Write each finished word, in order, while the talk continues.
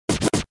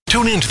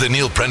Tune in to the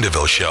Neil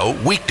Prendeville Show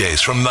weekdays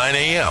from 9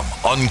 a.m.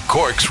 on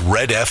Cork's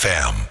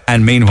RedFM.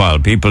 And meanwhile,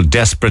 people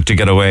desperate to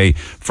get away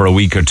for a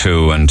week or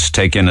two and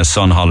take in a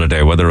sun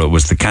holiday, whether it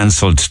was the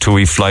cancelled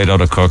TUI flight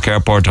out of Cork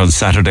Airport on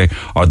Saturday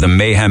or the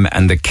mayhem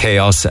and the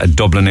chaos at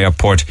Dublin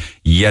Airport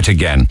yet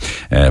again.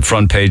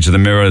 Front page of the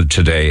Mirror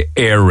today,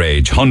 air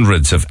rage.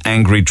 Hundreds of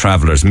angry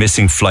travellers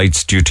missing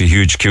flights due to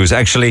huge queues.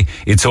 Actually,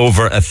 it's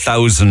over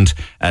 1,000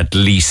 at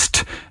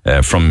least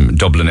from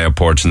Dublin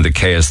Airport, and the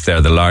chaos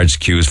there, the large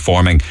queues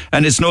forming.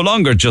 And it's no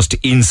longer just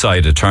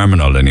inside a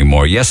terminal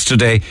anymore.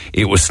 Yesterday,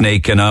 it was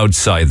snaking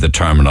outside the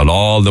terminal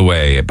all the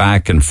way,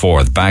 back and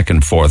forth,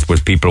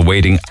 with people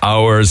waiting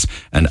hours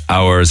and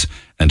hours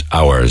and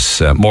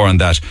hours. More on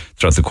that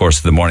throughout the course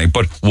of the morning.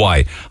 But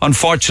why?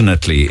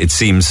 Unfortunately, it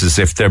seems as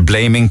if they're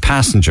blaming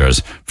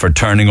passengers for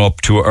turning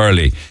up too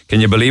early.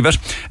 Can you believe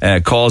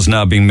it? Calls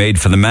now being made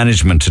for the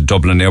management at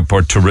Dublin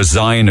Airport to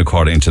resign,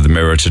 according to the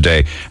Mirror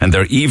today. And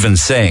they're even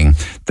saying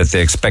that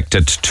they expect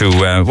it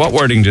to, what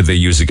wording did they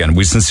use again?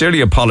 We sincerely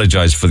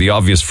apologise for the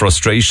obvious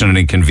frustration and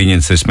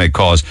inconvenience this may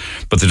cause.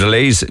 But the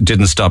delays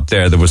didn't stop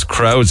there. There was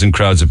crowds and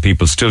crowds of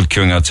people still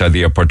queuing outside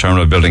the airport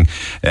terminal building,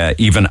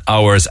 even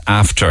hours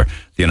after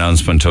the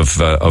announcement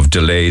of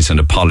delays and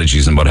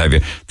apologies and what have you.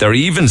 They're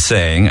even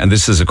saying, and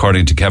this is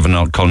according to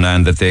Kevin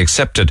Culnan, that they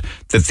accepted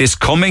that this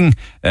coming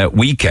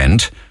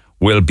weekend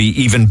will be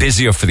even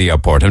busier for the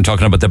airport. I'm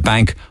talking about the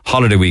bank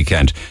holiday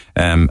weekend.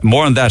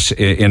 More on that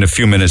in a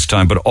few minutes'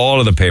 time, but all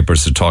of the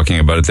papers are talking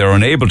about it. They're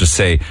unable to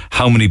say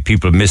how many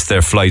people missed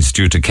their flights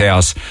due to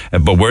chaos,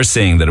 but we're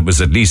saying that it was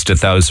at least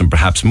 1,000,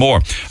 perhaps more.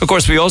 Of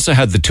course, we also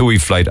had the TUI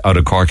flight out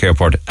of Cork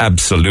Airport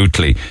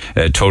absolutely,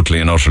 totally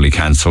and utterly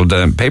cancelled.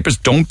 Papers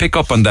don't pick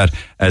up on that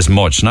as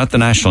much, not the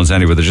nationals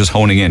anyway. They're just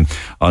honing in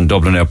on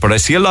Dublin Airport. I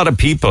see a lot of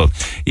people,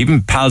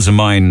 even pals of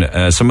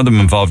mine, some of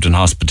them involved in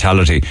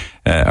hospitality,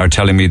 are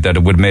telling me that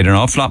it would have made an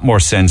awful lot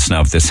more sense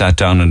now if they sat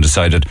down and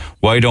decided,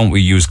 why don't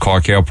we use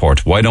Cork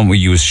Airport? Why don't we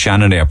use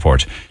Shannon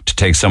Airport to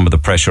take some of the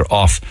pressure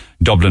off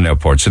Dublin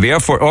Airport? So the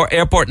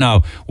airport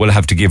now will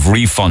have to give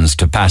refunds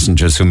to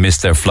passengers who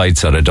missed their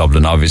flights out of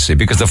Dublin, obviously,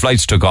 because the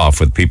flights took off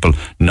with people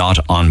not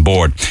on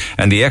board.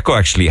 And the Echo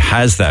actually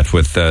has that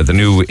with the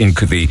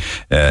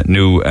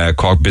new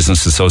Cork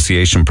Business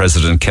Association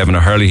President Kevin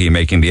O'Hurley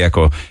making the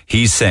Echo.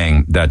 He's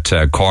saying that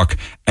Cork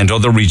and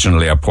other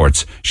regional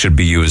airports should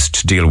be used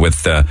to deal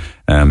with the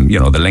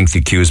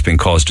lengthy queues being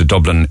caused to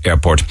Dublin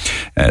Airport.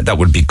 That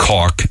would be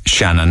Cork,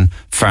 Shannon,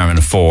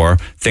 Fermanagh,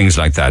 things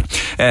like that.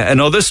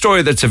 Another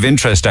story that's of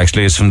interest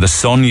actually is from the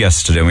Sun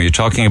yesterday when you're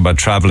talking about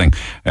travelling,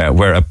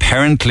 where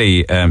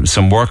apparently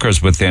some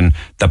workers within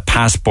the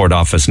Passport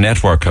Office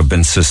network have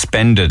been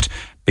suspended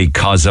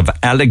because of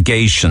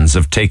allegations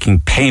of taking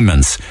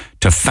payments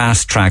to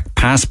fast-track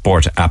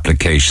passport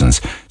applications.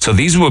 So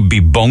these would be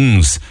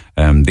bungs.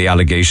 The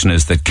allegation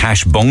is that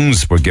cash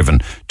bungs were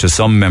given to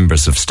some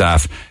members of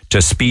staff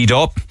to speed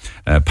up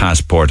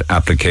passport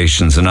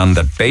applications, and on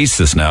that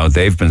basis now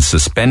they've been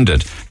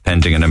suspended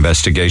pending an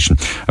investigation.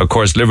 Of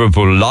course,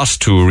 Liverpool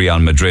lost to Real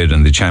Madrid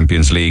in the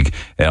Champions League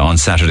on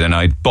Saturday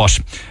night, but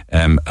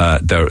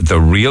the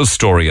real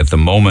story at the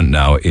moment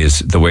now is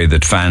the way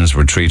that fans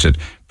were treated,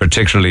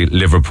 particularly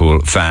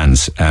Liverpool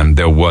fans.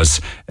 There was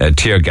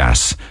tear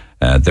gas.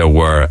 There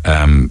were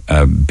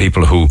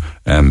people who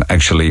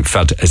actually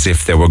felt as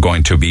if they were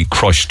going to be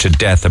crushed to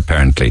death,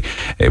 apparently.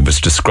 It was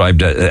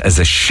described as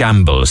a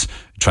shambles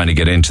trying to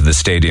get into the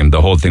stadium. The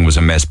whole thing was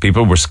a mess.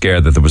 People were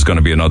scared that there was going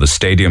to be another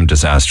stadium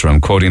disaster.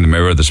 I'm quoting the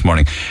Mirror this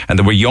morning. And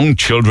there were young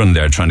children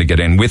there trying to get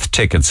in with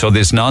tickets. So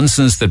this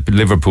nonsense that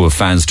Liverpool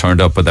fans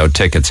turned up without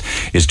tickets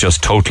is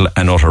just total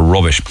and utter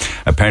rubbish.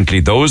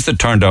 Apparently those that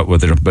turned out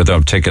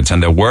without tickets,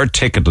 and there were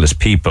ticketless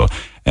people,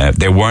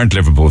 they weren't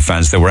Liverpool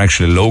fans. They were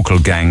actually local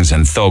gangs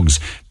and thugs.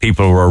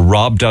 People were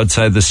robbed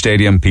outside the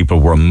stadium. People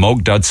were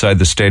mugged outside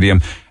the stadium.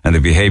 And the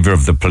behaviour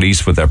of the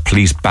police with their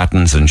police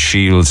batons and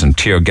shields and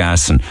tear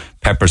gas and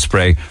pepper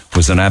spray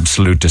was an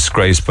absolute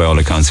disgrace by all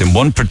accounts. In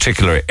one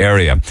particular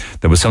area,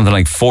 there was something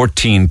like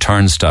 14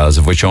 turnstiles,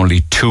 of which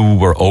only 2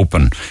 were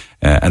open.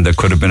 And there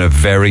could have been a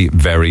very,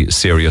 very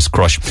serious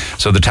crush.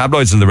 So the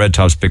tabloids and the red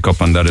tops pick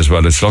up on that as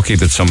well. It's lucky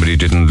that somebody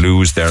didn't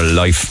lose their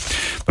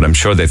life, but I'm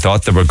sure they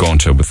thought they were going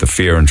to, with the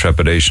fear and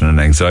trepidation and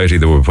anxiety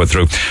they were put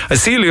through. I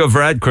see Leo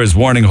Varadkar is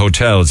warning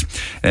hotels.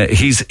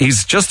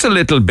 He's just a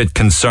little bit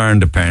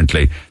concerned,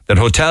 apparently, that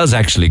hotels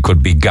actually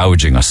could be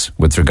gouging us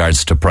with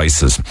regards to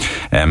prices.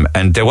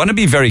 And they want to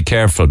be very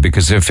careful,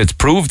 because if it's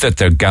proved that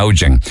they're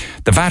gouging,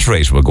 the VAT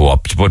rate will go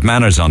up to put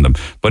manners on them.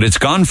 But it's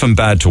gone from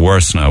bad to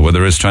worse now,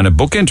 whether it's trying to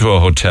book into a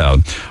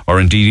hotel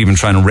or indeed even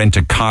trying to rent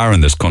a car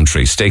in this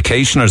country.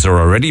 Staycationers are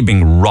already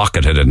being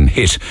rocketed and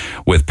hit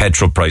with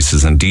petrol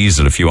prices and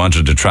diesel if you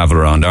wanted to travel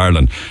around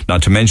Ireland,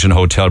 not to mention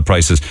hotel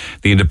prices.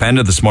 The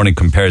Independent this morning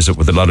compares it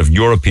with a lot of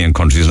European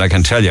countries, and I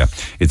can tell you,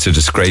 it's a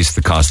disgrace,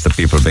 the cost that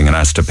people are being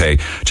asked to pay.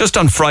 Just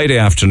on Friday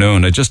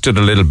afternoon, I just did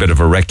a little bit of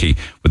a recce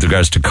with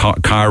regards to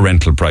car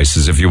rental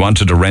prices. If you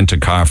wanted to rent a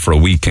car for a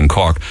week in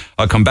Cork,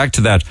 I'll come back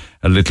to that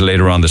a little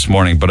later on this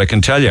morning, but I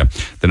can tell you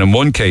that in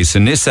one case, a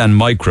Nissan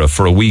Micra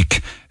for a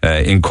week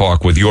in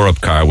Cork with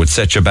Europcar would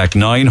set you back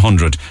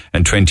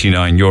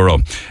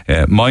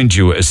 €929. Mind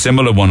you, a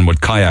similar one with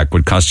Kayak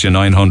would cost you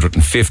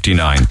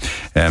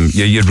 $959.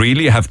 You'd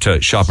really have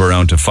to shop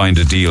around to find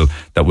a deal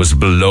that was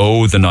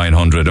below the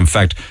 900. In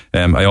fact,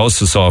 I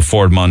also saw a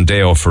Ford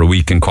Mondeo for a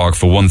week in Cork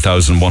for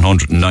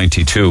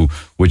 1,192,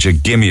 which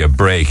give me a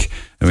break.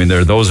 I mean, there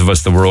are those of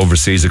us that were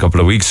overseas a couple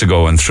of weeks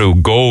ago and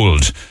through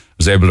Gold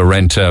was able to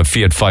rent a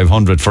Fiat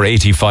 500 for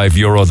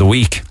 €85 the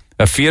week.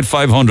 A Fiat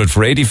 500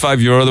 for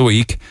 €85 the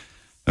week.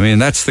 I mean,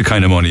 that's the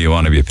kind of money you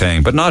want to be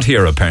paying. But not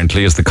here,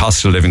 apparently, as the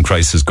cost of living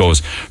crisis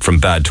goes from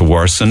bad to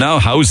worse. And now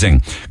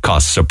housing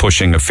costs are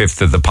pushing a fifth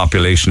of the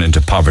population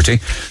into poverty.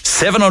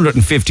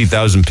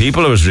 750,000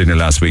 people, I was reading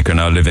last week, are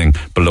now living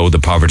below the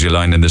poverty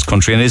line in this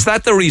country. And is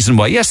that the reason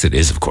why? Yes, it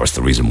is, of course,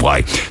 the reason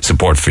why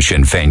support for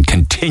Sinn Féin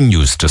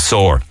continues to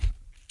soar.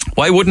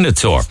 Why wouldn't it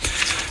soar?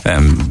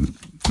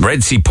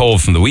 Red Sea poll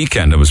from the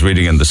weekend I was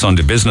reading in the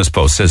Sunday Business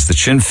Post says that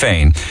Sinn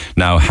Féin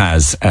now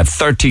has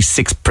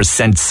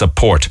 36%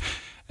 support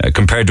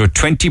compared to a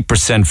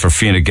 20% for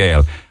Fianna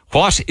Gael.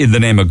 What in the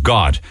name of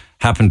God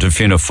happened to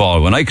Fianna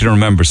Fáil when I can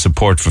remember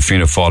support for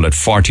Fianna Fáil at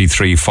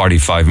 43,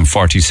 45 and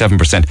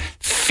 47%?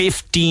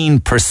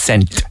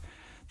 15%.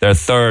 They're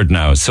third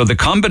now. So the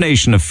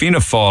combination of Fianna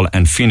Fáil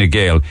and Fianna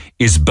Gael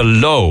is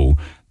below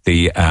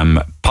the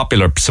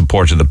popular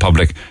support of the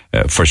public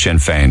for Sinn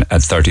Féin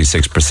at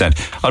 36%.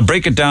 I'll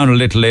break it down a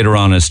little later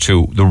on as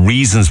to the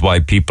reasons why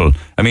people...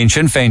 I mean,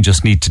 Sinn Féin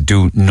just need to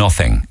do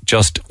nothing.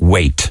 Just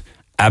wait.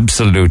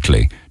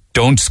 Absolutely.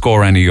 Don't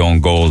score any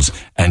own goals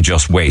and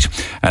just wait.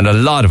 And a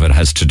lot of it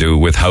has to do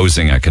with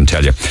housing, I can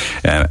tell you,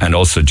 and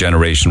also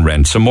generation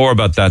rent. So more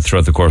about that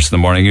throughout the course of the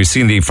morning. You've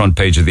seen the front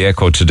page of the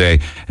Echo today.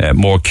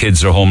 More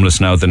kids are homeless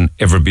now than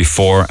ever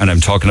before, and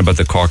I'm talking about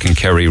the Cork and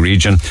Kerry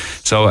region.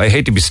 So I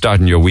hate to be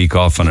starting your week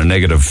off on a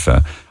negative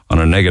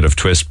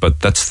twist,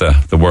 but that's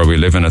the world we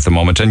live in at the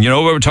moment. And you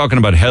know, we were talking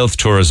about health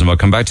tourism. I'll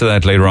come back to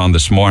that later on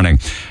this morning.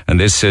 And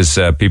this is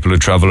people who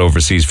travel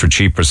overseas for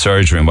cheaper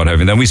surgery and what have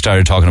you. Then we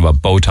started talking about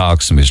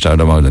Botox and we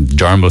started about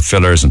dermal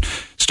fillers and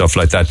stuff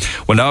like that.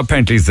 Well, now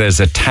apparently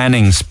there's a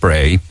tanning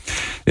spray.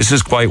 This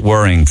is quite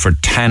worrying for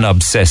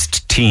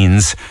tan-obsessed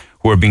teens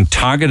who are being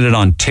targeted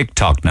on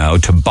TikTok now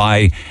to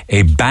buy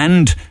a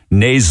banned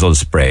nasal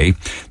spray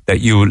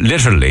that you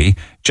literally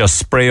just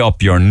spray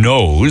up your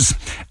nose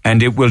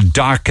and it will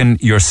darken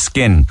your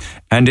skin.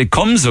 And it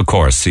comes, of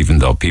course, even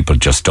though people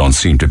just don't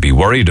seem to be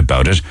worried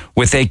about it,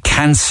 with a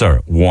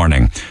cancer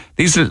warning.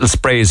 These little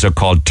sprays are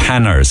called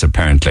tanners,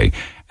 apparently,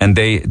 and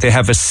they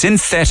have a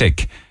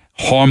synthetic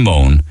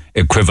hormone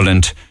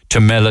equivalent to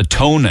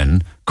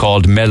melatonin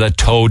called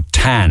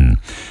melatotan.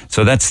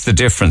 So that's the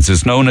difference.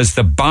 It's known as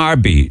the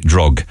Barbie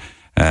drug.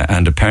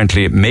 And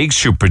apparently it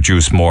makes you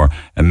produce more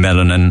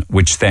melanin,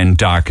 which then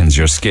darkens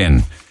your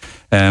skin.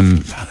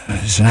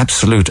 There's an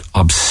absolute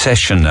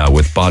obsession now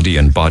with body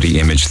and body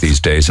image these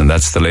days, and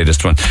that's the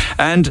latest one.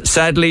 And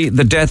sadly,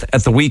 the death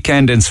at the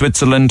weekend in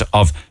Switzerland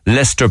of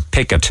Lester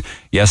Pickett.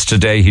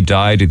 Yesterday, he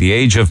died at the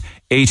age of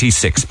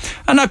 86.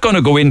 I'm not going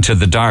to go into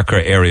the darker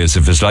areas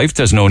of his life.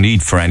 There's no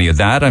need for any of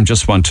that. I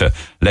just want to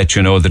let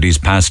you know that he's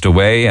passed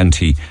away, and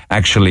he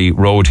actually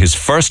rode his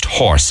first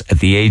horse at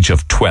the age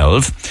of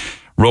 12.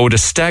 Rode a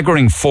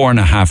staggering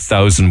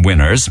 4,500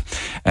 winners,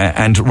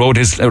 and rode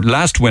his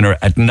last winner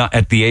at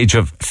the age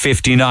of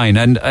 59.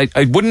 And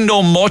I wouldn't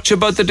know much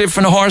about the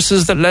different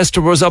horses that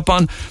Lester was up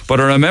on, but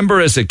I remember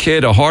as a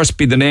kid a horse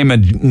be the name of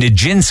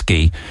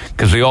Nijinsky,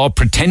 because we all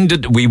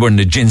pretended we were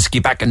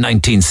Nijinsky back in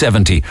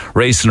 1970,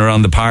 racing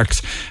around the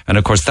parks. And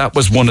of course that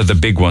was one of the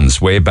big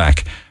ones way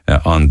back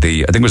on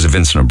the, I think it was a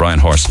Vincent O'Brien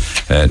horse,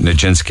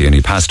 Nijinsky, and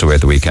he passed away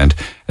at the weekend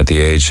at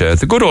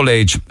the good old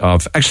age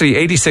of actually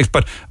 86.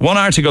 But one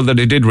article that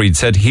I did read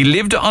said he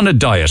lived on a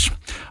diet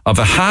of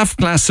a half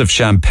glass of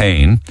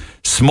champagne,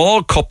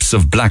 small cups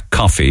of black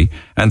coffee,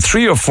 and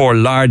 3 or 4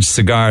 large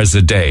cigars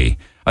a day.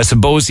 I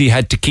suppose he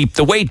had to keep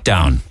the weight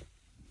down.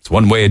 It's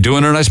one way of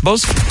doing it, I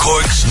suppose.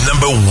 Cork's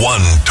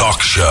 #1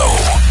 talk show.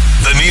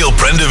 The Neil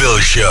Prendeville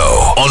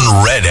Show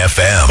on Red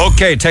FM.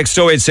 Okay, text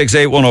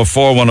 0868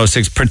 104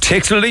 106,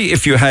 particularly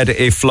if you had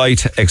a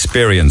flight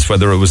experience,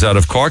 whether it was out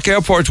of Cork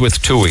Airport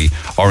with TUI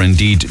or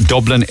indeed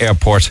Dublin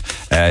Airport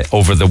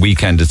over the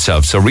weekend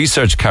itself. So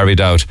research carried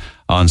out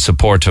on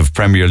support of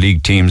Premier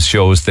League teams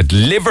shows that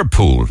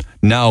Liverpool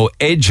now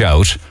edge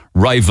out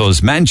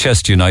rivals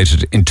Manchester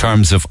United in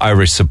terms of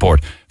Irish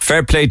support.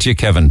 Fair play to you,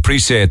 Kevin.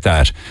 Appreciate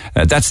that.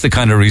 That's the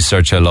kind of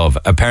research I love.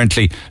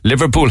 Apparently,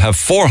 Liverpool have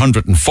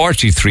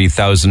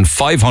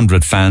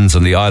 443,500 fans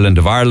on the island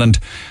of Ireland,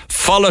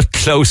 followed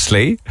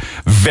closely,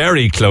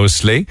 very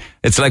closely.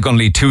 It's like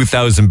only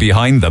 2,000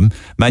 behind them.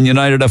 Man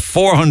United have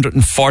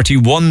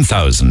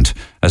 441,000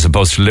 as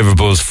opposed to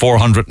Liverpool's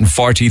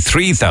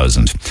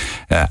 443,000.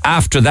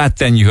 After that,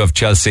 then you have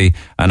Chelsea,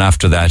 and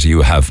after that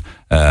you have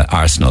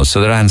Arsenal. So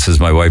that answers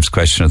my wife's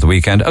question of the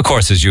weekend. Of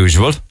course, as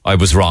usual, I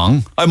was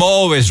wrong. I'm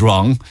always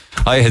wrong.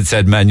 I had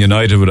said Man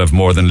United would have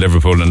more than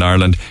Liverpool in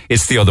Ireland.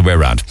 It's the other way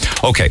around.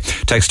 Okay,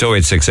 text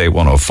 0868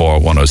 104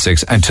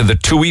 106 and to the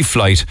TUI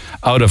flight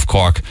out of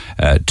Cork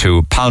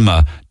to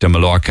Palma de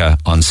Mallorca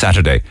on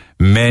Saturday.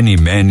 Many,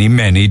 many,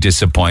 many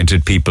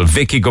disappointed people.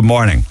 Vicky, good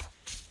morning.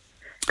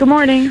 Good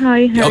morning.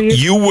 Hi, how are you?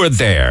 You were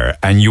there,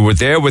 and you were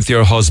there with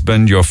your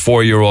husband, your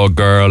 4-year-old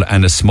girl,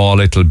 and a small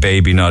little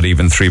baby, not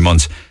even 3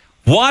 months.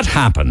 What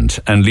happened?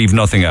 And leave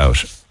nothing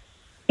out.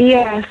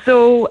 Yeah,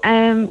 so,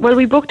 well,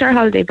 we booked our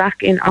holiday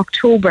back in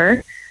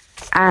October,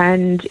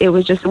 and it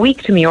was just a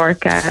week to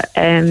Mallorca.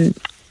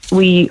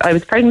 I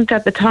was pregnant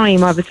at the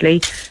time,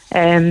 obviously,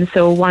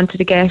 so wanted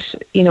to get,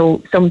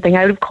 something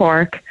out of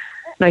Cork,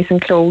 nice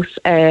and close,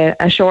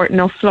 a short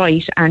enough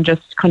flight, and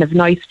just kind of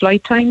nice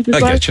flight times as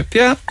well. I get you.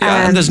 Yeah.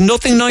 And there's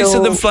nothing nicer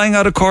than flying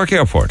out of Cork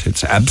Airport.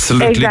 It's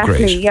absolutely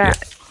great.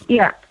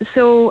 Yeah.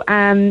 So,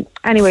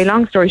 anyway,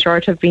 long story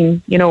short, I've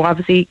been,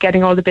 obviously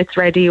getting all the bits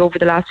ready over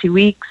the last few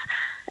weeks.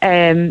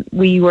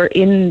 We were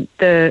in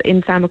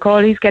Sam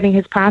Macaulay's getting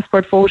his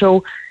passport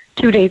photo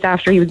 2 days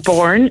after he was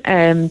born,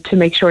 to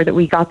make sure that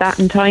we got that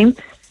in time.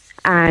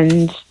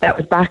 And that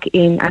was back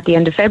at the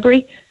end of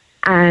February.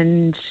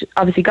 And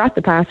obviously got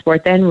the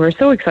passport then. We were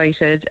so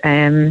excited.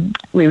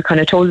 We kind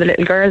of told the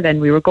little girl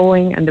then we were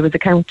going, and there was a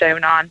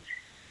countdown on.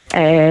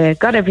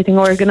 Got everything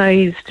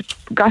organised,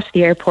 got to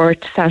the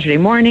airport Saturday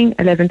morning,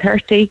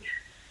 11:30.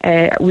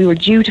 We were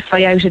due to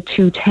fly out at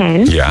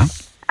 2:10. Yeah.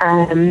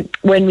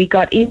 When we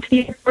got into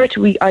the airport,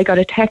 I got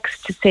a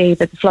text to say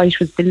that the flight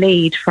was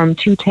delayed from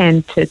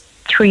 2:10 to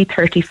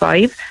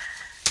 3:35,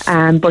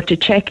 but to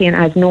check in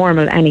as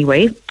normal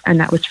anyway, and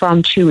that was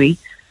from TUI.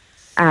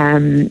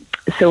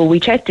 So we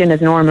checked in as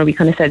normal. We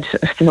kind of said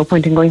there's no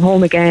point in going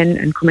home again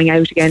and coming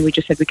out again. We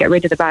just said we'd get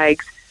rid of the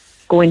bags,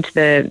 go into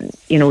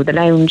the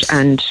lounge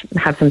and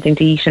have something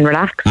to eat and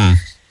relax.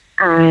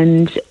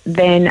 And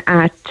then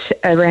at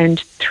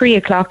around 3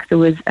 o'clock there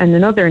was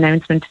another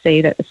announcement to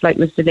say that the flight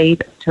was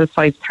delayed until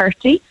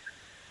 5:30.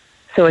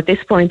 So at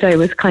this point I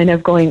was kind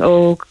of going,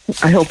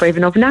 I hope I have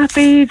enough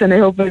nappies, and I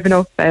hope I have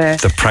enough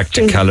the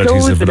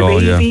practicalities of it all,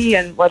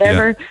 and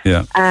whatever.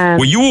 Yeah.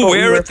 Were you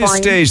aware at this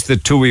stage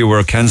that TUI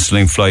were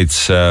cancelling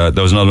flights? There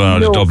was another one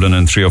out of Dublin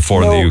and 3 or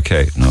 4 in the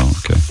UK. No,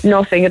 okay.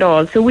 Nothing at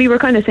all. So we were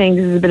kind of saying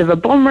this is a bit of a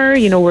bummer,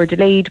 we're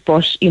delayed,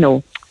 but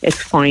it's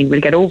fine,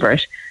 we'll get over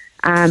it.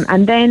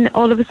 And then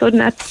all of a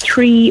sudden at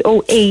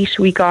 3:08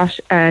 we got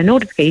a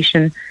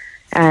notification,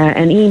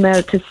 an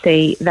email to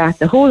say that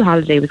the whole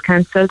holiday was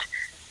cancelled.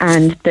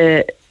 And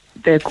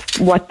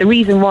what the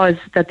reason was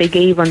that they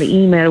gave on the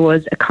email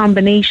was a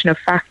combination of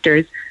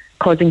factors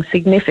causing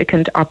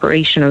significant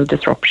operational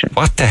disruption.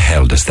 What the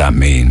hell does that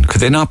mean?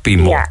 Could they not be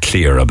more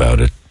clear about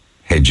it,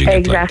 hedging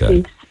it like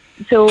that?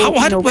 So,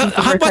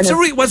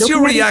 what's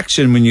your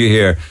reaction when you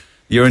hear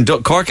you're in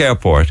Cork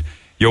Airport,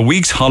 your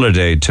week's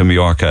holiday to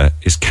Mallorca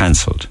is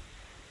cancelled?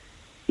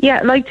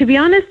 Yeah, to be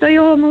honest, I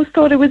almost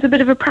thought it was a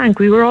bit of a prank.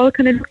 We were all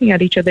kind of looking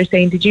at each other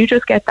saying, did you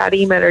just get that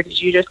email or did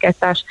you just get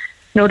that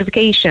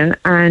notification?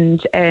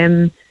 And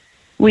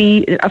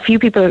a few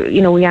people,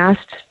 we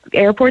asked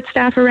airport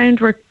staff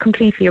around, were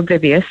completely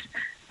oblivious.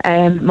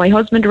 My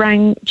husband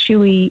rang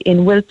TUI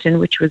in Wilton,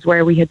 which was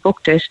where we had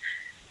booked it,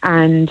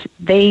 and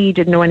they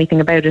didn't know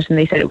anything about it, and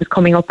they said it was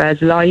coming up as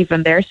live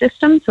on their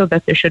system so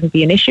that there shouldn't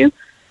be an issue.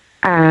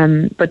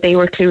 But they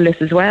were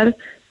clueless as well.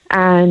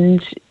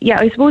 And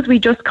I suppose we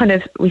just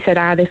we said,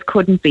 this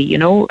couldn't be,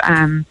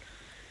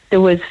 There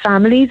was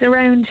families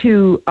around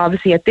who,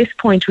 obviously at this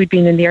point, we'd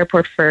been in the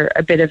airport for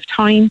a bit of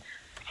time.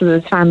 So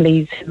there's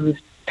families whose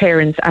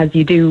parents, as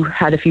you do,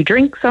 had a few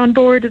drinks on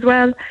board as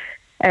well.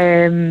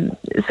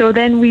 So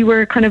then we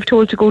were kind of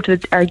told to go to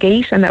our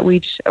gate and that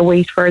we'd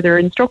await further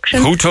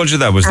instructions. Who told you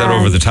that? Was that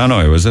over the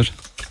tannoy, was it?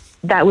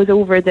 That was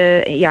over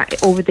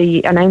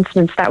the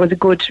announcements. That was a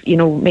good,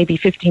 maybe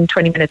 15,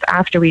 20 minutes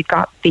after we'd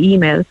got the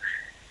email.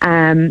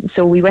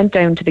 So we went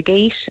down to the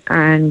gate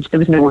and there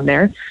was no one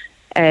there.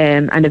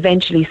 And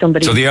eventually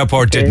somebody... So the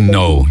airport didn't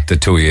know that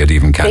TUI had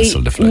even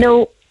cancelled the flight?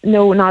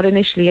 No, not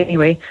initially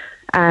anyway.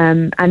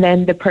 And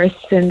then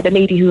the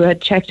lady who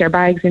had checked our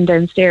bags in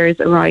downstairs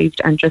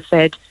arrived and just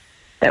said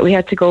that we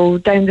had to go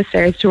down the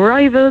stairs to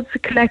arrivals,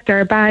 collect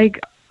our bags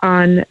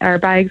on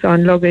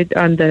luggage,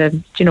 on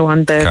the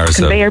carousel,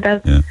 conveyor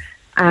belt,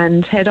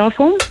 and head off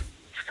home.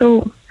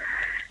 So...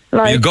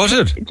 you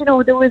gutted?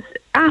 There was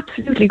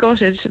absolutely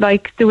gutted.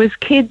 There was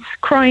kids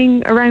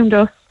crying around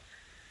us.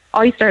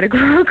 I started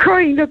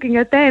crying looking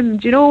at them.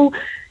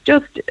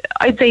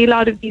 I'd say a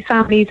lot of these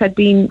families had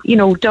been,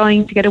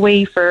 dying to get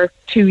away for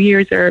 2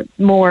 years or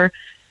more.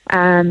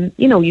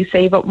 You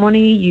save up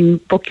money, you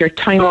book your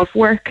time off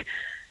work.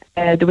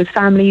 There was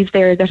families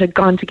there that had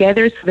gone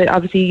together, so that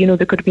obviously,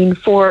 there could have been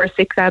 4 or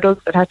 6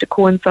 adults that had to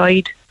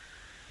coincide,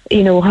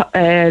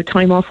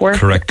 time off work.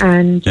 Correct.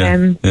 And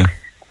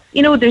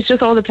there's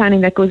just all the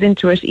planning that goes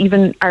into it.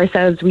 Even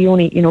ourselves, we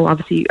only,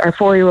 obviously our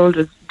 4-year-old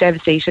was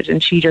devastated,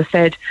 and she just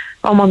said,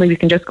 "Oh, Mummy, we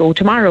can just go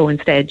tomorrow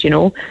instead." Just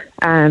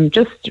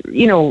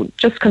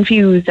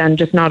confused and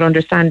just not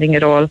understanding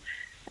it all.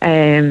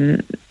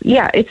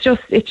 It's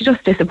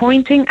just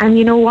disappointing. And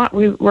you know what?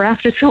 We're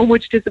after so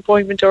much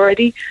disappointment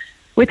already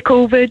with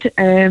COVID.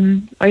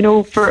 I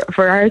know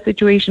for our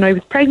situation, I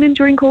was pregnant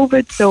during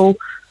COVID, so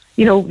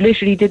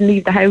literally didn't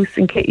leave the house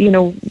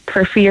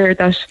for fear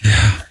that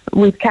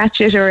we'd catch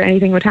it or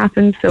anything would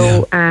happen.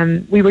 So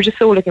we were just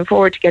so looking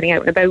forward to getting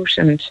out and about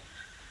and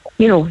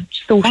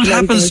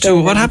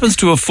socialising. What happens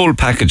to a full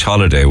package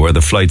holiday where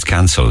the flight's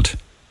cancelled?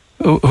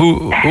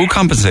 Who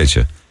compensates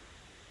you?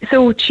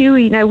 So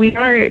TUI, now we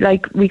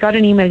got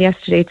an email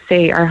yesterday to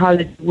say our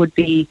holiday would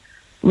be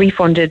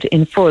refunded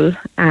in full,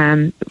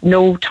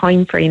 no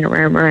time frame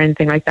or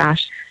anything like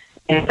that.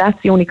 That's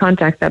the only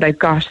contact that I've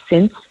got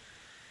since.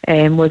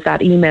 Was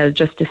that email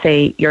just to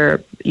say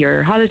your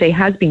holiday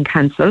has been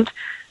cancelled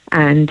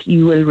and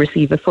you will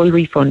receive a full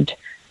refund,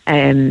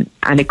 and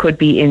it could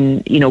be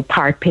in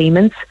part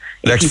payments.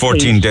 Next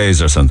 14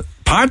 days or something.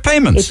 Part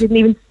payments? It didn't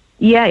even.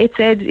 Yeah, it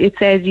said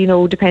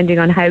depending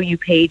on how you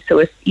paid. So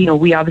if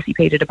we obviously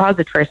paid a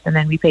deposit first and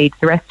then we paid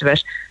the rest of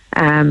it.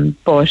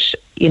 But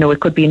it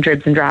could be in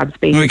dribs and drabs,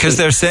 basically. Because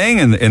they're saying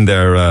in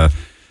their.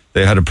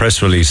 They had a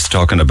press release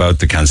talking about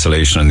the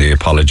cancellation and the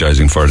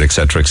apologising for it,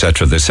 etc.,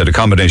 etc. They said a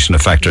combination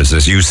of factors,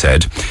 as you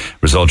said,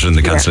 resulted in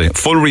the cancellation.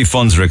 Full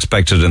refunds are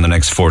expected in the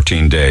next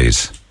 14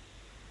 days.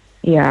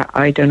 Yeah,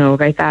 I don't know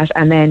about that.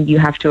 And then you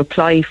have to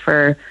apply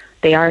for,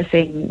 they are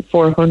saying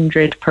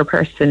 400 per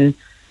person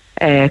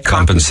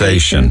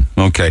compensation.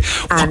 Okay.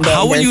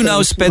 How will you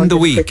now spend the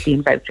week? 250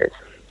 in vouchers.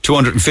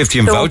 250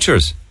 in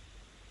vouchers?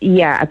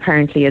 Yeah,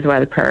 apparently as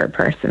well per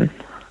person.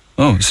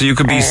 Oh, so you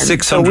could be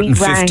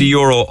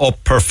 €650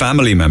 up per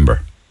family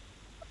member?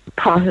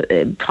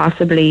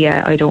 Possibly,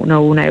 I don't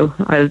know now.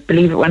 I'll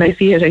believe it when I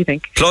see it, I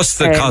think. Plus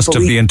the cost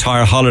of the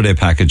entire holiday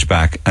package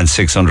back, and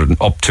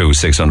up to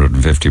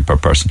 650 per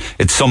person.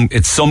 It's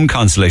some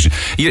consolation.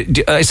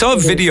 I saw a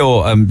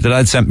video that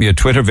I'd sent me, a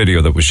Twitter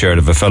video that was shared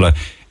of a fella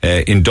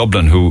in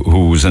Dublin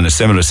who was in a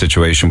similar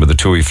situation with a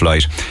TUI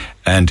flight,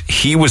 and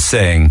he was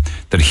saying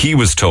that he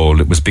was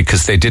told it was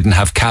because they didn't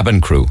have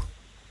cabin crew.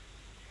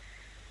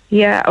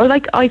 Yeah,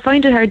 I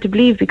find it hard to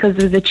believe because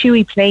there was a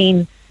TUI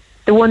plane,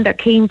 the one that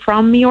came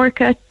from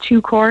Majorca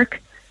to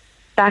Cork,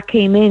 that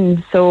came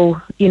in.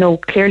 So,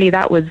 clearly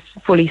that was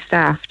fully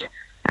staffed,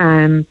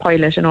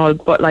 pilot and all.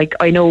 But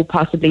I know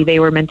possibly they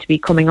were meant to be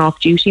coming off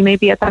duty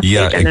maybe at that stage.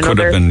 Yeah, it could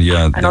have been,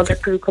 another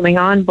crew coming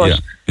on. But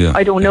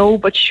I don't know.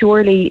 But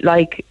surely,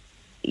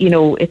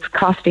 it's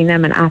costing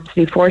them an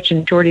absolute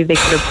fortune. Surely they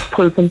could have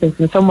pulled something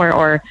from somewhere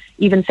or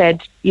even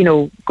said,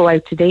 go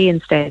out today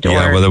instead.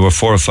 Yeah, well, there were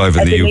 4 or 5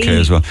 in the UK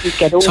as well.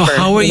 So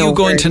how are you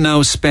going to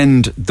now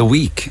spend the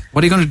week?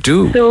 What are you going to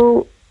do?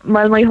 So,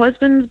 my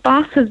husband's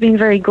boss has been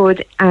very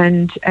good,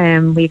 and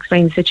we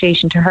explained the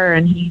situation to her,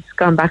 and he's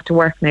gone back to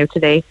work now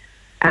today,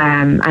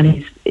 and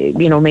he's,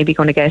 maybe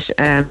going to get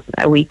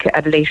a week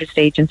at a later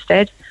stage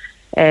instead.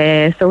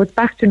 So it's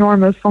back to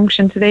normal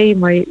function today.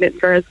 My little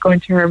girl's going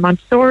to her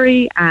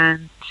Montessori,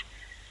 and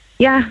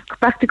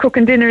back to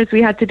cooking dinners.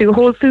 We had to do a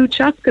whole food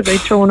shop because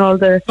I'd thrown all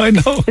the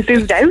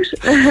food out.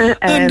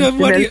 And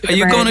are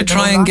you going to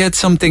try and get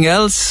something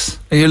else?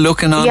 Are you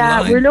looking online?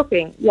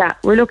 Yeah,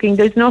 we're looking.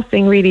 There's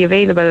nothing really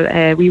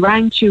available. We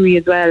rang TUI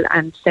as well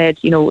and said,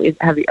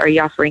 are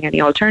you offering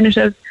any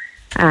alternatives?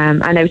 And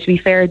now, to be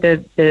fair,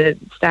 the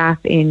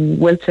staff in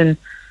Wilton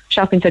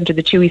Shopping Centre,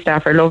 the TUI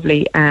staff are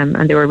lovely,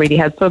 and they were really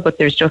helpful, but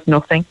there's just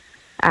nothing.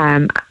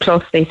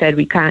 Plus, they said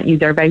we can't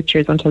use our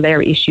vouchers until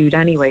they're issued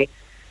anyway.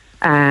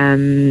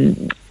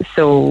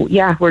 So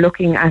we're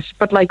looking at,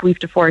 but we have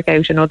to fork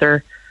out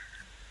another,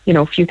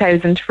 few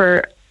thousand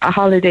for a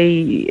holiday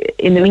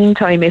in the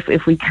meantime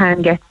if we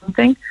can get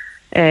something.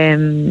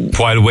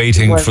 While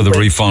waiting for the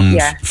refund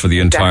for the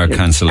entire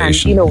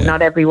cancellation. And,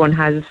 not everyone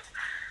has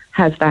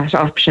that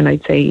option,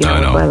 I'd say. I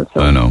know. As well,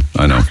 so.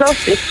 I know.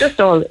 Plus, it's just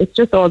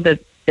all the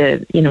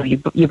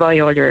you buy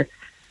all your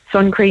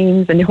sun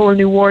creams and a whole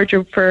new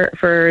wardrobe for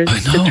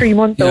the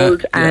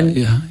 3-month-old, and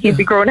he'd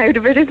be growing out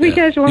of it if we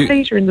get one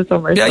later in the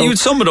summer. Yeah, you'd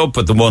sum it up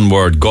with the one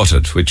word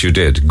gutted, which you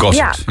did.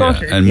 Gutted.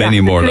 And many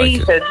more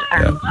like it.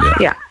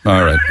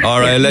 All right.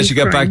 I'll let you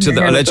get back to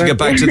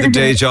the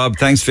day job.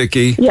 Thanks,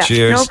 Vicky.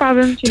 Cheers. No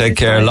problem. Take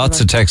care. Lots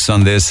of texts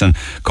on this and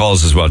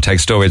calls as well.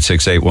 Text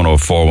 0868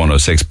 104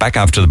 106. Back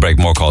after the break,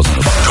 more calls on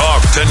the phone.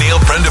 Talk to Neil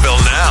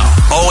Prendeville now.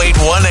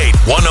 0818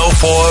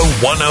 104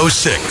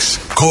 106.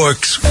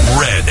 Cork's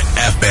Red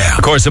FM.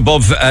 Of course,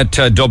 above at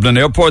Dublin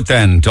Airport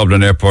then.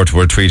 Dublin Airport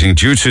were tweeting,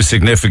 due to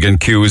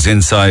significant queues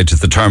inside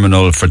the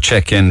terminal for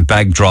check-in,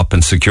 bag drop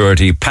and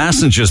security,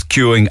 passengers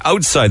queuing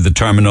outside the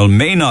terminal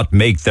may not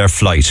make their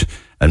flight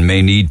and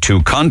may need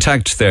to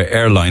contact their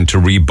airline to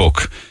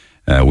rebook.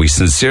 We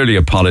sincerely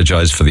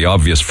apologise for the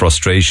obvious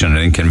frustration and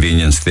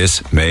inconvenience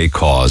this may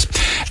cause.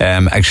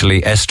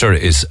 Actually, Esther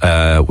is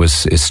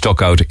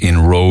stuck out in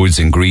Rhodes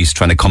in Greece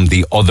trying to come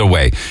the other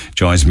way.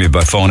 Joins me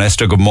by phone.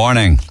 Esther, good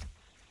morning.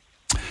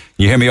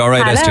 You hear me all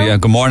right, Hello. Esther? Yeah,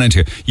 good morning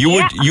to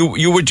you.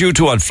 You were due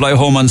to what, fly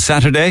home on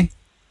Saturday?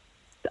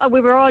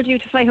 We were all due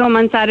to fly home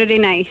on Saturday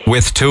night.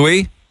 With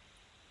Tui?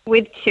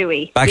 With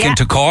Tui. Back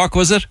into Cork,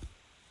 was it?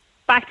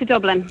 Back to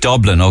Dublin.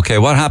 Dublin, okay.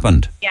 What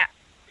happened? Yeah.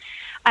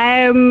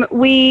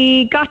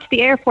 We got to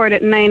the airport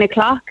at 9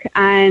 o'clock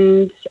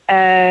and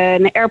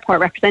an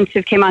airport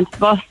representative came onto the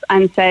bus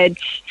and said,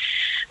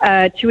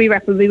 Tui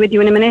rep will be with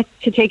you in a minute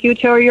to take you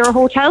to your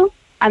hotel.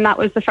 And that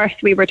was the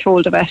first we were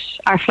told of it.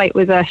 Our flight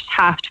was at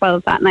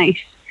 12:30 that night.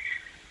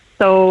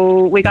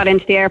 So we got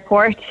into the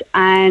airport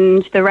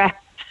and the rep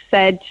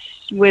said,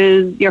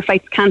 your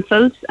flight's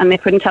cancelled, and they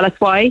couldn't tell us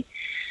why.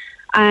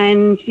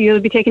 And you'll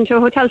be taken to a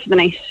hotel for the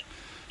night.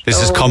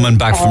 This is coming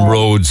back from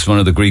Rhodes, one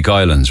of the Greek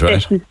islands,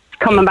 right? This is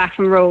coming back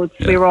from Rhodes.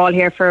 Yeah. We were all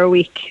here for a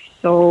week.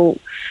 So,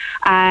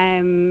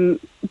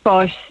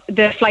 but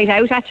the flight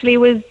out actually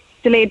was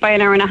delayed by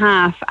an hour and a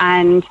half,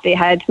 and they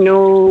had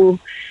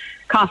no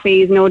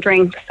coffees, no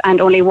drinks, and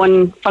only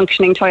one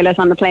functioning toilet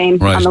on the plane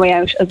on the way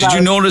out as well. Did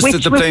you notice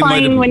that the plane might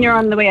might have... when you're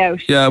on the way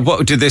out. Yeah,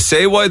 what did they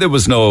say why there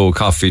was no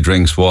coffee,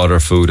 drinks, water,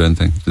 food,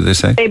 anything? Did they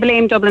say? They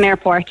blamed Dublin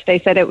Airport. They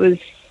said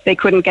they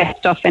couldn't get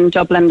stuff in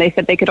Dublin. They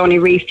said they could only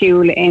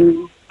refuel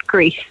in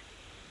Greece.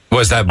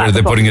 Were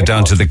they putting it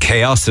down to the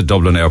chaos at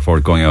Dublin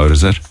Airport going out,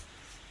 is it?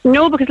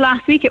 No, because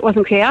last week it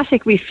wasn't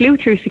chaotic. We flew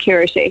through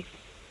security.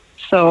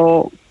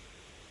 So...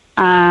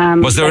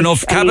 was there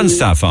enough cabin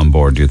staff on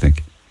board, do you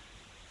think?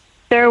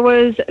 There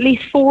was at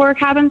least 4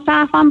 cabin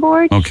staff on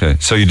board. Okay,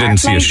 so you didn't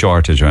see a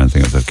shortage or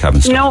anything of the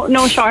cabin staff?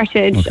 No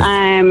shortage, Okay.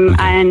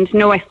 and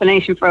no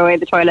explanation for why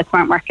the toilets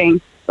weren't working.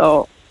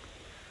 So,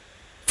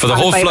 for the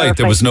whole flight,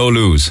 there was no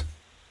lose?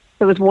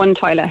 There was one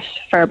toilet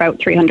for about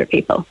 300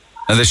 people.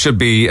 And there should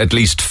be at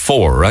least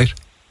 4, right?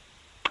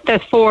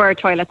 There's 4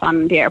 toilets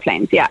on the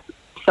airplanes, yeah.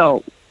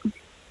 So,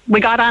 we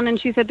got on and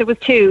she said there was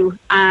 2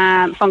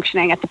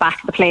 functioning at the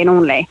back of the plane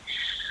only.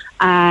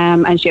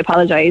 And she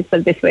apologised,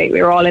 but this way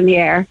we were all in the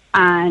air.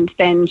 And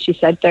then she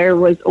said there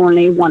was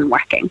only 1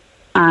 working.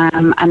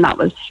 And that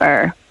was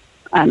for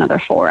another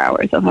 4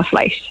 hours of a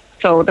flight.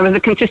 So there was a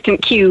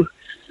consistent queue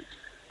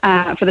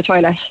for the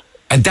toilet.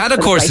 And that, of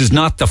course, is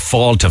not the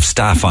fault of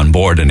staff on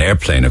board an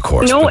airplane, of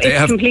course. No,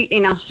 it's completely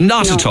not.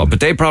 Not at all.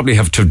 But they probably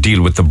have to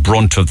deal with the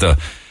brunt of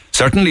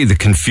certainly the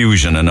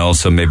confusion and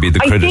also maybe the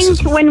criticism. I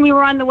think when we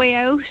were on the way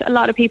out, a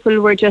lot of people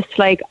were just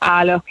like,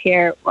 look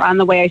here, we're on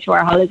the way out to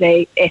our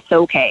holiday, it's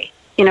okay.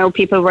 You know,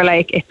 people were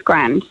like, it's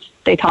grand.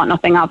 They thought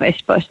nothing of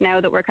it. But now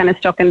that we're kind of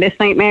stuck in this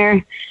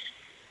nightmare,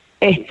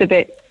 it's a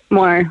bit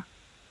more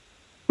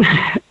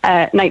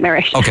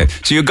nightmarish. Okay,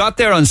 so you got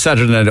there on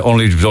Saturday night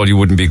only told you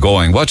wouldn't be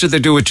going. What did they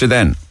do with you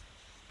then?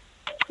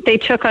 They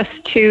took us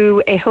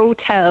to a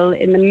hotel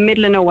in the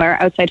middle of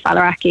nowhere outside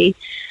Fallaraki.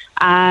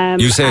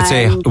 You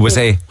say it was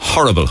a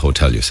horrible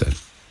hotel, you said.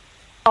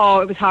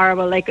 Oh, it was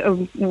horrible. Like,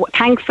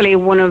 thankfully,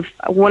 one of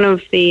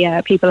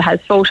the people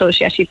has photos.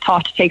 She actually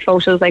thought to take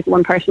photos. Like,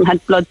 one person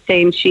had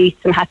blood-stained sheets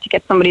and had to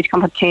get somebody to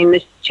come and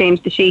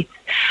change the sheets.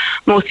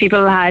 Most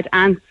people had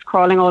ants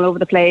crawling all over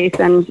the place,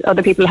 and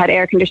other people had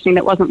air conditioning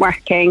that wasn't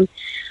working.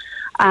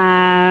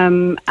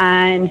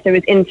 And there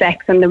was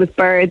insects and there was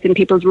birds in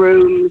people's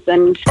rooms.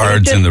 And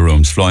birds in the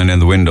rooms, flying in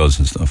the windows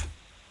and stuff.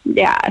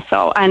 Yeah,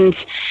 so, and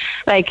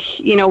like,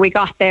 you know, we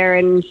got there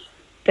and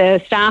the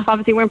staff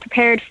obviously weren't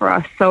prepared for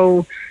us.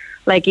 So,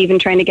 like, even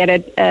trying to get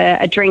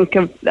a drink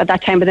at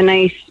that time of the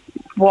night,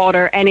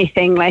 water,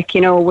 anything, like, you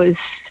know,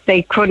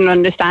 they couldn't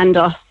understand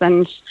us.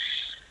 And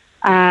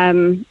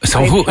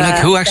so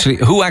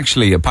who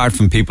actually, apart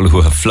from people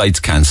who have flights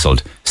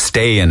cancelled,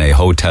 stay in a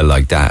hotel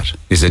like that?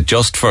 Is it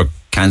just for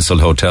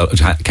cancelled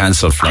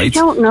flights? I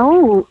don't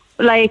know.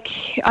 Like,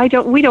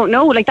 we don't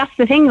know. Like, that's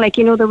the thing. Like,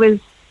 you know, there was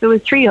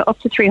up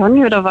to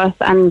 300 of us,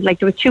 and like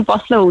there was 2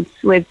 bus loads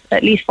with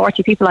at least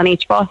 40 people on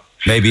each bus.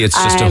 Maybe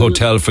it's just a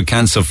hotel for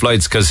cancelled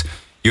flights, because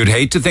you'd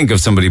hate to think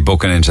of somebody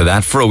booking into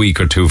that for a week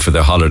or 2 for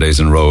their holidays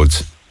and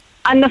Rhodes.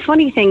 And the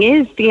funny thing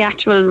is,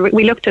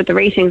 we looked at the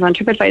ratings on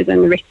TripAdvisor,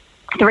 and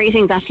the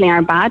ratings actually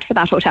aren't bad for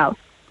that hotel.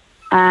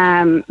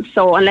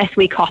 So unless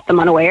we caught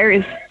them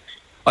unawares.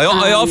 I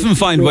often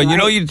find when, you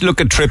know, you look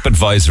at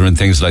TripAdvisor and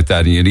things like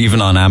that, and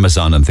even on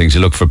Amazon and things,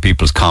 you look for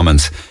people's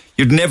comments.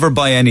 You'd never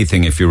buy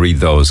anything if you read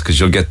those, because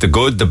you'll get the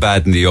good, the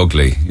bad, and the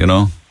ugly. You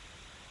know.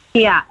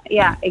 Yeah,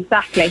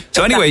 exactly.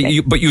 So anyway,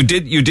 you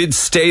did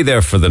stay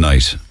there for the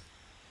night.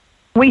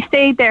 We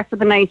stayed there for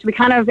the night.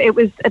 It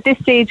was at this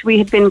stage we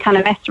had been kind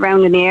of messed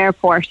around in the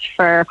airport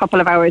for a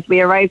couple of hours.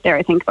 We arrived there,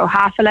 I think, about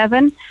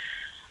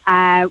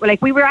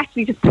 11:30. We were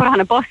actually just put on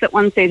a bus at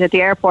one stage at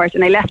the airport,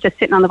 and they left us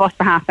sitting on the bus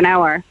for half an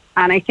hour.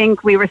 And I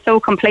think we were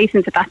so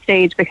complacent at that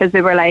stage, because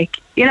we were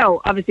like, you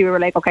know, obviously we were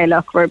like, okay,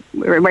 look,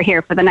 we're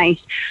here for the night.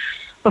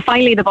 But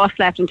finally the bus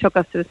left and took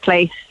us to this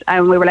place,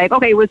 and we were like,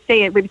 okay, we'll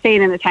be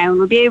staying in the town.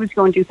 We'll be able to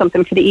go and do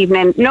something for the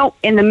evening. No,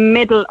 in the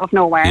middle of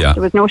nowhere. Yeah.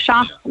 There was no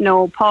shop,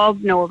 no pub,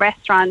 no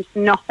restaurant,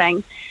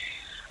 nothing.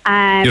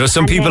 You know,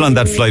 some people on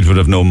that flight would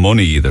have no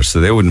money either,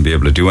 so they wouldn't be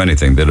able to do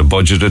anything. They'd have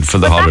budgeted for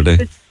the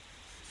holiday.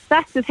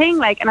 that's the thing.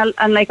 Like,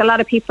 and like a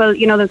lot of people,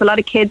 you know, there's a lot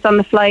of kids on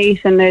the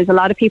flight, and there's a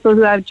lot of people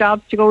who have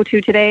jobs to go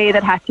to today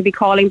that had to be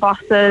calling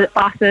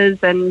bosses,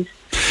 and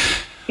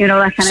you know,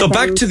 that kind of thing. So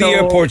back to the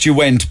airport you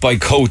went by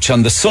coach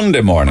on the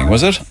Sunday morning,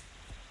 was it?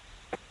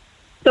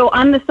 So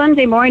on the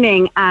Sunday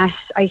morning at,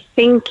 I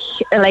think,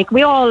 like,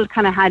 we all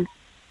kind of had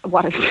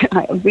what is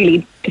a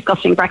really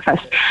disgusting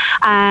breakfast,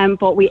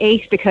 but we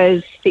ate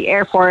because the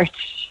airport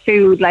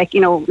food, like,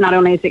 you know, not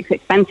only is it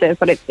expensive,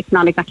 but it's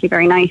not exactly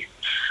very nice.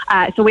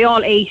 So we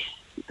all ate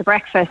the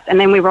breakfast, and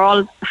then we were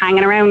all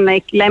hanging around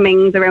like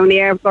lemmings around the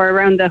airport,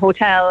 around the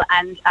hotel,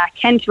 and at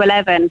 10 to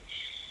 11,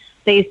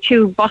 these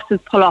two buses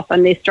pull up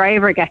and this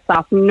driver gets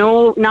off.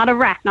 No, not a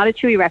rep, not a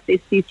TUI rep.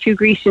 These two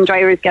Grecian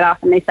drivers get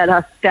off, and they said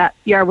us that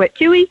you're with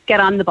TUI, get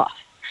on the bus.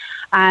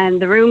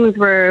 And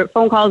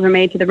phone calls were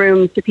made to the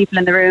rooms, to people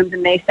in the rooms,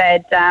 and they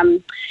said,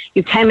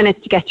 you have 10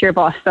 minutes to get to your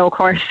bus. So of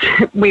course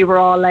we were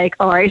all like,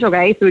 all right,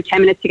 okay. So we have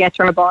 10 minutes to get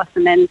to our bus.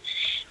 And then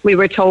we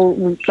were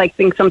told, like, I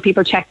think some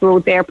people checked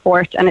Rhodes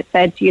Airport, and it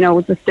said, you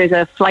know, there's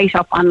a flight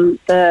up on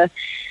the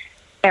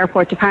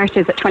airport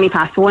departures at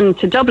 1:20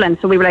 to Dublin.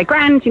 So we were like,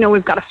 grand, you know,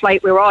 we've got a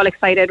flight. We were all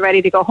excited,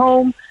 ready to go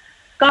home.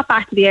 Got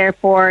back to the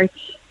airport,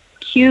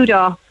 queued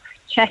up,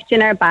 checked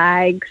in our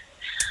bags.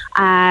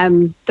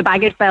 The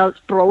baggage belt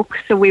broke,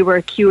 so we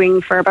were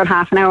queuing for about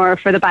half an hour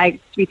for the bags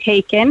to be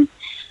taken.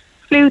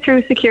 Flew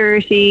through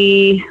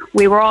security.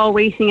 We were all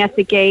waiting at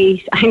the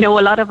gate. I know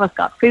a lot of us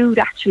got food,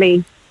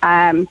 actually,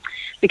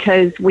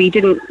 because we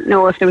didn't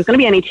know if there was going to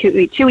be any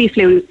TUI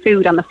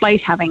food on the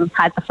flight, having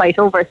had the flight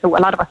over. So a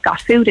lot of us got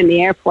food in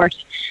the airport.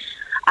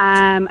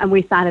 And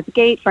we sat at the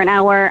gate for an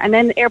hour, and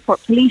then the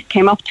airport police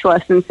came up to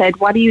us and said,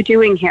 what are you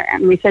doing here?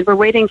 And we said, we're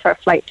waiting for a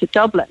flight to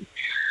Dublin.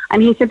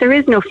 And he said, there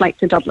is no flight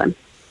to Dublin.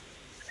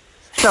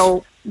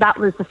 So that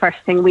was the first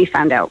thing we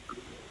found out.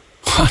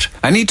 What?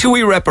 Any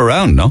TUI rep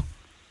around, no?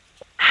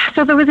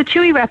 So there was a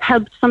TUI rep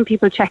helped some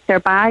people check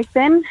their bags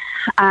in,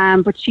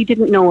 but she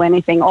didn't know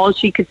anything. All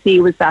she could see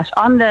was that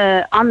on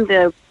the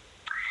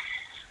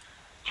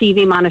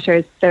TV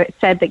monitors, it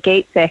said that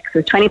Gate 6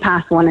 was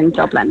 1:20 in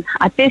Dublin.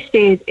 At this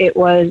stage, it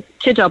was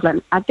to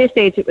Dublin. At this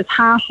stage, it was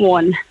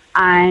 1:30,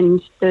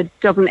 and the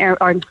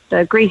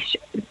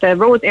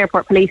Rhodes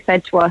Airport police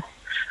said to us,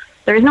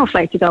 there is no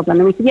flight to Dublin.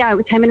 And we said, yeah, it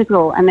was 10 minutes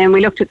ago. And then we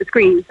looked at the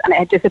screens, and it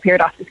had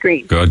disappeared off the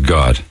screen. Good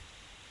God.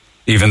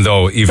 Even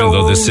though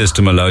the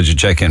system allowed you to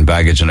check in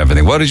baggage and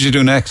everything. What did you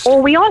do next?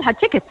 Oh, we all had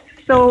tickets.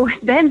 So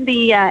then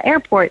the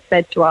airport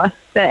staff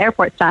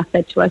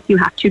said to us, you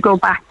have to go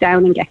back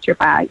down and get your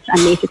bags and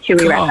meet a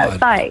TUI rep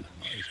outside.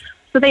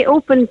 So they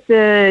opened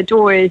the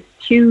doors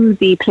to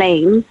the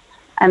planes,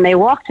 and they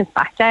walked us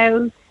back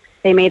down.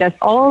 They made us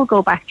all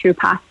go back through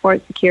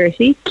passport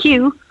security,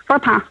 queue for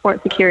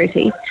passport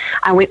security,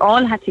 and we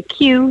all had to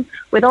queue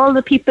with all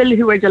the people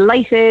who were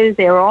delighted.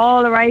 They were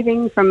all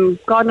arriving from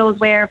God knows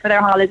where for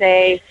their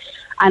holiday,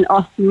 and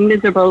us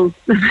miserable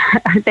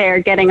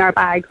there getting our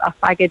bags off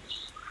the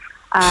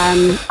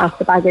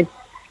baggage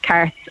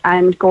carts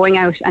and going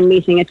out and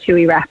meeting a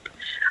TUI rep,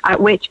 at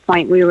which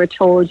point we were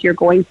told, you're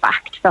going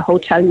back to the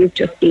hotel you've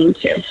just been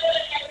to.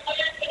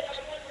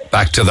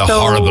 Back to the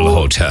horrible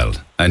hotel.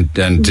 And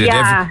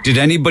did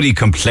anybody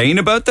complain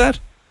about that?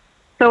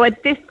 So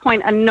at this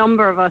point, a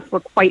number of us were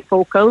quite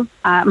vocal,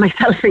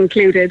 myself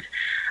included,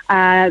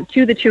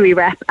 to the TUI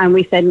rep, and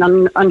we said,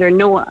 under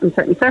no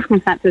uncertain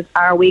circumstances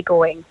are we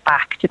going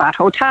back to that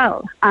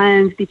hotel.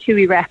 And the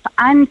TUI rep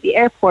and the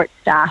airport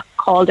staff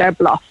called our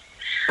bluff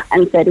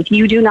and said, if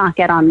you do not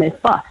get on this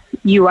bus,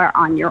 you are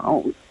on your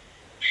own.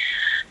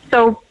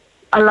 So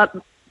a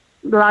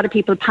lot of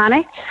people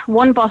panicked.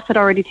 One bus had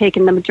already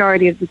taken the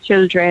majority of the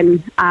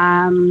children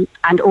and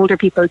older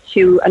people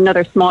to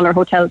another smaller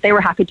hotel. They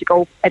were happy to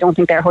go. I don't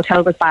think their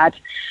hotel was bad.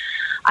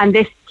 And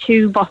these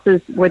two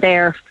buses were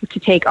there to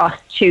take us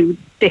to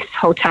this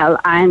hotel,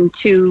 and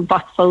two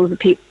buses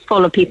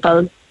full of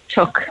people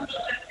took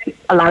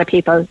a lot of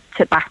people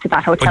back to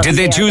that hotel. But did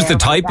they choose the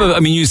type of? I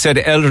mean, you said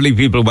elderly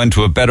people went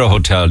to a better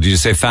hotel. Did you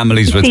say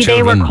families with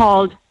children?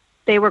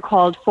 They were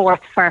called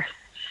fourth first.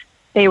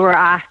 They were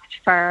asked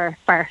for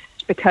first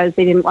because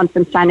they didn't want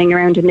them standing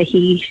around in the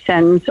heat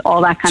and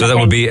all that kind of thing. So that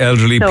would be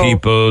elderly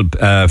people,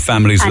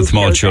 families with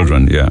small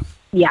children. Yeah.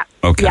 Yeah.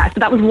 Okay. Yeah. So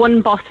that was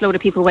one bus load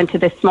of people went to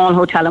this small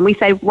hotel, and we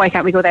say, why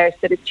can't we go there?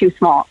 So it's too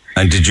small.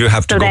 And did you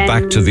have to go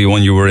back to the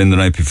one you were in the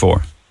night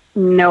before?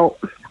 No.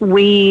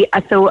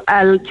 As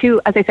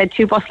I said,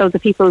 two bus loads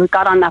of people who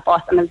got on that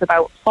bus, and there was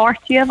about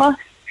 40 of us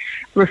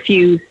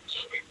refused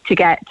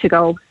to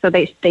go. So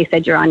they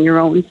said, you're on your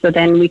own. So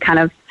then we kind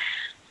of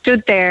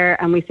stood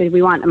there and we said,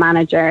 we want a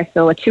manager.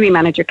 So a TUI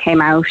manager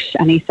came out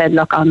and he said,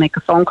 look, I'll make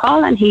a phone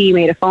call. And he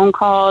made a phone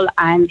call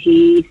and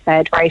he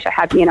said, right, I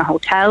have you in a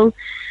hotel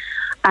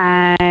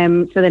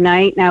for the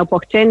night now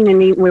booked in. And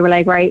we were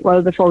like, right,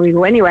 well, before we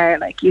go anywhere,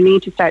 like, you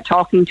need to start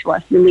talking to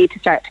us. You need to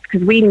start,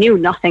 because we knew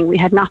nothing. We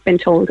had not been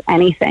told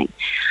anything.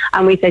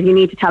 And we said, you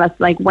need to tell us,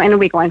 like, when are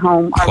we going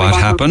home? Are we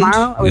going home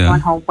tomorrow? Are we going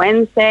home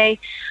Wednesday?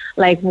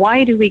 Like,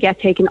 why do we get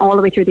taken all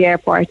the way through the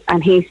airport?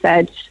 And he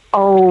said,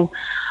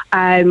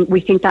 We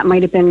think that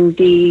might have been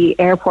the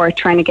airport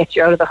trying to get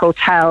you out of the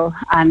hotel,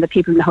 and the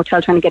people in the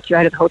hotel trying to get you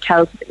out of the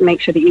hotel to make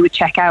sure that you would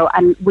check out.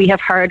 And we have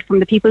heard from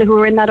the people who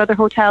were in that other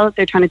hotel,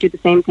 they're trying to do the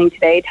same thing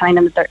today, telling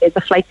them that there is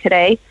a flight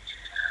today,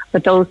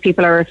 but those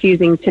people are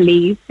refusing to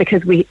leave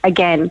because the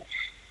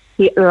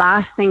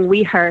last thing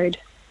we heard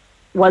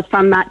was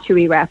from that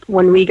TUI rep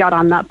when we got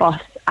on that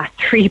bus at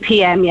 3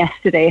 p.m.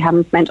 yesterday,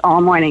 having spent all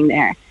morning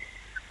there.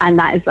 And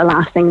that is the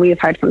last thing we have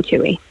heard from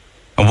TUI.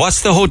 And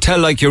what's the hotel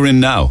like you're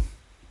in now?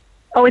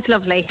 Oh, it's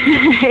lovely.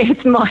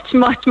 It's much,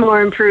 much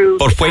more improved.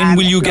 But when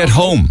will you get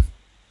home?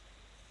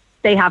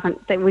 They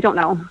haven't. We don't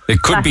know.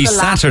 It could be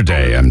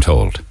Saturday, I'm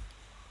told.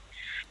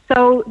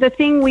 So the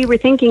thing we were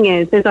thinking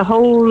is there's a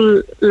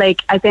whole,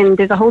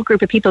 there's a whole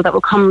group of people that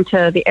will come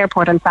to the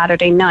airport on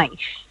Saturday night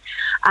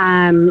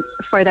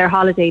for their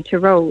holiday to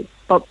Rhodes.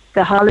 But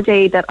the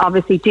holiday that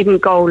obviously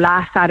didn't go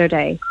last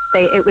Saturday,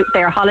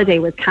 their holiday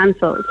was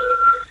cancelled.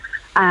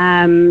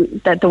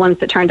 That the ones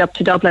that turned up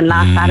to Dublin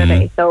last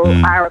Saturday, so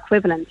our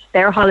equivalent,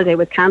 their holiday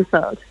was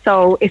cancelled.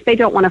 So if they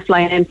don't want to fly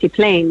an empty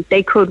plane,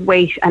 they could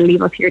wait and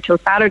leave us here till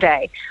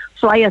Saturday,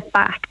 fly us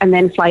back, and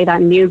then fly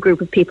that new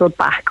group of people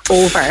back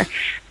over.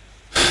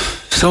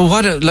 So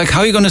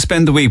how are you going to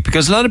spend the week?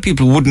 Because a lot of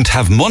people wouldn't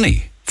have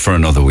money for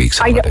another week's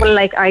holiday.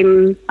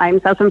 I'm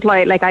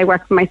self-employed. Like, I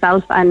work for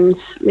myself, and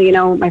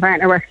my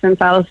partner works for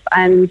himself,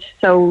 and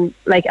so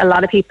a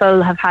lot of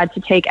people have had to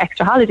take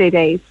extra holiday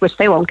days, which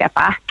they won't get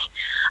back.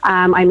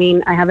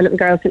 I have a little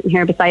girl sitting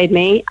here beside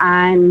me,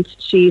 and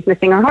she's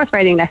missing her horse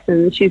riding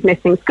lessons. She's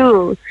missing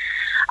school.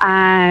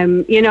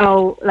 But they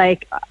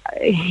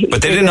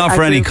didn't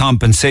offer any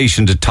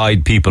compensation to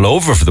tide people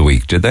over for the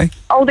week, did they?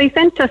 Oh, they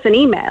sent us an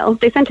email.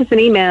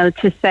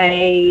 To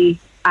say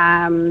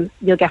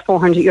you'll get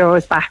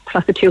 €400 back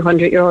plus a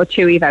 €200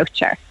 TUI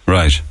voucher.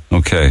 Right.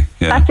 Okay.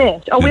 Yeah. That's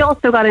it. Oh, yeah. We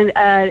also got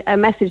a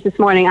message this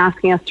morning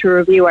asking us to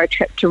review our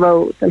trip to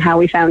Rhodes and how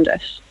we found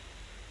it.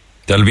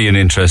 That'll be an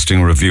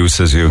interesting review,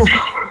 says you.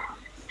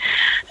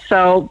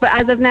 So, but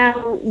as of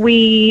now,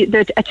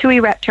 a TUI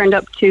rep turned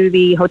up to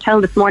the hotel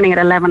this morning at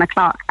 11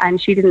 o'clock, and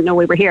she didn't know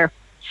we were here.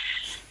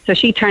 So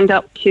she turned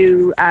up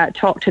to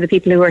talk to the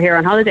people who were here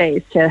on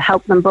holidays to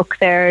help them book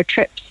their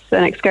trips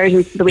and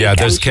excursions for the weekend.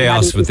 Yeah, there's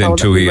chaos within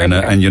TUI, and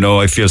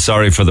I feel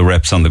sorry for the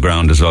reps on the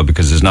ground as well,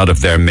 because it's not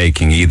of their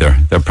making either.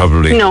 They're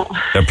probably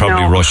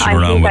rushing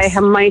around. I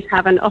might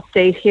have an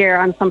update here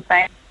on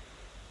something.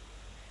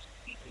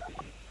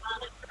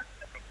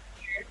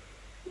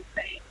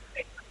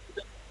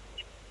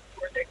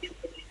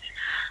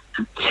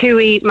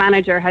 TUI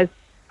manager has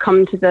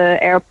come to the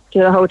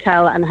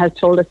hotel and has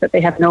told us that they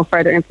have no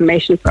further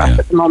information for us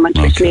at the moment,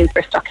 which means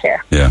we're stuck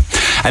here. Yeah.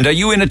 And are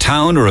you in a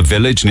town or a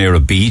village near a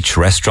beach,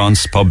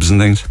 restaurants, pubs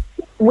and things?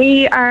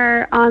 We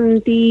are on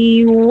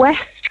the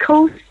west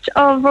coast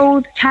of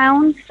Rhodes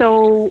town,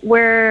 so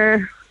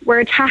we're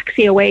a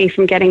taxi away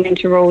from getting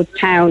into Rhodes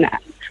town.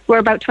 We're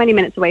about 20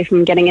 minutes away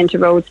from getting into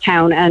Rhodes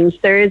town, and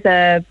there is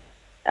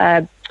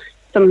a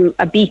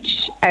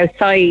beach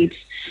outside.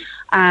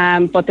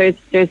 But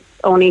there's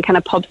only kind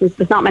of pubs, and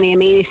there's not many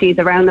amenities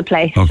around the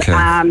place. Okay.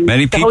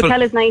 Many people. The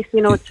hotel is nice,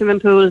 swimming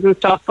pools and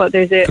stuff, but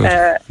there's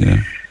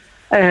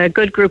a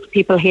good group of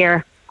people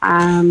here.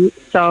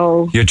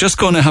 So you're just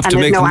going to have to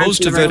make the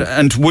most of it.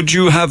 And would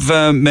you have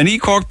many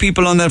Cork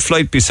people on that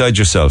flight besides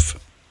yourself?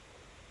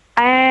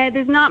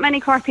 There's not many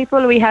Cork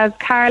people. We have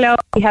Carlow,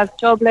 we have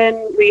Dublin,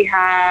 we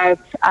have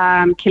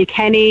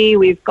Kilkenny,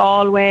 we've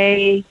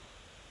Galway.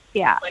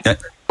 Yeah.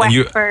 And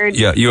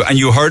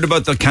you heard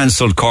about the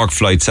cancelled Cork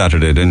flight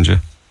Saturday, didn't you?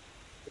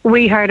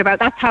 We heard about.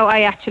 That's how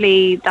I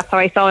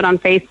saw it on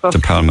Facebook. The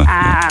Palma.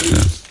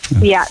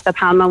 The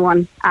Palma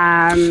one.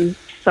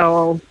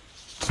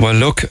 Well,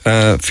 look,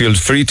 feel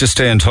free to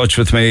stay in touch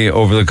with me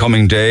over the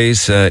coming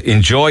days.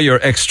 Enjoy your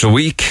extra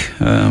week.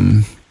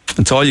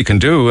 That's all you can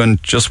do,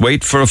 and just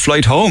wait for a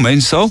flight home,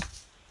 ain't so?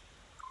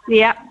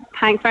 Yeah.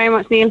 Thanks very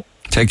much, Neil.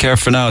 Take care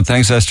for now.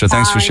 Thanks, Esther.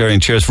 Thanks for sharing.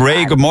 Cheers.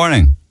 Ray, good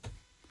morning.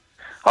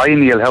 Hi,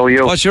 Neil. How are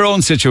you? What's your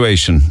own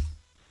situation?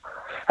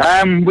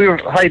 We were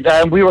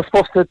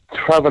supposed to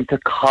travel to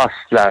Cork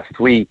last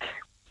week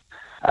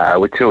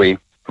with TUI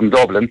from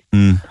Dublin.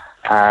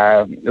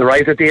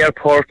 Arrived at the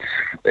airport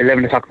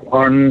 11 o'clock in the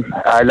morning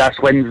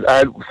last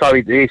Wednesday.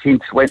 The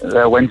 18th,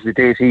 Wednesday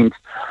the 18th.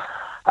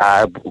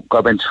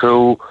 Went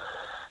through.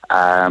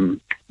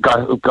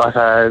 Got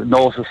a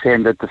notice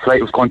saying that the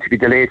flight was going to be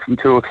delayed from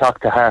 2 o'clock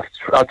to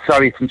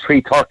from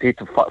 3:30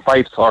 to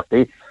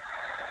 5:30.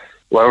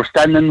 We were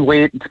standing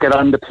waiting to get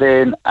on the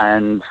plane,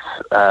 and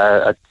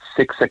at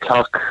 6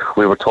 o'clock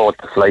we were told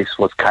the flight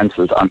was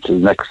cancelled until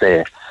the next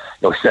day.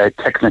 It was a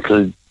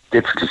technical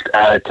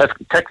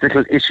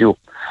issue,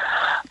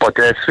 but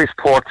the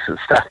Swissport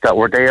staff that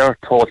were there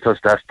told us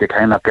that they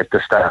cannot get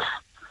the staff.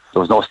 There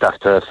was no staff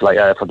to fly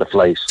for the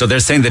flight. So they're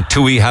saying that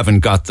TUI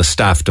haven't got the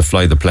staff to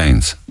fly the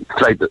planes?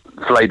 Fly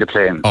the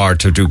plane. Or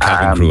to do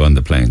cabin crew on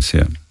the planes,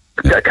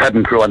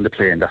 cabin crew on the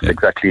plane, that's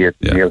exactly it,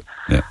 Neil.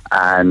 Yeah.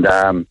 And...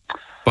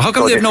 but how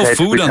come they have no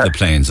food on the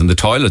planes and the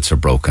toilets are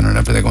broken and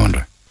everything, I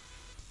wonder?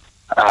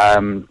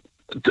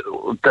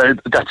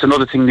 that's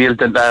another thing, Neil.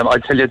 I'll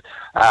tell you,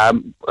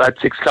 at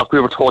 6 o'clock we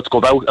were told to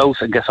go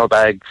out and get our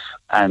bags,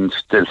 and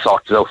they'll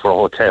sort it out for a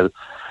hotel.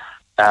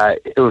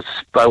 It was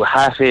about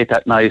 8:30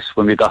 that night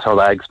when we got our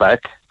bags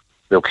back.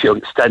 We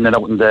were standing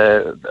out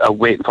in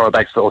waiting for our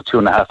bags for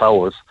 2.5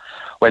 hours.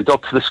 Went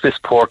up to the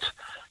Swissport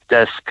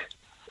desk.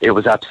 It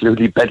was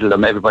absolutely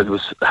bedlam. Everybody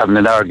was having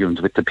an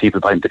argument with the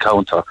people behind the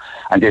counter,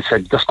 and they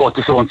said, just go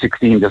to Zone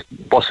 16, there's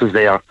buses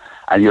there,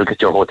 and you'll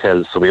get your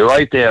hotel. So we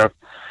arrived there,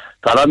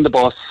 got on the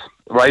bus,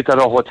 arrived at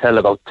our hotel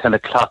about 10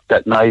 o'clock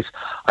that night.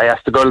 I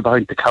asked the girl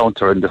behind the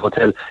counter in the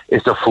hotel,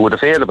 is there food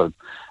available?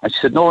 And she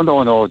said, no,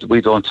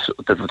 we don't,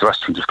 the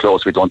restaurant is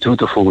closed, we don't do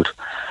the food.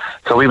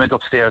 So we went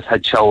upstairs,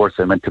 had showers,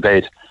 and went to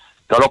bed.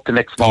 Got up the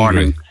next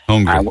morning.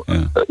 Hungry.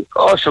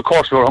 Of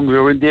course we were hungry. We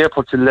were in the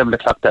airport till 11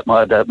 o'clock that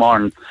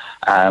morning.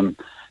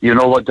 You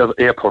know what the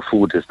airport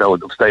food is now.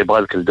 It was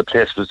diabolical. The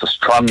place was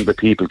just thronged with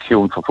people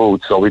queuing for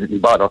food, so we didn't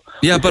bother.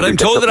 Yeah, but I'm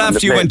told that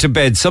after you went to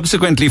bed,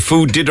 subsequently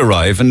food did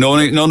arrive, and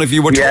none of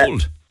you were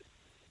told.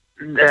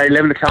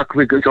 11 o'clock,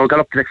 we got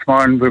up the next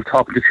morning. We were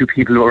talking to a few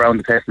people around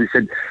the place, and they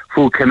said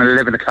food came at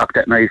 11 o'clock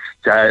that night.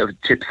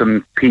 Chips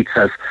and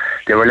pizzas.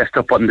 They were left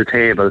up on the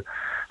table.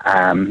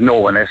 No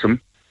one ate them.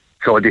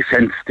 So they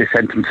sent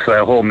them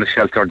to a homeless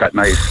shelter that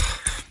night.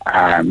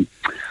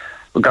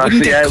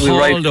 Wouldn't they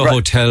call the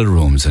hotel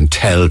rooms and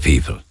tell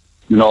people?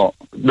 No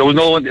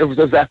one. It was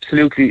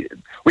absolutely.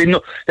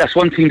 That's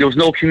one thing. There was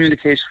no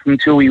communication from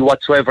TUI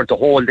whatsoever the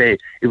whole day.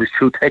 It was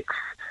through texts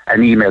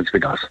and emails we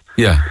got.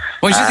 Yeah.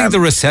 Why do you think the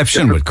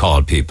reception would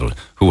call people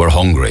who were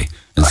hungry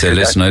and say,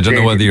 "Listen, I don't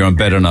know whether you're in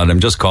bed or not. I'm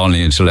just calling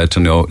you to let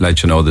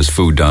you know there's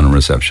food down in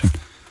reception."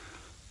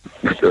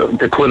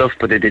 They could have,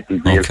 but they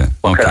didn't. Okay.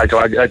 I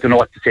don't know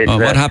what to say to that.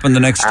 What happened the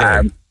next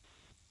day?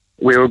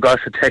 We got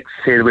a text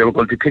saying we were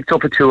going to be picked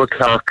up at 2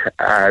 o'clock,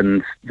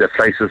 and the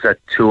flight was at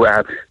 2.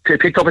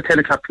 Picked up at 10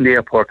 o'clock from the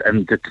airport,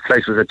 and the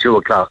flight was at 2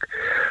 o'clock.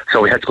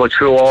 So we had to go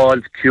through all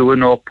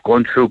queuing up,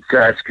 going through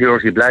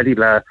security, blah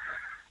blah.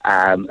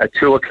 At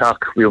 2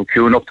 o'clock, we were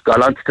queuing up,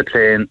 got onto the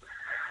plane.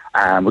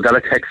 We got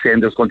a text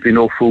saying there's going to be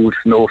no food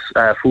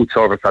food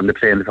service on the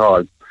plane at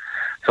all.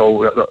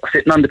 So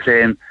sitting on the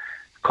plane.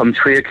 Come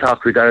 3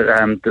 o'clock, we got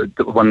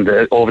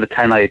over the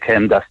 10 I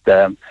came that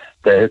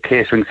the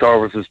catering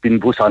service has been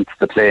put onto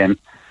the plane.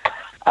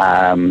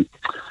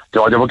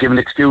 They were giving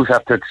excuse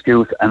after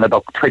excuse, and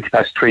about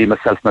 3:20,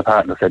 myself and my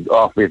partner said,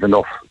 we have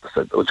enough.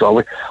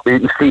 We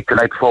didn't sleep the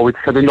night before. We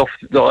said enough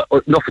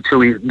of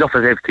TUI, enough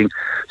of everything.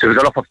 So we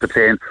got up off the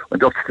plane,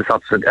 went up to the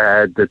top of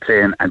the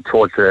plane, and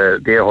told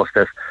the air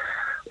hostess,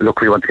 look,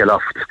 we want to get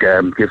off,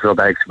 give us our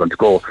bags, we want to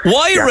go.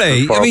 Why,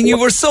 Ray? I mean, you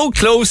were so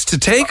close to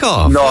take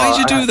off. No, why did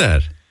you do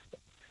that?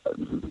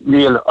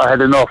 Neil, I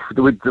had enough.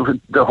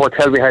 The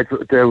hotel we had,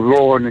 the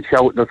roaring and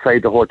shouting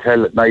outside the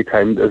hotel at night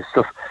time, it was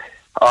just,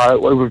 I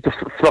was just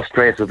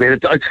frustrated.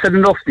 I just had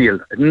enough, Neil.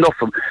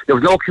 Enough of them. There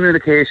was no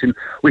communication.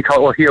 We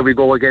thought, here we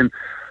go again.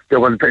 They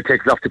want to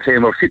take us off the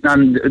plane. We were sitting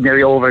on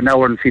nearly over an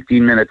hour and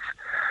 15 minutes.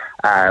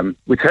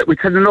 We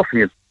had enough,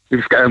 Neil.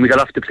 We got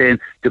off the plane.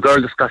 The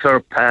girl just got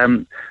her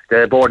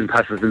the boarding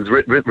passes and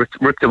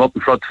ripped them up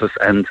in front of us,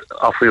 and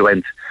off we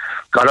went.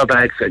 Got our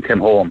bags and came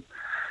home.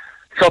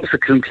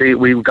 Subsequently,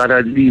 we got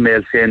an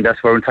email saying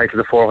that we're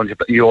entitled to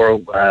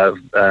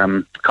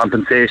 €400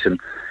 compensation.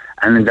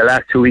 And in the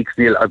last 2 weeks,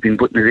 Neil, I've been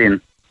putting it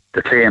in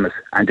to claim it,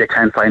 and they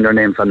can't find our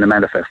names on the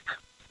manifest.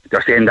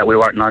 They're saying that we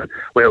weren't on.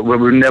 We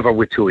were never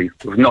with TUI.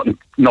 There was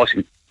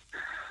nothing.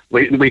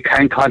 We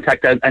can't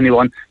contact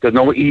anyone. There's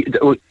no.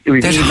 They'll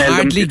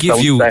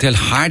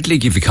hardly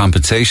give you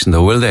compensation,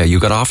 though, will they? You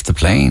got off the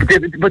plane.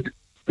 But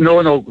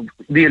no,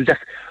 Neil.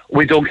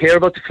 We don't care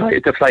about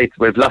the flight.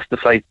 We've lost the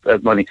flight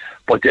money,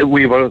 but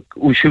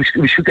we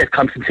should get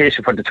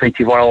compensation for the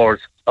 24 hours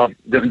of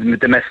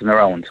the messing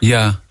around.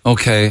 Yeah.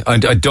 Okay. I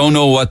don't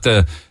know what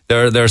there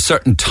are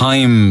certain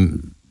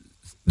time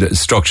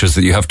structures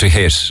that you have to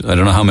hit. I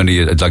don't know how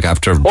many, like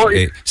after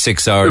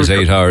 6 hours,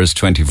 8 hours,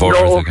 24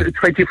 hours.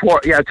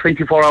 24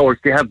 hours.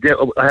 I have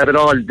it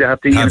all. They have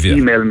to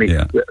email me.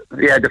 Yeah,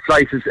 the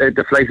flight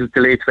is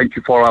delayed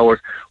 24 hours.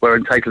 We're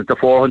entitled to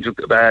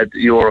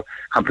 €400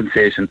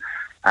 compensation.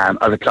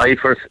 I've applied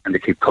for it, and they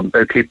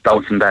keep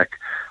bouncing back.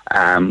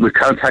 We've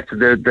contacted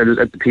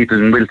the people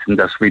in Wilton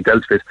that we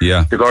dealt with.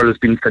 Yeah. The girl has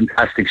been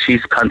fantastic.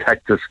 She's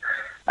contacted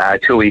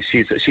TUI.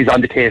 She's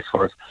on the case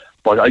for us.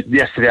 But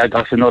yesterday I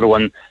got another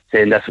one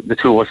saying that the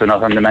two of us are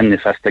not on the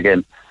manifest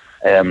again.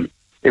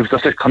 It was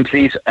just a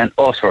complete and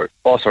utter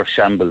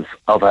shambles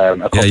of a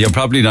company. Yeah, you're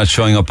probably not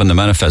showing up on the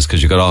manifest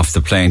because you got off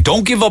the plane.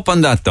 Don't give up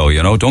on that, though,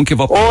 Don't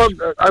give up on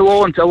that. I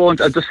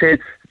won't. I'm just saying,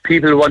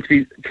 people want to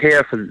be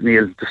careful,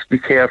 Neil. Just be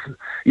careful.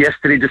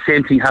 Yesterday, the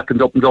same thing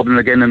happened up in Dublin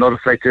again. Another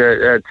flight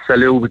to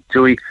Salou with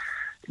TUI.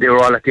 They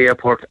were all at the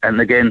airport,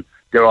 and again,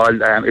 they're all.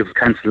 It was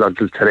cancelled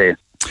until today.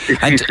 It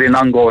seems to be an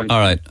ongoing. All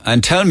right,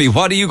 and tell me,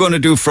 what are you going to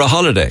do for a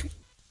holiday?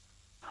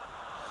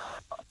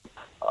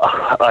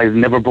 I'll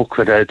never book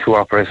with a tour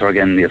operator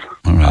again, Neil.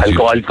 All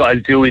right, I'll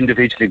do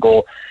individually.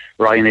 Go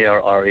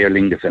Ryanair or Aer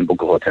Lingus and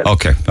book a hotel.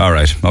 Okay, all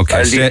right. Okay.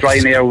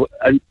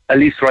 At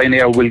least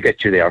Ryanair will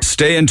get you there.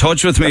 Stay in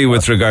touch with me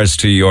with regards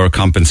to your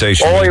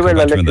compensation. Oh, I will.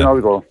 I'll let you know how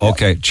we go.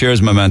 Okay,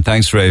 cheers, my man.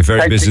 Thanks, Ray.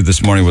 Very busy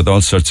this morning with all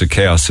sorts of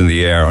chaos in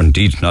the air,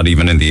 indeed not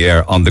even in the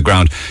air, on the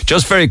ground.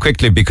 Just very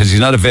quickly, because he's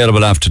not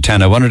available after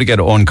 10, I wanted to get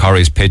Owen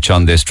Corry's pitch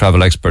on this,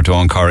 travel expert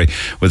Owen Corry,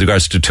 with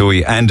regards to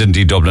TUI and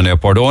indeed Dublin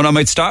Airport. Owen, I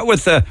might start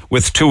with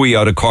TUI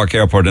out of Cork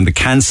Airport and the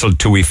cancelled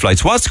TUI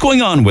flights. What's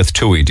going on with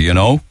TUI, do you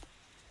know?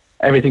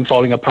 Everything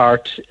falling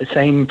apart,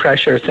 same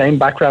pressure, same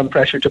background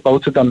pressure to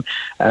both of them.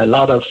 A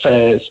lot of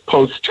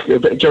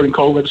during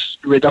COVID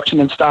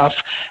reduction in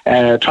staff,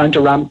 trying to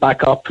ramp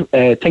back up,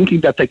 thinking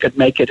that they could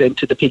make it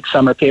into the peak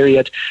summer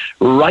period.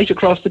 Right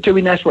across the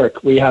TUI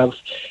network, we have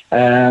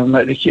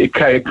flight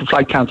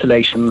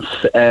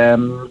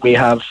cancellations. We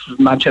have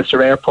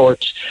Manchester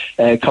Airport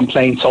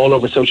complaints all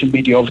over social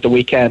media over the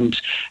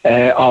weekend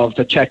of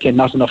the check-in,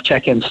 not enough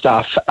check-in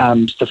staff,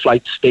 and the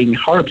flights being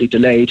horribly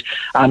delayed.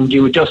 And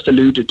you just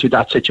alluded to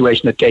that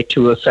situation at Gate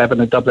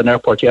 207 at Dublin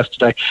Airport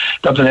yesterday.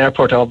 Dublin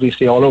Airport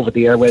obviously all over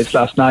the airwaves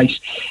last night,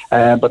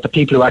 but the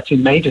people who actually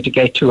made it to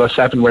Gate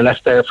 207 were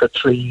left there for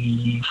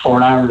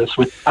 3-4 hours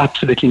with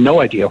absolutely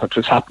no idea what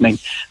was happening,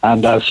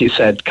 and as you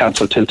said,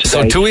 cancelled till today.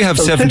 So do we have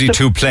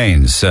 72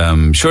 planes?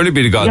 Surely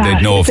be to God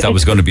they'd know if that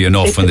was going to be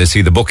enough when they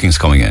see the bookings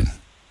coming in.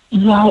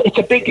 Yeah, it's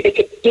a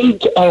big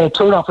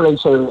tour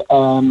operator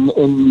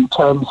in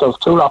terms of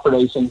tour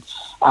operating,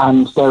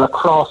 and they're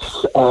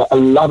across a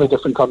lot of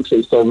different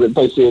countries. They're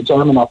basically a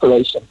German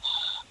operation.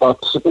 But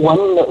what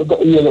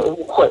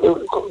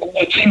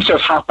seems to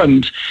have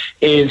happened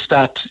is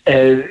that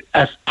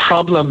a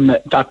problem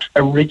that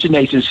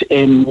originated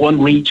in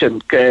one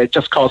region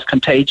just caused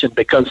contagion,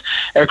 because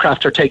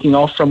aircraft are taking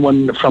off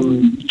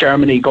from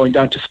Germany, going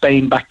down to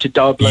Spain, back to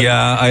Dublin.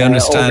 Yeah, I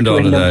understand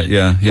all of that.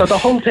 Yeah. So the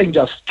whole thing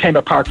just came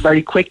apart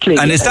very quickly.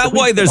 And is that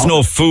why there's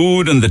no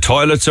food and the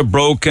toilets are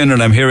broken,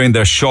 and I'm hearing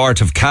they're short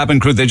of cabin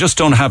crew? They just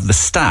don't have the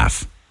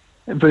staff.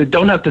 But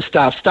don't have the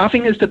staff.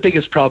 Staffing is the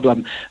biggest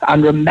problem.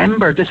 And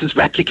remember, this is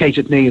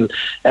replicated, Neil.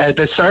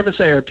 The service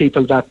air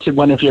people that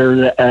one of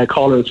your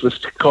callers was,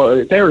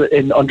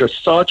 they're under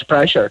such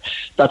pressure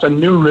that a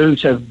new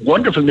route, a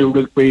wonderful new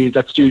route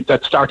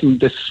that's starting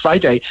this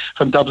Friday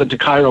from Dublin to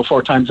Cairo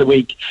 4 times a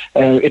week.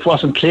 It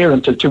wasn't clear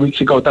until 2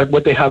 weeks ago that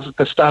would they have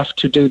the staff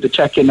to do the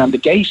check-in and the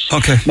gate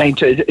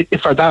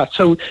for that.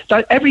 So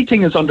that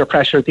everything is under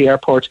pressure at the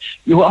airport.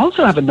 You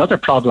also have another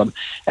problem,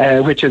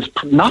 which is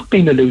not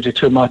being alluded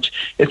to much,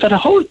 is that a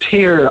whole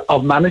tier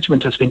of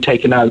management has been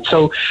taken out.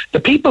 So the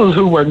people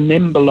who were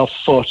nimble of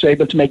foot,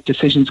 able to make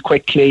decisions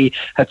quickly,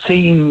 had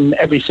seen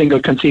every single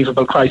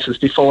conceivable crisis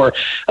before,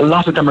 a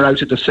lot of them are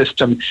out of the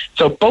system.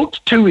 So both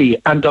TUI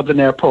and Dublin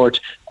Airport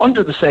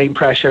under the same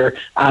pressure,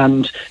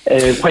 and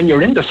when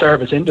you're in the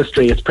service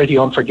industry, it's pretty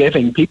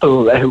unforgiving.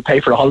 People who pay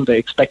for a holiday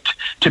expect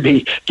to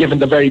be given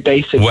the very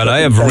basics. Well, I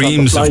have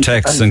reams of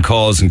texts and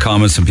calls and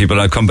comments from people.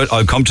 I'll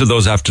come to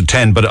those after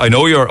 10, but I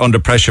know you're under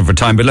pressure for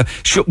time. But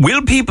should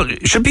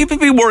people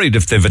be worried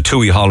if they've a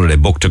TUI holiday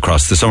booked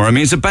across the summer? I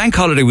mean, it's a bank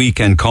holiday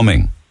weekend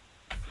coming.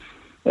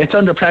 It's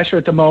under pressure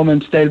at the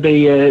moment. They'll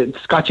be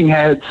scratching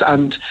heads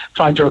and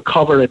trying to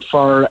recover it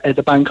for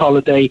the bank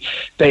holiday.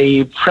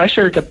 They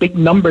pressure the big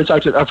numbers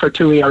for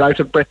TUI are out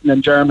of Britain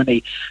and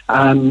Germany,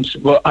 and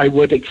I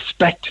would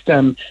expect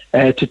them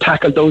to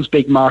tackle those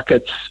big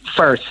markets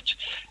first.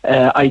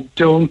 I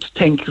don't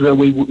think that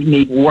we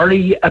need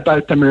worry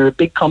about them. They're a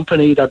big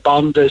company, they're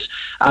bonded,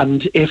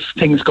 and if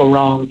things go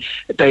wrong,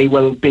 they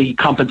will be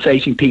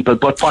compensating people.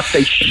 But what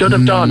they should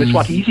have done is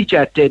what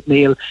EasyJet did,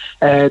 Neil.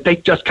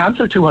 They just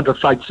cancelled 200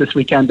 flights this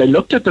weekend. They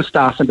looked at the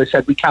staff and they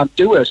said, we can't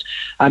do it.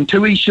 And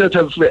TUI should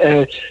have,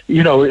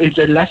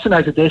 the lesson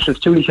out of this is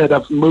TUI should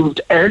have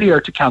moved earlier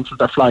to cancel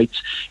their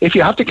flights. If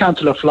you have to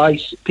cancel a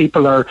flight,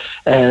 people are,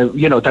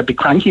 they'd be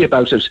cranky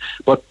about it.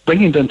 But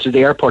bringing them to the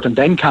airport and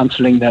then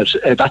cancelling that,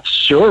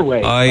 that's your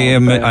way. I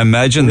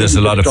imagine there's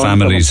a lot of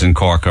families in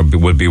Cork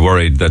would be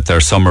worried that their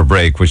summer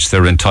break, which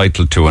they're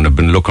entitled to and have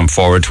been looking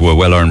forward to, a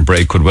well-earned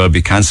break, could well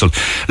be cancelled.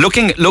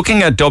 Looking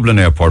at Dublin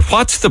Airport,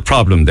 what's the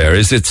problem there?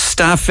 Is it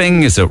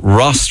staffing? Is it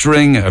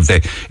rostering?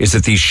 Is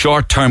it these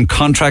short-term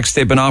contracts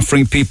they've been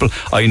offering people?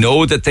 I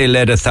know that they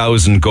let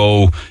 1,000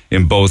 go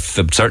in both,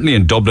 certainly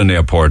in Dublin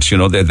Airport. You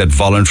know, they had that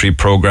voluntary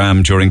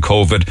programme during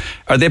COVID.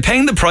 Are they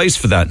paying the price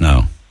for that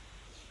now?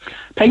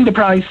 Paying the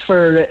price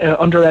for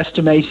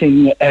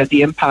underestimating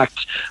the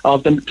impact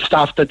of the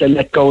staff that they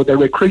let go. They're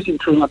recruiting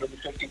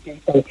 350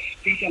 people.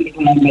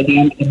 By the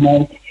end of the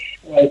month.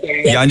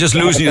 I'm just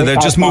losing you there.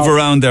 Just move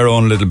around their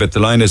own little bit. The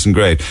line isn't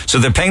great. So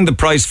they're paying the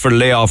price for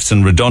layoffs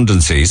and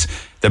redundancies.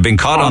 They've been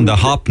caught on the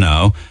hop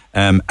now,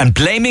 and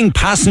blaming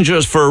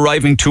passengers for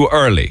arriving too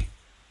early.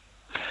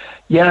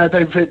 Yeah,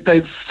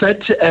 they've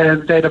said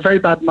they had a very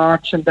bad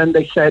March, and then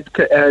they said,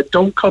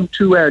 don't come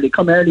too early.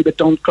 Come early, but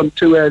don't come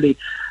too early.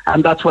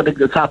 And that's what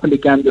has happened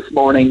again this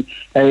morning.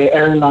 One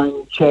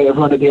of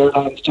the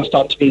airlines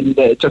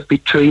just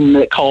between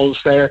the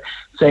calls there,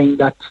 saying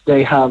that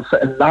they have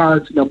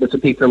large numbers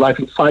of people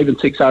arriving 5 and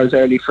 6 hours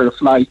early for a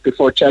flight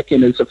before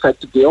check-in is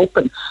effectively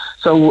open.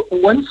 So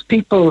once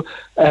people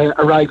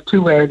arrive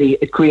too early,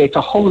 it creates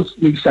a whole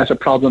new set of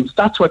problems.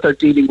 That's what they're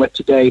dealing with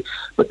today.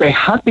 But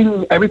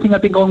everything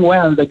had been going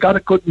well. They got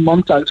a good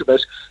month out of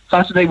it.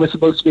 Saturday was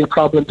supposed to be a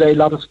problem day, a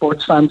lot of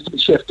sports fans to be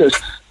shifted,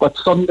 but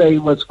Sunday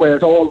was where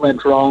it all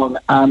went wrong.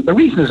 And the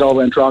reason it all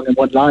went wrong in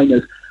one line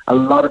is a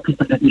lot of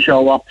people didn't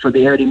show up for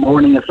the early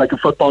morning. It's like a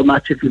football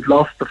match. If you've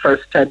lost the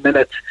first 10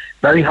 minutes,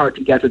 very hard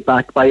to get it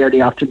back. By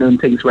early afternoon,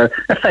 things were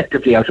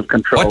effectively out of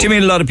control. What do you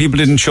mean a lot of people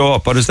didn't show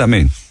up? What does that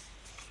mean?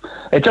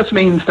 It just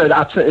means that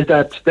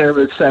there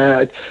was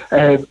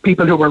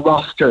people who were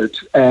rostered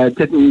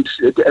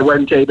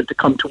weren't able to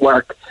come to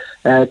work.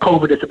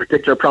 COVID is a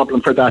particular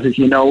problem for that, as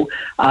you know,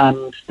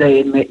 and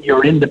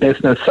you're in the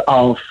business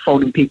of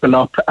phoning people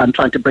up and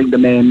trying to bring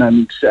them in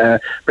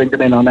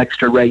on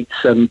extra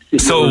rates. And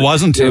so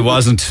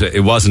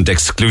it wasn't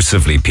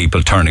exclusively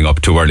people turning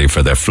up too early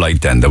for their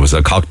flight. Then there was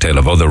a cocktail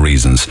of other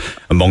reasons,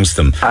 amongst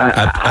them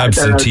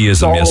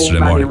absenteeism yesterday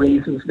morning.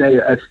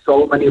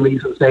 So many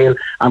reasons, Neil,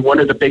 and one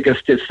of the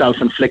biggest is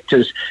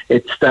self-inflicted.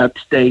 It's that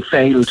they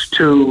failed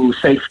 2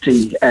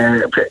 safety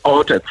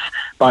audits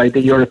by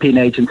the European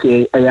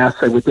agency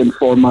EASA within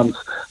 4 months.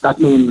 That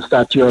means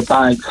that your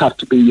bags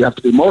you have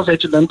to be more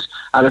vigilant,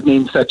 and it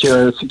means that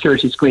your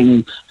security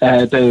screening,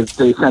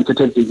 the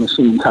sensitivity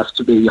machines has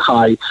to be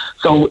high.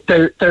 So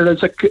there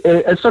is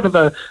a sort of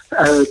a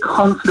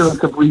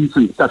confluence of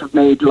reasons that have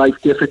made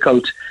life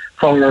difficult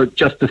for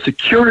just the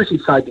security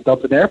side of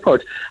Dublin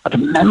Airport.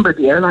 And remember,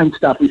 the airline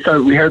staff, we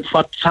heard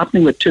what's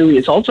happening with TUI.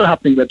 It's also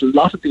happening with a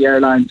lot of the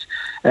airlines.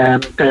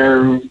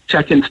 Their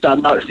check-in staff,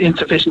 not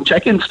insufficient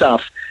check-in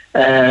staff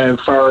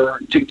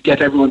to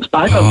get everyone's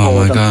bag on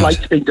board, and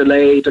flights being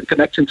delayed and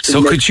connections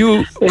being missed.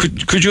 So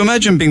could you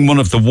imagine being one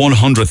of the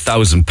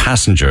 100,000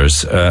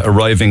 passengers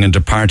arriving and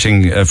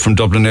departing from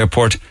Dublin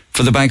Airport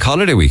for the bank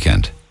holiday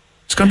weekend?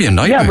 It's going to be a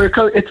nightmare.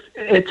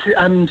 Yeah,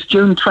 and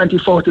June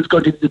 24th is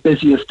going to be the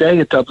busiest day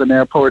at Dublin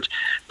Airport.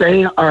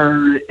 They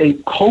are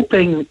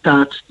hoping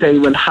that they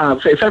will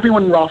have, if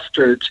everyone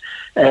rostered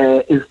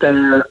is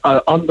there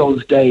on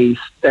those days,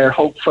 they're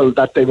hopeful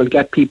that they will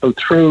get people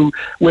through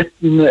with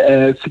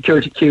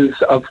security queues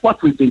of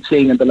what we've been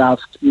seeing in the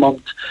last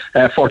month,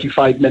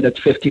 45 minutes,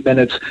 50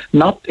 minutes,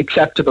 not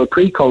acceptable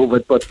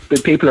pre-COVID, but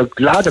the people are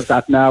glad of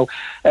that now.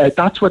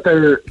 That's what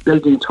they're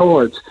building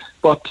towards.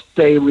 But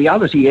the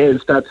reality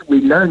is that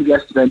we learned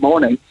yesterday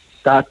morning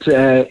that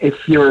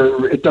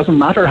it doesn't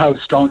matter how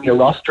strong your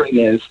rostering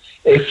is,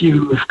 if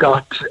you've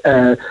got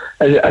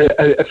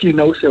a few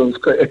no-shows,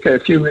 a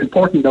few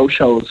important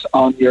no-shows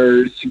on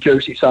your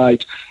security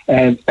side,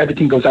 and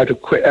everything goes out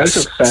of control.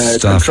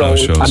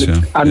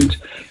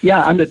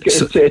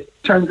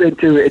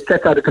 It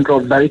gets out of control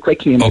very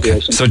quickly in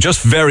aviation. So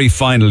just very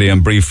finally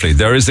and briefly,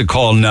 there is a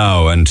call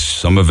now, and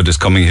some of it is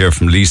coming here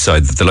from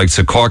Leeside, that the likes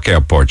of Cork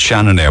Airport,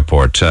 Shannon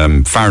Airport,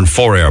 Farran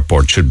Fore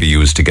Airport should be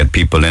used to get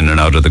people in and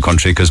out of the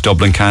country because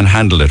Dublin can't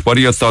handle it. What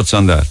are your thoughts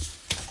on that?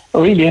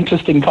 A really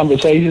interesting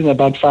conversation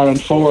about Farran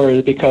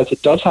Fore, because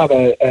it does have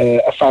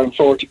a Farran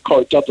Fore to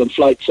Cork Dublin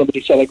flight. Somebody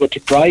said I go to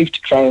drive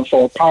to Farran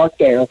Fore, park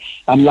there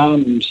and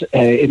land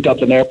in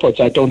Dublin Airport,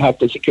 so I don't have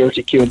the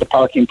security queue and the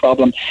parking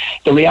problem.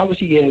 The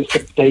reality is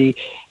that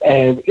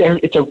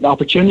it's an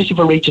opportunity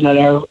for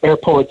regional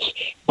airports,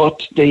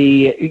 but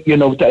the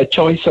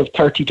choice of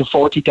 30 to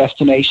 40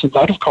 destinations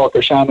out of Cork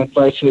or Shannon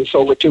versus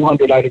over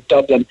 200 out of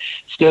Dublin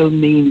still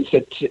means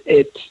that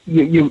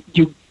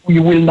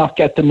you will not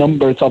get the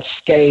numbers of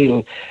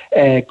scale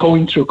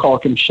going through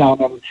Cork and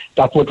Shannon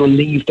that would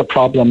relieve the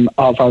problem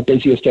of our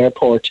busiest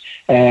airport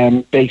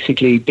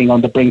basically being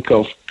on the brink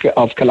of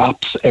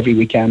collapse every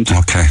weekend.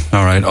 Okay,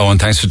 all right. Owen,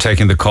 thanks for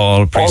taking the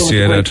call.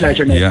 Appreciate it.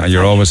 Pleasure, yeah,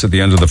 you're always at the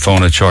end of the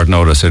phone at short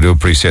notice. I do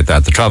appreciate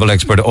that. The travel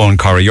expert Owen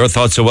Corrie. Your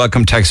thoughts are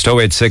welcome. Text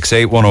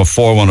 0868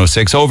 104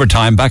 106.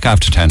 Overtime, back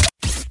after 10.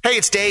 Hey,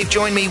 it's Dave.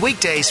 Join me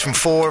weekdays from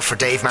 4 for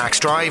Dave Max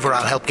Drive, where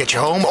I'll help get you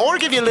home or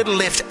give you a little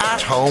lift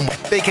at home.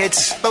 Big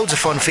hits, loads of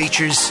fun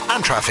features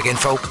and traffic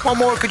info. What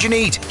more could you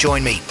need?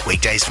 Join me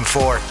weekdays from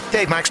 4.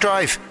 Dave Max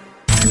Drive.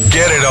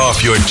 Get it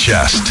off your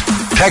chest.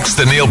 Text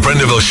the Neil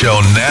Prendeville Show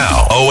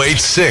now.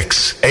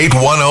 086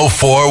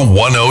 8104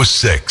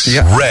 106.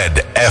 Yeah.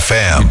 Red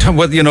FM.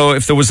 Well,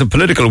 if there was a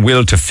political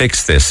will to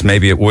fix this,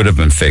 maybe it would have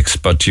been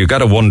fixed. But you got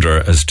to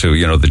wonder as to,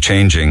 the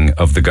changing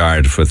of the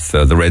guard with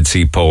the Red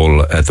Sea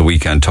poll at the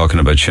weekend, talking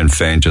about Sinn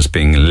Féin just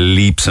being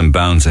leaps and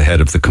bounds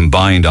ahead of the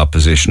combined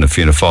opposition of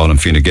Fianna Fáil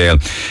and Fine Gael.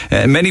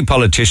 Many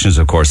politicians,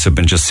 of course, have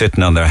been just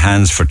sitting on their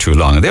hands for too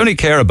long. They only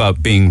care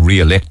about being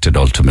re-elected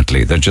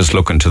ultimately. They're just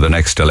looking to the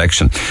next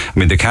election. I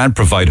mean, they can't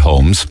provide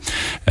homes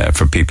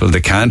for people. They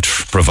can't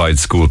provide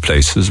school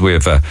places. We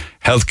have a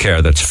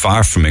healthcare that's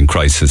far from in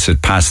crisis.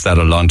 It passed that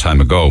a long time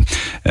ago.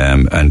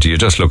 And you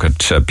just look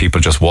at people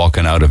just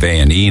walking out of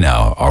A&E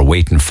now, or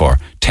waiting for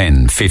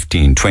 10,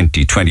 15,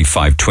 20,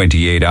 25,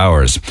 28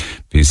 hours.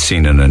 Be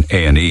seen in an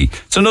A&E.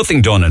 So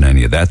nothing done in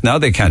any of that. Now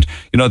they can't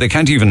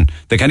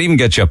even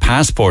get you a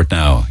passport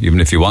now, even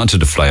if you wanted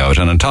to fly out.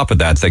 And on top of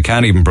that, they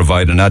can't even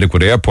provide an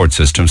adequate airport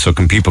system so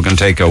people can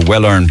take a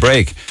well-earned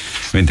break.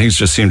 I mean, things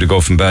just seem to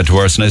go from bad to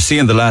worse. And I see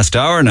in the last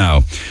hour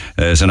now,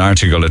 there's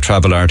a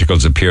travel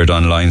article's appeared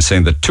online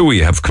saying that TUI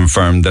have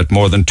confirmed that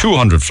more than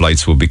 200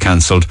 flights will be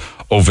cancelled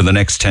over the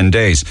next 10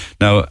 days.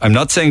 Now, I'm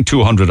not saying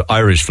 200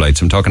 Irish flights.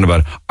 I'm talking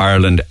about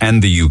Ireland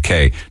and the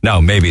UK.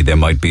 Now, maybe they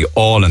might be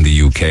all in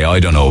the UK.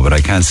 I don't know, but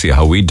I can't see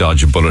how we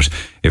dodge a bullet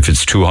if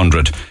it's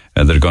 200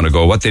 that are going to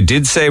go. What they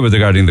did say with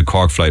regarding the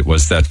Cork flight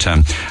was that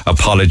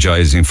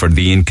apologising for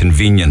the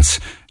inconvenience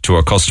to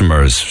our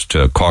customers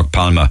to Cork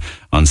Palma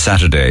on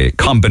Saturday. A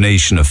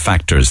combination of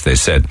factors, they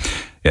said.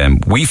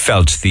 We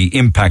felt the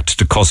impact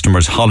to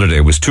customers'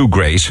 holiday was too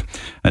great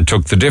and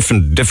took the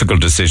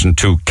difficult decision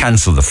to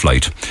cancel the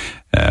flight.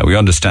 We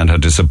understand how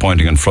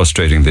disappointing and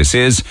frustrating this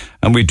is,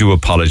 and we do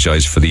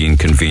apologise for the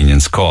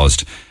inconvenience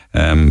caused.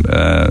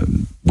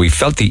 We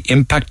felt the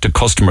impact to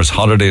customers'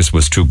 holidays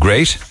was too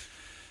great.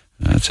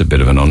 That's a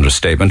bit of an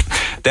understatement.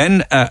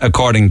 Then,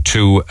 according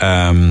to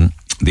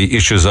the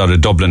issues out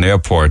of Dublin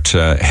Airport,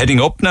 heading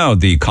up now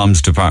the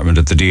comms department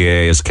at the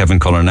DAA is Kevin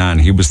Cullinan.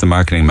 He was the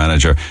marketing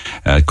manager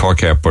at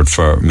Cork Airport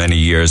for many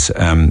years,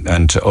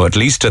 and at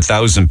least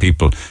 1,000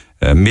 people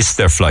missed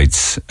their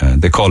flights.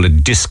 They call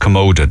it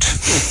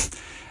discommoded.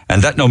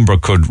 And that number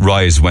could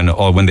rise when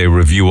they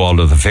review all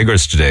of the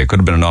figures today. It could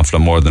have been an awful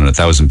lot more than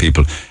 1,000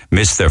 people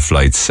missed their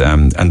flights.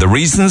 And the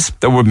reasons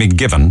that were being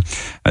given,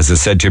 as I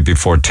said to you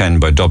before 10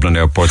 by Dublin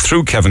Airport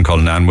through Kevin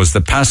Cullinan, was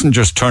that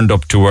passengers turned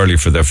up too early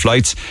for their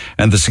flights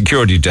and the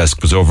security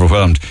desk was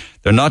overwhelmed.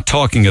 They're not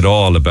talking at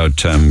all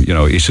about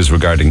issues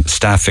regarding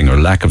staffing or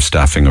lack of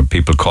staffing or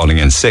people calling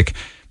in sick.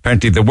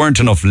 Apparently there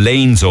weren't enough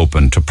lanes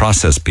open to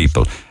process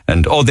people.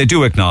 And they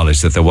do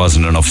acknowledge that there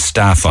wasn't enough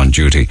staff on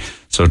duty.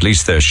 So at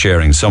least they're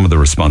sharing some of the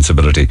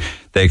responsibility.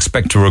 They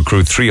expect to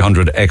recruit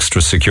 300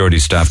 extra security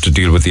staff to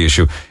deal with the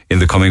issue in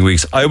the coming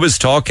weeks. I was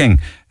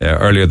talking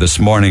earlier this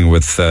morning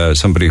with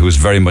somebody who's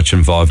very much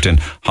involved in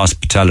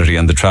hospitality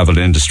and the travel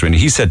industry. And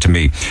he said to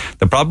me,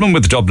 the problem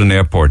with Dublin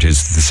Airport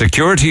is the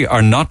security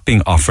are not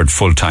being offered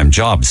full-time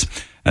jobs.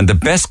 And the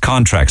best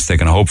contracts they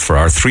can hope for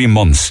are 3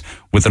 months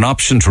with an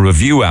option to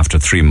review after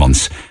 3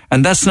 months.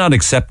 And that's not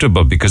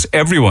acceptable because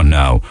everyone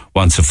now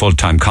wants a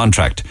full-time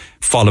contract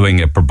following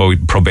a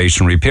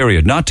probationary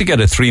period, not to get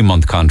a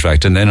 3-month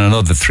contract and then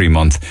another 3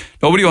 month.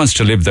 Nobody wants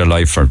to live their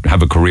life or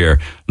have a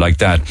career like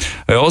that.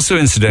 I also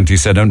incidentally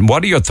said, and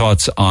what are your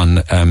thoughts on,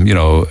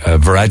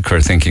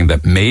 Varadkar thinking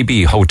that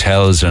maybe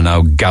hotels are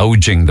now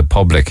gouging the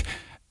public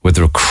with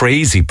the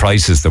crazy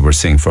prices that we're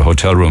seeing for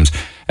hotel rooms?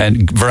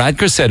 And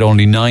Varadkar said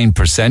only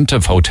 9%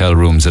 of hotel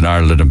rooms in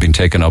Ireland have been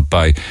taken up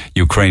by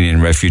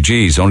Ukrainian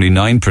refugees. Only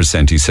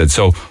 9%, he said.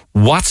 So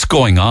what's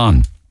going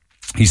on?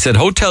 He said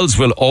hotels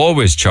will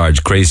always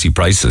charge crazy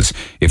prices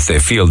if they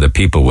feel that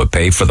people will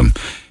pay for them.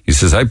 He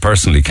says, I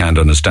personally can't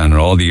understand in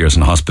all the years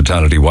in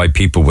hospitality why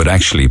people would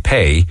actually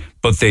pay,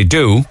 but they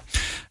do.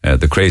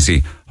 The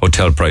crazy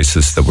hotel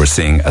prices that we're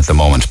seeing at the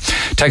moment.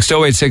 Text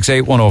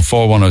 0868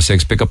 104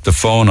 106. Pick up the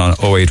phone on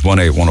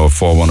 0818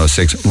 104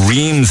 106.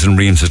 Reams and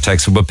reams of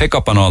texts. We'll pick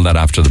up on all that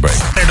after the break.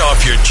 Get it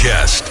off your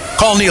chest.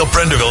 Call Neil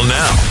Prendeville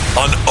now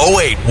on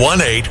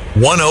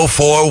 0818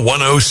 104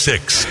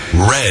 106.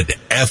 Red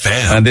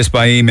FM. And this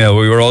by email.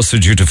 We were also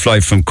due to fly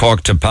from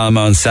Cork to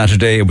Palma on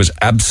Saturday. It was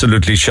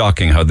absolutely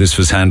shocking how this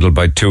was handled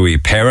by TUI.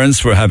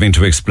 Parents were having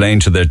to explain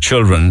to their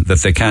children that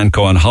they can't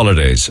go on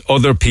holidays.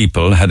 Other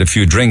people had a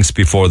few drinks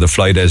before the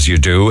flight, as you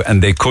do,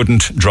 and they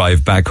couldn't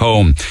drive back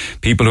home.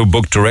 People who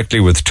booked directly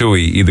with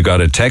TUI either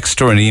got a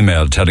text or an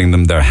email telling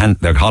them their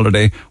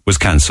holiday was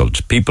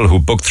cancelled. People who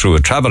booked through a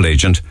travel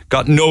agent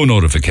got no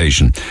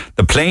notification.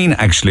 The plane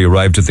actually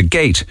arrived at the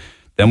gate.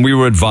 Then we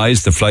were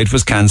advised the flight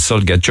was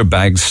cancelled. Get your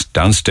bags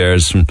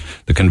downstairs from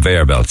the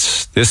conveyor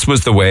belts. This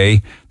was the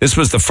way. This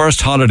was the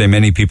first holiday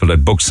many people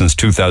had booked since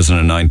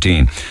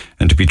 2019.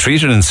 And to be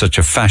treated in such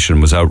a fashion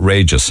was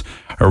outrageous.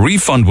 A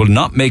refund will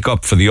not make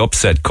up for the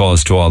upset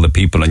caused to all the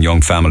people and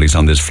young families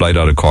on this flight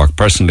out of Cork.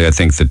 Personally, I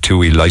think the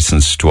TUI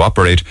licence to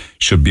operate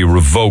should be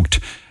revoked,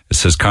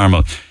 says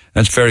Carmel.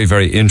 That's very,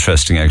 very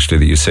interesting, actually,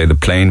 that you say the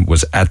plane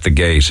was at the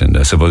gate, and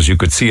I suppose you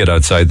could see it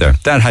outside there.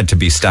 That had to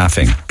be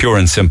staffing, pure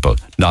and simple.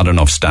 Not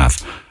enough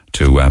staff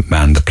to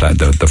man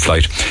the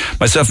flight.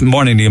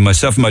 Morning, Neil.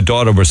 Myself and my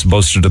daughter were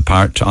supposed to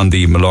depart on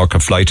the Mallorca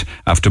flight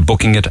after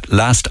booking it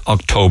last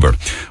October.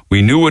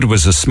 We knew it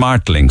was a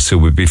smart link, so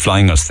would be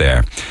flying us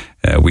there.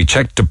 We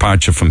checked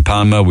departure from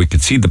Palma. We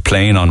could see the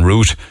plane en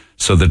route,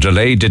 so the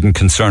delay didn't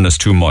concern us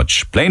too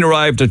much. Plane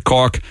arrived at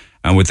Cork,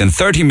 and within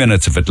 30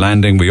 minutes of it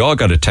landing, we all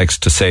got a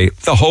text to say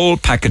the whole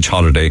package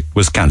holiday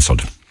was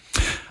cancelled.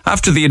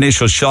 After the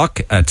initial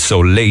shock at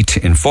so late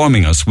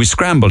informing us, we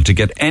scrambled to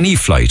get any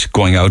flight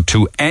going out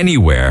to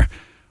anywhere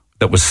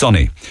that was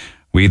sunny.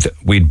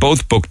 We'd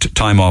both booked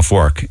time off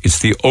work. It's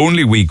the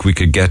only week we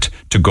could get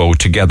to go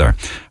together.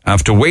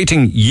 After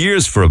waiting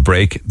years for a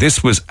break,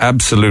 this was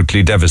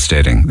absolutely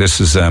devastating. This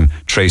is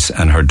Trace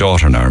and her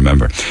daughter now,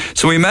 remember.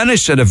 So we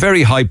managed at a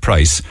very high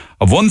price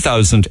of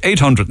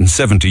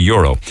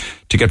 €1,870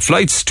 to get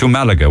flights to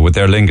Malaga with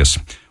Aer Lingus.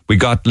 We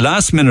got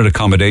last-minute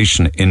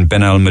accommodation in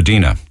Ben Al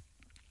Medina.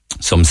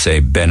 Some say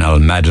Ben Al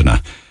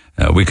Madina.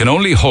 We can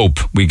only hope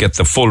we get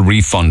the full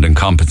refund and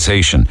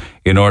compensation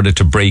in order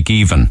to break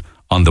even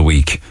on the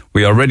week.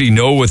 We already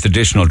know with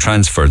additional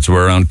transfers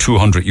we're around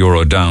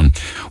 €200 down.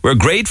 We're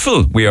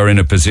grateful we are in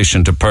a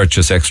position to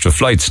purchase extra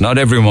flights. Not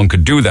everyone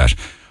could do that.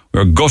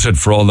 We're gutted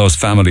for all those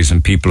families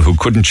and people who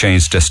couldn't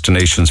change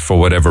destinations for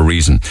whatever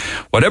reason.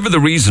 Whatever the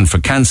reason for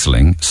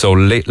cancelling so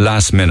late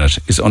last minute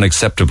is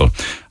unacceptable.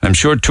 I'm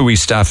sure TUI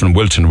staff in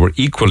Wilton were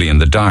equally in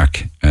the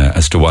dark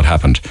as to what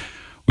happened.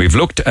 We've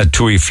looked at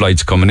TUI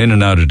flights coming in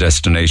and out of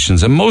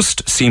destinations and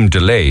most seem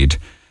delayed.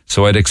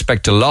 So I'd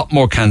expect a lot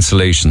more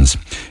cancellations.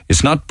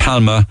 It's not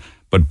Palma,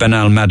 but Ben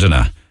Al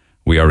Madina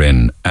we are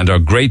in and are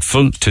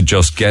grateful to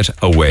just get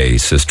away,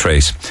 says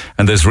Trace.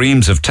 And there's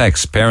reams of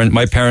texts.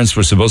 My parents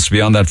were supposed to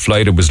be on that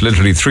flight. It was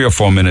literally 3 or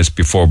 4 minutes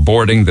before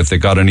boarding that they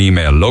got an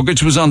email.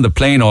 Luggage was on the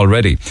plane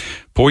already.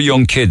 Poor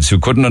young kids who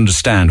couldn't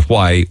understand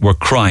why were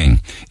crying.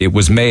 It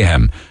was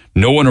mayhem.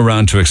 No one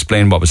around to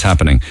explain what was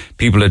happening.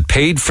 People had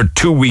paid for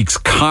 2 weeks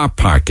car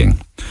parking.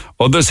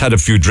 Others had a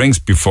few drinks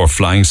before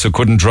flying, so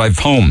couldn't drive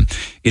home.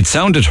 It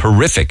sounded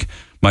horrific.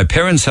 My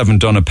parents haven't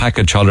done a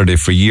package holiday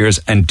for years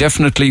and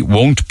definitely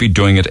won't be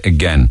doing it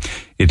again.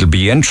 It'll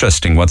be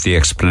interesting what the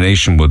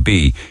explanation will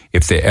be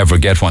if they ever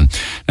get one.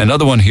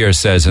 Another one here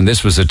says, and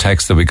this was a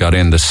text that we got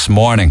in this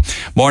morning.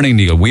 Morning,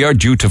 Neil. We are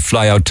due to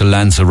fly out to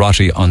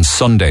Lanzarote on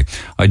Sunday.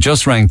 I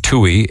just rang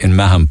TUI in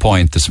Mahon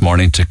Point this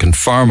morning to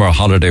confirm our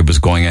holiday was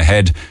going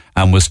ahead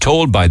and was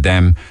told by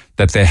them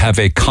that they have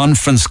a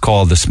conference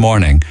call this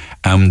morning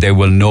and they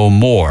will know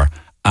more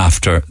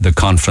after the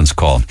conference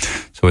call.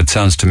 So it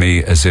sounds to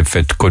me as if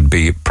it could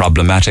be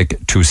problematic,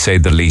 to say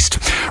the least.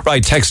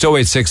 Right, text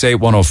 0868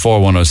 104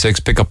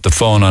 106. Pick up the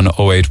phone on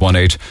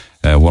 0818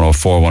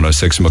 104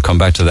 106, and we'll come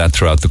back to that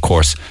throughout the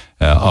course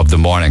of the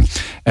morning.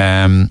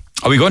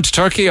 Are we going to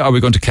Turkey or are we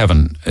going to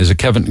Kevin? Is it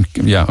Kevin?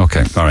 Yeah,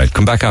 okay. All right.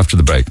 Come back after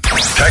the break.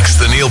 Text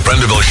the Neil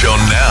Prendeville Show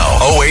now.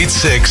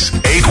 086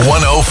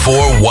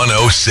 8104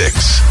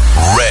 106.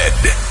 Red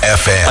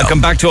FM. I'll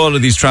come back to all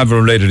of these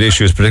travel-related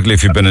issues, particularly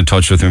if you've been in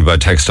touch with me by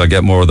text. I'll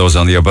get more of those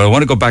on the air. But I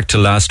want to go back to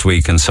last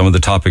week and some of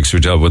the topics we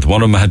dealt with.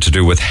 One of them had to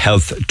do with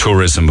health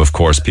tourism, of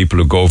course. People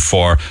who go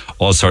for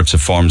all sorts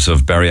of forms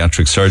of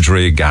bariatric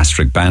surgery,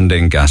 gastric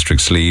banding,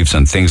 gastric sleeves,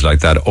 and things like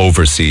that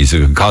overseas.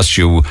 It can cost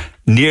you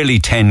nearly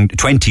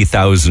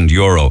 20,000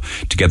 euro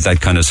to get that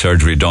kind of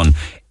surgery done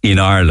in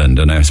Ireland.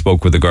 And I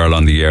spoke with a girl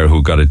on the air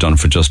who got it done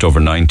for just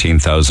over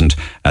 19,000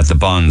 at the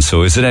Bond.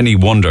 So is it any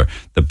wonder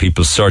that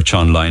people search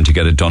online to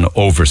get it done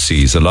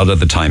overseas, a lot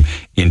of the time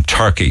in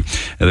Turkey?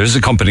 There's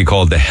a company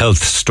called the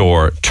Health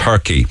Store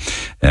Turkey,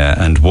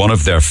 and one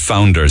of their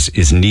founders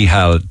is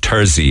Nihal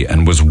Terzi,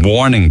 and was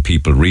warning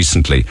people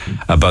recently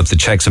about the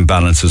checks and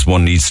balances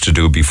one needs to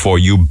do before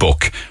you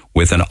book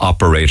with an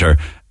operator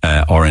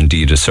or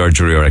indeed a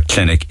surgery or a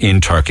clinic in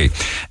Turkey,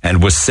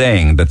 and was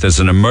saying that there's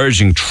an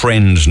emerging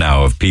trend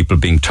now of people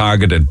being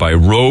targeted by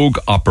rogue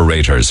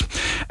operators,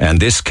 and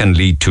this can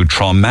lead to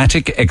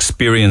traumatic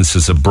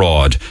experiences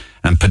abroad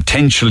and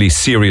potentially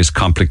serious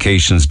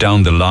complications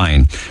down the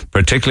line,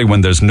 particularly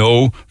when there's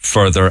no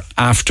further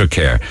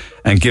aftercare,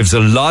 and gives a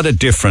lot of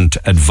different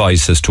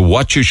advice as to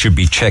what you should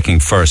be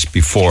checking first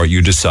before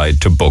you decide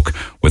to book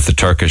with the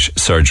Turkish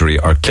surgery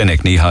or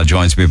clinic. Nihal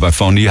joins me by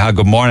phone. Nihal,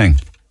 good morning.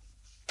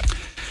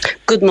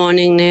 Good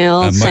morning,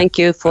 Neil. Thank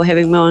you for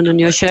having me on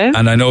your show.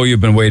 And I know you've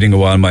been waiting a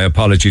while. My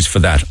apologies for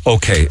that.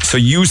 Okay, so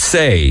you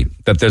say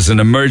that there's an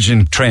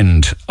emerging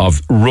trend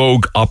of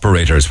rogue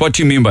operators. What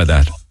do you mean by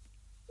that?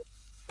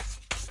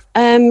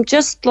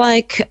 Just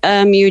like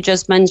you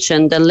just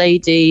mentioned, the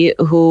lady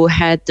who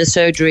had the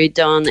surgery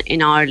done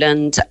in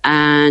Ireland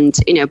and,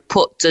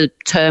 put the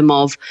term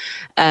of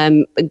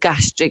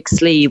gastric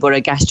sleeve or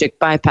a gastric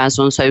bypass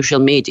on social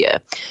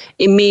media.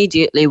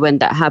 Immediately when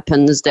that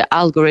happens, the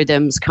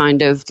algorithms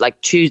kind of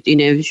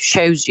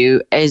shows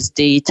you as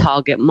the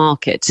target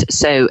market.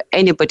 So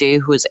anybody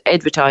who's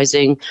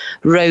advertising,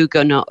 rogue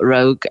or not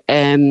rogue,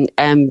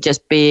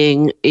 just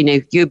being,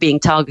 you're being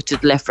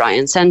targeted left, right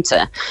and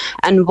centre.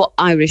 And what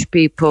Irish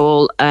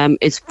people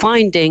is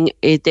finding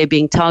is they're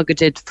being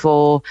targeted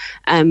for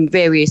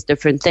various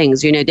different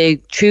things. They're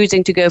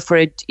choosing to go for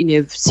a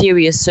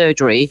serious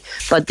surgery,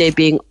 but they're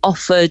being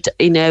offered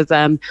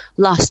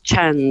last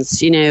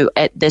chance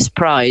at this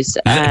price.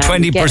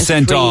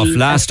 20% off,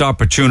 last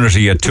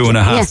opportunity at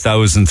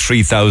 2,500,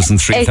 3,000,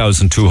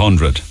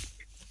 3,200.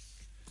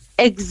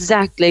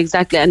 Exactly.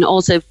 And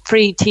also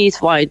free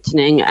teeth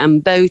whitening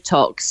and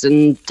Botox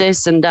and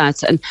this and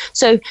that. And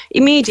so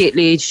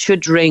immediately it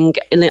should ring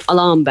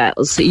alarm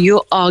bells.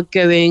 You are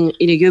going,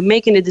 you're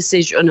making a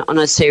decision on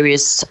a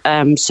serious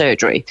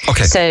surgery.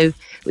 Okay. So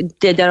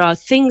there are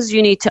things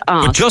you need to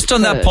ask. But just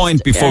on that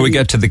point, before we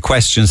get to the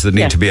questions that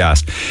need to be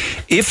asked,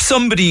 if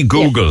somebody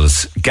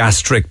Googles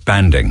gastric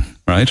banding,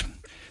 right,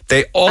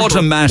 they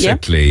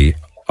automatically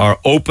are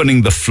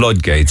opening the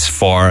floodgates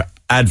for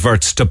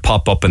adverts to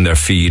pop up in their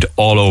feed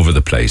all over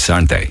the place,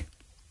 aren't they?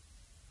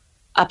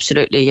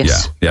 Absolutely,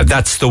 yes. Yeah,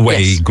 that's the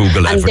way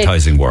Google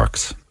advertising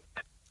works.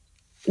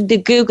 The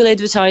Google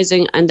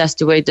advertising, and that's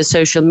the way the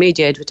social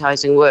media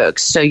advertising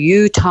works. So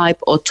you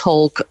type or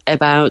talk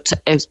about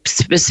a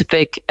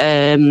specific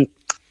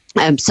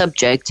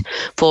subject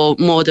for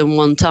more than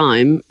one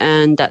time,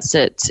 and that's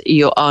it.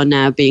 You are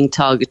now being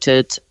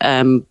targeted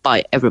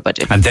by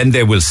everybody. And then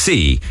they will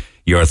see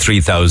your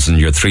 3,000,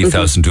 your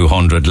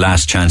 3,200,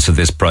 last chance of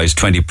this price,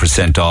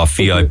 20% off,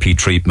 VIP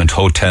treatment,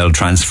 hotel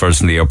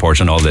transfers in the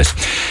airport and all this.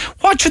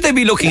 What should they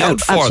be looking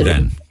out for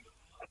then?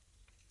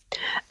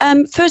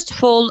 First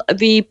of all,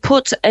 we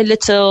put a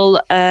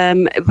little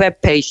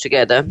web page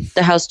together,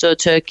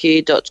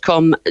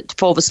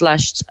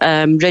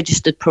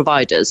 thehousedoorturkey.com/registered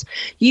providers.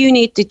 You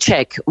need to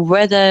check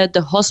whether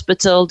the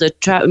hospital, the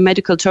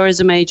medical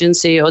tourism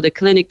agency, or the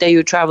clinic that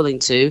you're traveling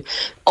to,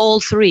 all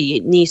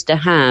three needs to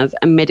have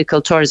a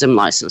medical tourism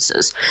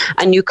licenses.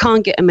 And you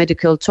can't get a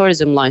medical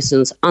tourism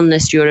license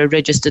unless you're a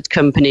registered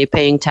company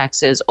paying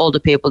taxes. All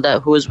the people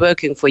who is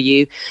working for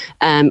you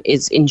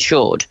is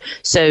insured.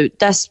 So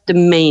that's the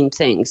main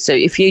thing. So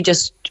if you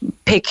just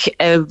pick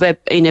a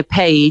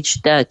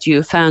page that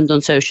you found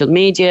on social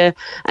media,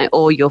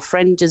 or your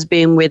friend has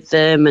been with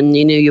them, and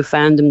you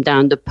found them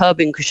down the pub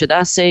in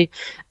Kushadasi,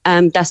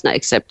 that's not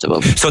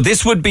acceptable. So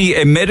this would be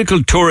a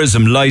medical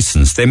tourism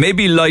license. They may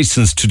be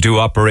licensed to do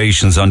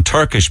operations on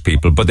Turkish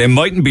people, but they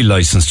mightn't be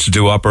licensed to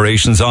do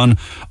operations on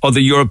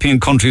other European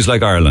countries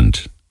like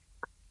Ireland.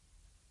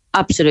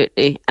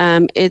 Absolutely.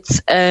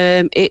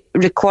 It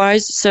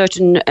requires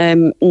certain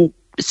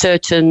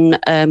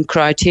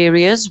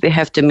criterias we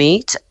have to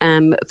meet.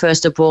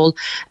 First of all,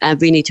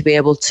 we need to be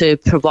able to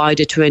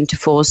provide a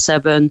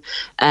 24/7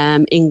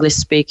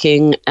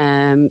 English-speaking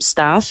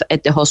staff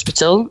at the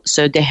hospital,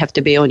 so they have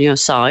to be on your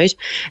side.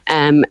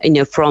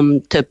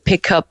 From the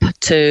pickup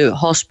to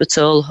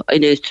hospital,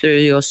 through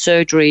your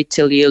surgery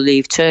till you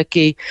leave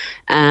Turkey.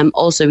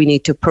 Also, we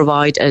need to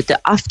provide the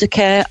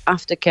aftercare.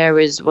 Aftercare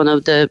is one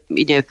of the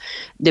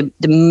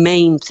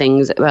main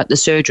things about the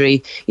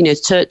surgery.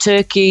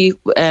 Turkey.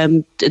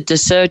 The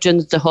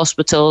surgeons, the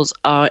hospitals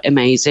are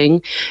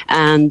amazing,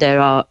 and they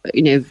are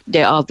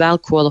well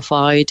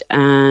qualified,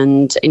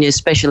 and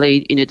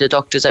especially the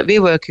doctors that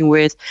we're working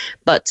with.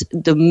 But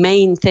the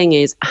main thing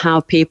is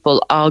how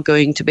people are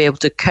going to be able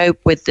to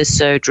cope with this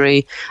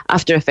surgery,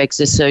 after effects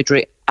of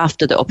surgery,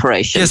 after the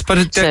operation. Yes,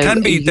 but there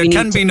can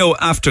be no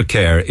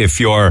aftercare if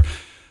you're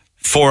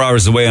 4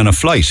 hours away on a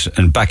flight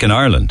and back in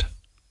Ireland.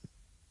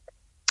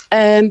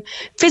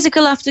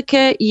 Physical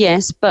aftercare,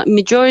 yes, but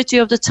majority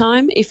of the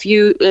time, if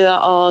you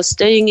are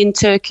staying in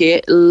Turkey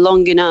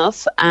long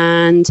enough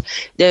and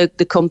the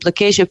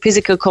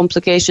physical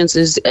complications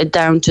is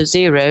down to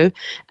zero,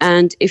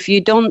 and if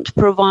you don't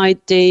provide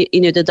the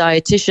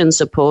dietitian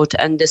support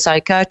and the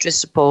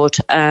psychiatrist support,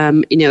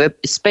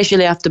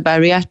 especially after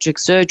bariatric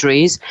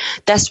surgeries,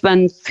 that's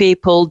when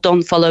people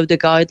don't follow the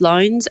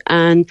guidelines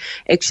and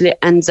actually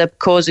ends up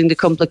causing the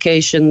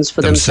complications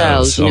for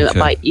themselves.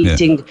 By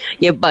eating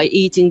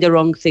the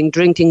wrong thing,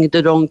 drinking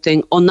the wrong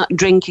thing, or not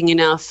drinking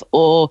enough,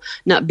 or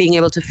not being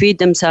able to feed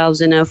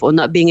themselves enough, or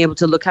not being able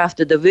to look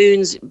after the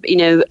wounds,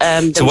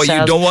 themselves. So what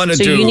you don't want to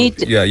do,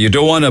 you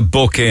don't want to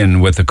book in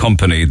with a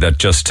company that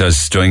just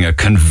is doing a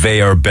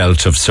conveyor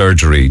belt of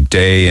surgery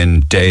day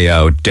in, day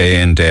out,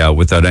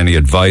 without any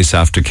advice,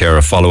 aftercare,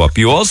 or follow-up.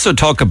 You also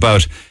talk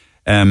about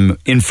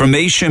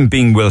information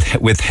being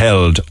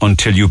withheld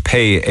until you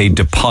pay a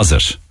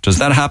deposit. Does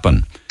that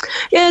happen?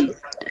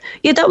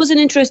 Yeah, that was an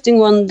interesting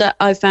one that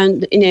I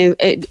found.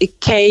 It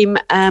came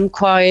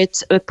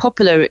quite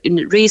popular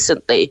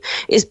recently.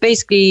 It's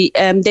basically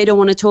they don't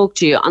want to talk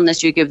to you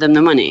unless you give them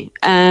the money.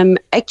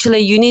 Actually,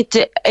 you need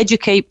to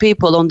educate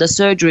people on the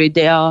surgery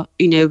they are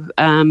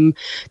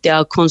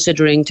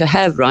considering to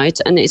have, right?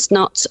 And it's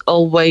not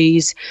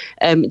always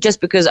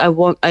just because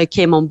I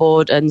came on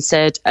board and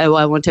said, oh,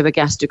 I want to have a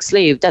gastric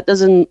sleeve. That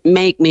doesn't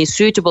make me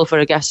suitable for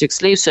a gastric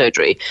sleeve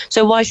surgery.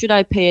 So why should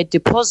I pay a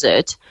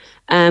deposit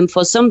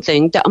for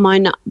something that I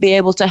might not be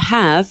able to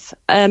have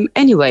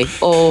anyway,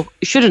 or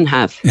shouldn't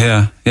have?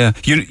 Yeah.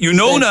 You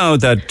know now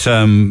that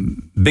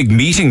big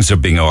meetings are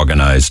being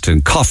organised,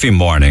 and coffee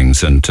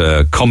mornings, and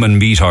come and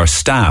meet our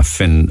staff.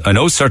 And I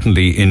know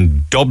certainly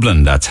in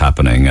Dublin that's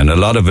happening, and a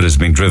lot of it is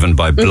being driven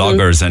by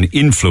bloggers and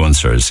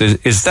influencers.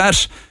 Is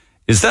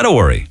that a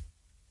worry?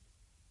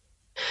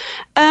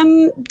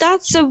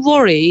 That's a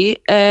worry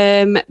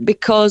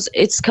because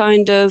it's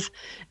kind of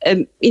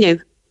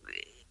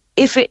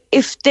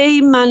if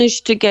they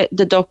manage to get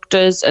the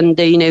doctors and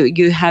they,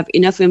 you have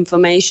enough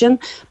information,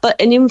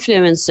 but an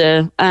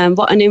influencer,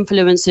 what an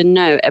influencer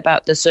know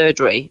about the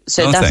surgery?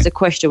 So that's the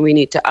question we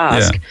need to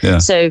ask. Yeah.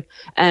 So,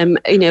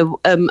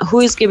 who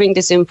is giving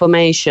this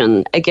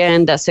information?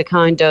 Again, that's a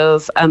kind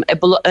of,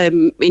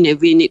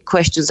 we need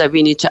questions that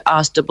we need to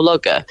ask the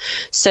blogger.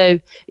 So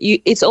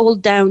it's all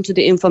down to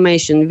the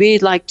information.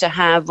 We'd like to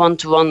have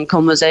one-to-one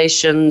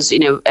conversations,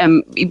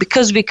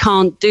 because we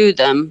can't do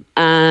them,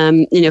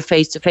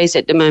 face-to-face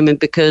at the moment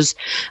because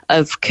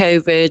of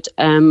COVID.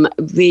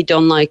 We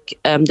don't like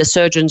the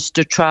surgeons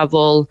to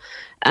travel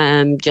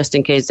just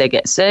in case they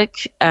get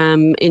sick.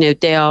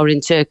 They are in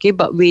Turkey,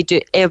 but we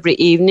do every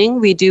evening,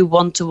 we do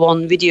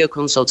one-to-one video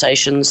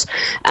consultations.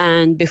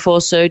 And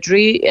before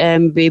surgery,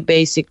 we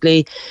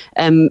basically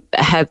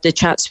have the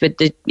chats with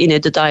the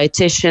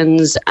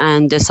dietitians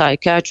and the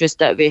psychiatrists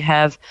that we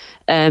have,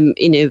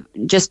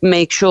 just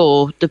make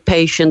sure the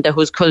patient that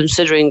who's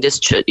considering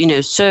this,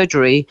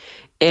 surgery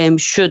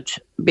should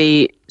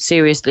be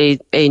seriously,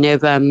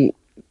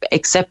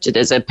 accepted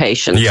as a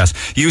patient. Yes.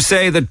 You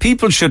say that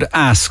people should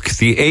ask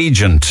the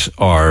agent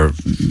or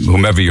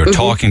whomever you're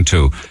talking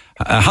to,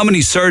 how many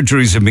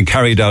surgeries have been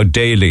carried out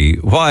daily?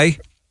 Why?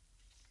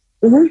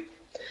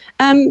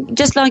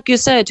 Just like you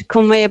said,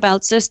 conveyor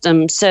belt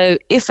system. So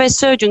if a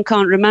surgeon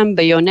can't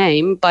remember your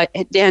name, by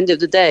at the end of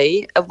the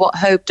day, what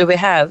hope do we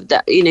have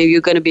that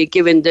you're going to be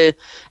given the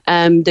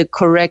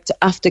correct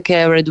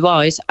aftercare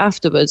advice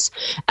afterwards?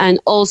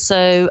 And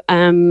also,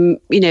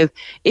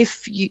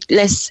 if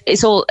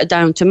it's all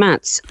down to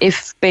maths.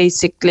 If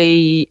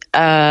basically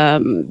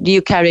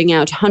you're carrying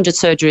out 100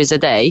 surgeries a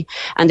day,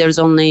 and there's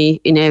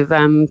only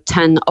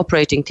 10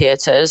 operating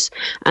theatres,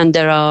 and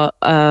there are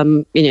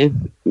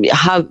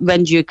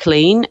when do you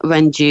clean,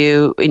 when do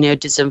you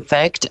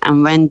disinfect,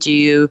 and when do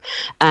you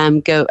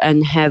go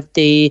and have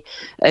the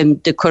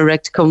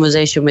correct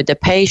conversation with the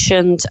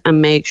patient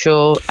and make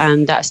sure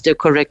that's the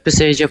correct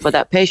procedure for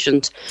that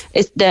patient.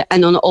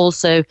 And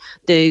also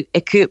the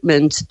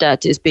equipment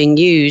that is being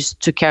used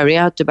to carry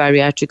out the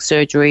bariatric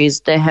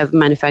surgeries, they have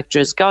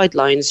manufacturers'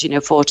 guidelines,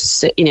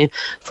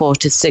 4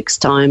 to 6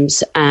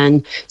 times,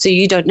 and so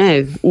you don't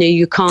know.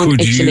 You can't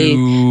Could actually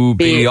you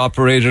be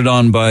operated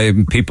on by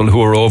people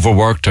who are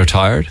overworked or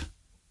tired?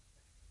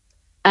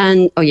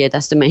 And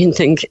that's the main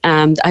thing.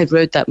 I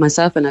wrote that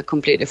myself and I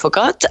completely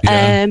forgot.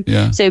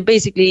 So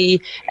basically,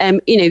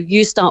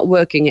 you start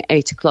working at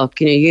 8 o'clock.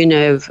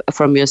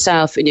 From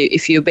yourself,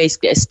 if you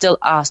basically are still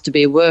asked to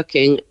be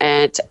working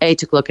at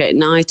 8 o'clock at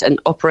night and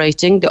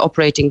operating, the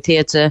operating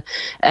theatre,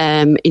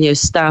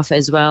 staff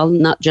as well,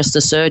 not just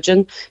the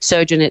surgeon.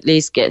 Surgeon at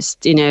least gets,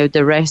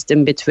 the rest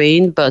in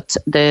between, but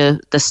the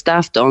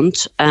staff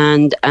don't.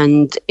 And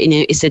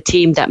it's a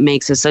team that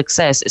makes a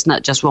success. It's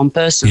not just one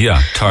person.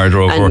 Yeah, tired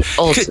or over.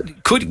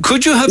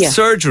 Could you have Yeah.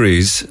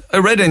 surgeries? I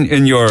read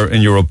in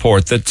your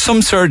report that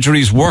some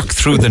surgeries work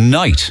through the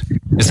night.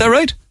 Is that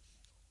right?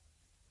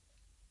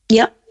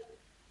 Yeah.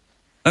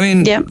 I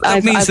mean,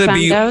 that means they'd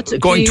be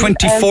going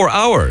 24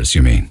 hours,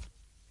 you mean?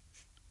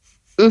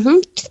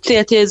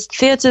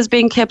 Theatres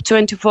being kept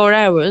 24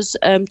 hours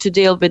to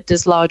deal with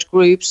these large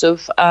groups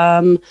of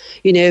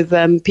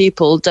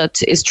people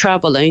that is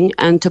travelling,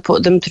 and to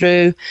put them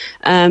through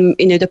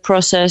the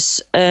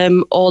process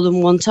all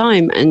in one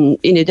time, and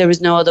there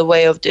is no other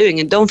way of doing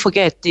it. Don't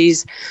forget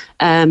these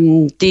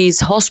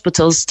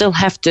hospitals still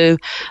have to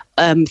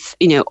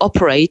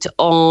operate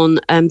on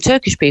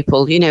Turkish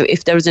people.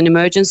 If there is an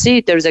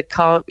emergency, there is a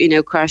car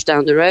crash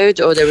down the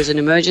road, or there is an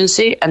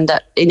emergency, and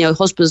that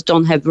hospitals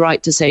don't have the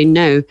right to say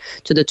no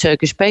to the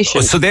Turkish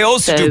patient. So they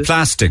also do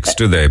plastics,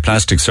 do they?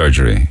 Plastic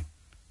surgery?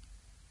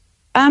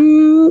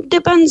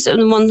 Depends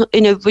on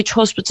which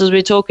hospitals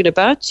we're talking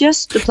about.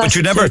 Yes, the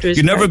plastic. But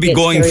you'd never be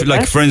going for,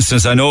 like, for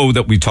instance, I know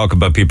that we talk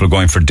about people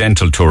going for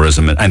dental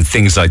tourism and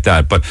things like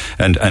that, but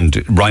and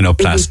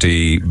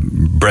rhinoplasty,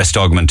 breast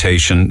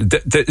augmentation.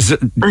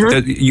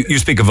 You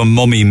speak of a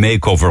mummy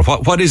makeover.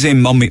 What is a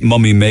mummy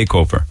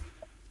makeover?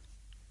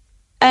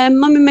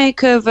 Mummy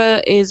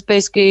makeover is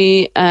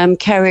basically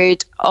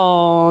carried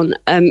on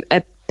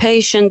a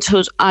patient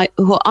who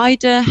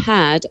either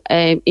had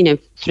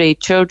 3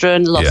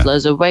 children, lost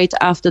loads of weight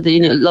after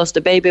lost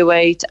the baby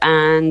weight,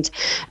 and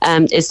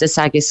it's the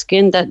saggy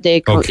skin that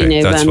they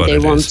they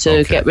want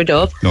to get rid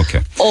of.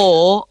 Okay.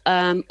 Or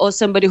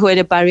somebody who had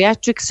a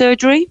bariatric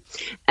surgery,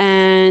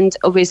 and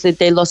obviously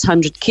they lost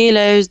 100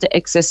 kilos. The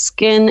excess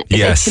skin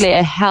is actually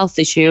a health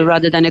issue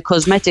rather than a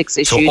cosmetics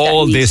issue. So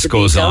all this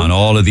goes on.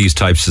 All of these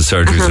types of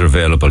surgeries are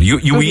available.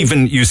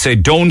 You say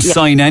don't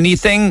sign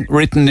anything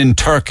written in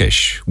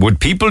Turkish.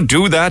 Would people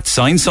do that?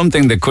 Sign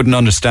something they couldn't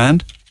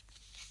understand?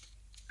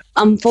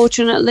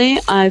 Unfortunately,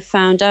 I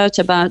found out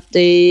about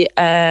the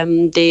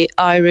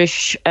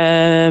Irish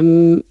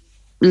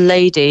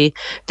lady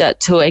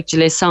who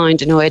actually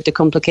signed and who had the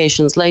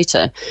complications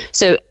later.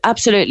 So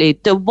absolutely,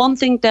 the one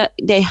thing that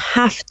they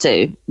have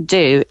to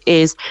do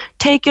is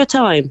take your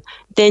time.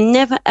 they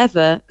never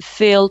ever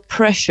feel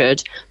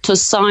pressured to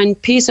sign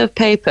piece of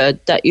paper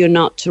that you're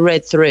not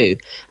read through,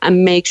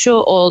 and make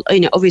sure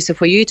obviously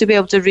for you to be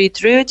able to read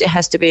through it, it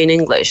has to be in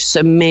English.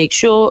 So make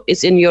sure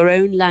it's in your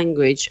own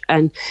language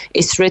and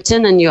it's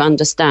written and you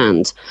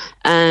understand.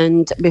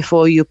 And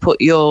before you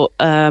put your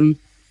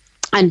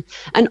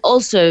and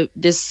also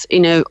this,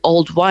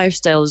 old wives'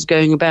 tale is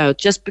going about.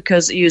 Just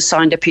because you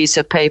signed a piece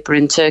of paper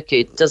in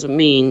Turkey doesn't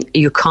mean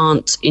you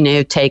can't,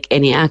 take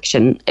any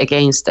action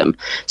against them.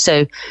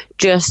 So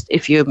just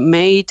if you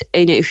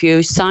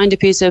signed a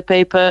piece of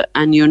paper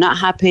and you're not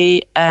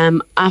happy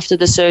after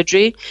the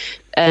surgery,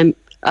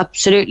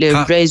 absolutely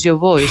raise your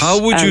voice.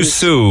 How would you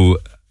sue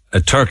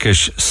a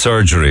Turkish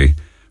surgery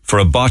for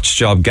a botched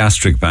job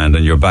gastric band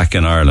and you're back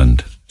in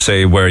Ireland?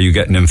 Say where you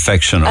get an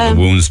infection or the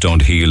wounds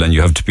don't heal and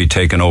you have to be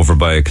taken over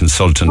by a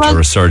consultant or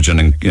a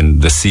surgeon in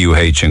the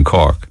CUH in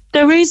Cork.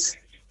 There is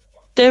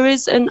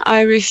an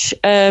Irish,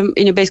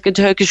 basically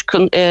Turkish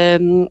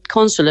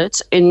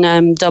consulate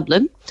in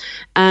Dublin,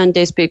 and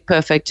they speak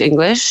perfect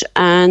English.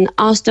 And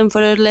ask them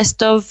for a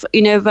list of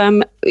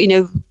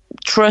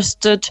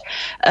trusted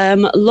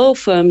law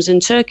firms in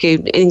Turkey,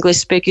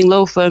 English-speaking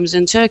law firms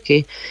in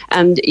Turkey.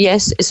 And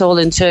yes, it's all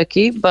in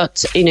Turkey,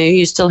 but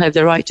you still have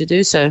the right to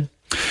do so.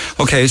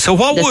 Okay, so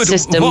the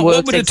system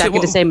works exactly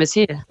the same as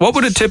here. What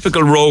would a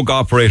typical rogue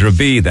operator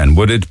be then?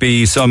 Would it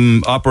be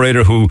some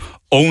operator who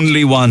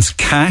only wants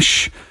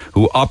cash,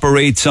 who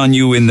operates on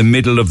you in the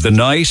middle of the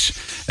night,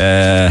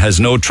 has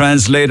no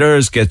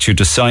translators, gets you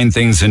to sign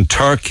things in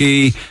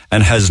Turkey,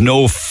 and has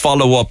no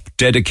follow-up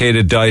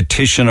dedicated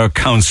dietitian or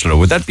counsellor?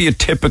 Would that be a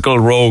typical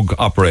rogue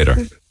operator?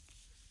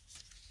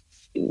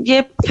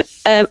 Yep,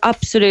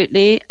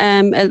 absolutely.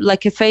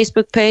 Like a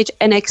Facebook page,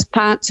 an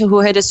expat who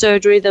had a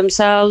surgery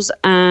themselves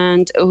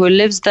and who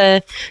lives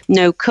there,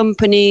 no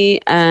company,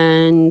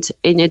 and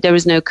there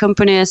is no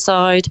company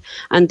aside,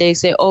 and they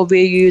say,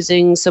 we're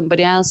using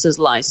somebody else's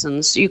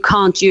license. You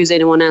can't use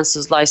anyone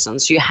else's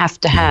license. You have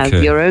to have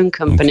your own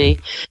company.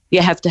 Okay.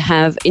 You have to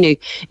have,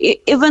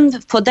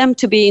 even for them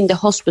to be in the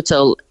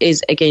hospital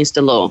is against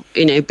the law,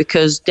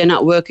 because they're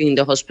not working in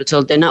the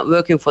hospital. They're not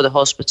working for the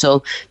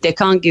hospital. They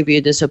can't give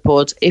you the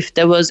support. If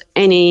there was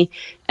any,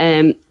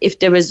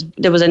 there was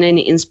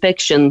any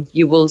inspection,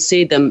 you will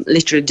see them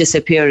literally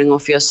disappearing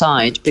off your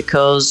side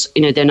because,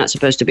 they're not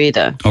supposed to be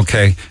there.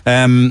 Okay.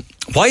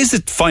 Why is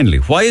it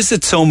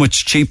so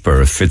much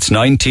cheaper if it's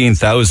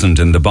 19,000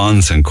 in the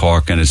bonds in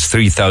Cork and it's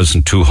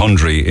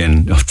 3,200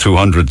 in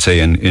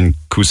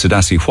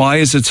Kusadasi? Why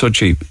is it so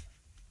cheap?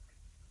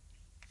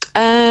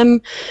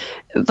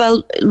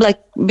 Well, like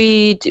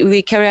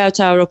we carry out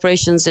our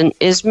operations in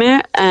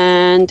Izmir,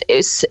 and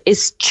it's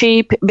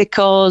cheap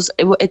because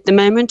at the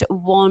moment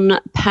 £1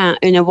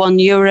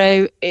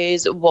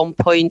 is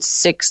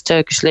 1.6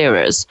 Turkish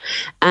liras,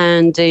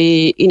 and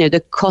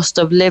the cost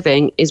of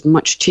living is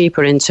much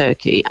cheaper in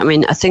Turkey. I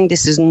mean, I think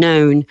this is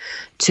known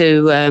to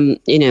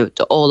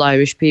to all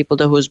Irish people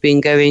who's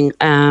been going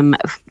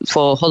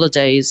for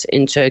holidays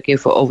in Turkey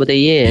for over the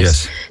years.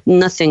 Yes.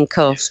 Nothing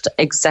cost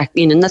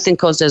nothing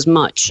cost as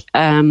much.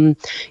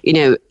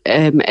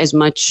 As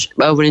much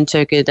over in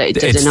Turkey that it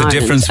did in Ireland. It's the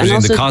difference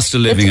between the cost of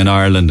living in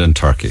Ireland and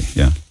Turkey,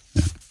 yeah.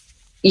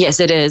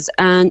 Yes, it is.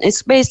 And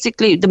it's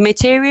basically the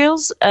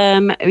materials.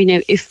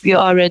 If you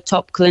are a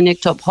top clinic,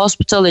 top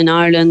hospital in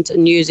Ireland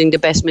and using the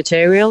best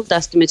material,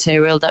 that's the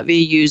material that we're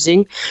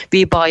using.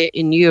 We buy it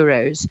in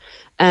euros.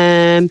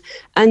 And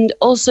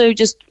also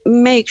just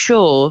make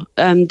sure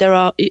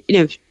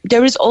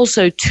there is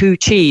also too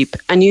cheap,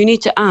 and you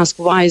need to ask,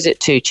 why is it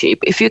too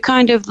cheap? If you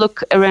kind of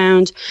look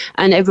around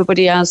and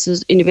everybody else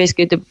is,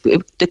 basically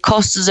the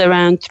cost is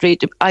around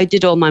I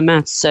did all my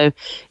maths, so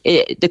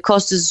the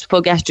cost is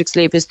for gastric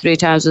sleeve is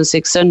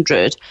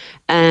 3,600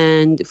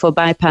 and for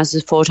bypass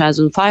is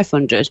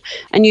 4,500,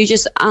 and you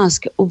just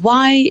ask,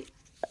 why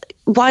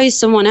is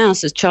someone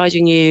else is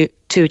charging you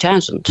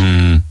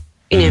 2,000?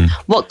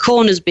 What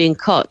corner's being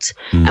cut,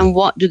 and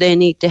what do they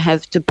need to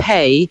have to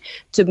pay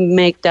to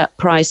make that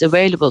price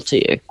available to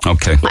you?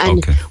 Okay.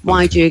 And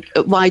why do you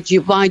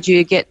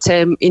get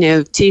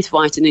teeth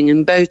whitening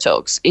and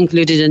Botox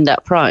included in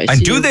that price?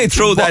 And do they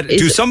throw that?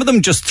 Do some of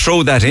them just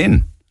throw that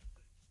in?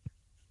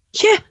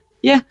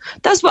 Yeah,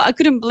 that's what I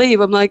couldn't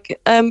believe. I'm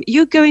like,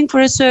 you're going for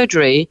a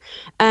surgery,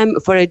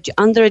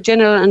 under a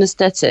general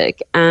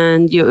anaesthetic,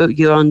 and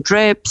you're on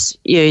drips.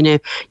 The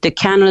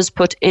cannula's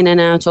put in and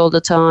out all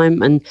the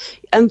time, and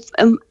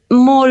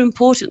more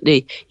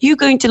importantly, you're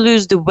going to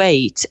lose the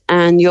weight,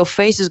 and your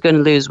face is going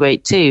to lose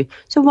weight too.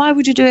 So why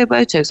would you do a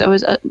Botox? I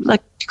was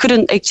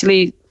couldn't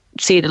actually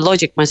see the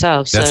logic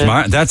myself.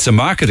 That's a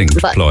marketing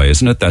ploy,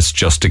 isn't it? That's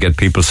just to get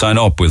people sign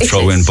up. We'll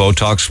throw in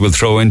Botox, we'll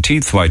throw in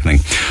teeth whitening.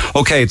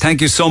 Okay, thank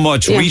you so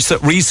much. Yeah.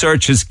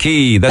 Research is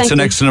key. That's an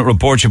excellent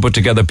report you put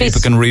together. People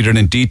can read it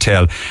in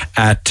detail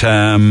at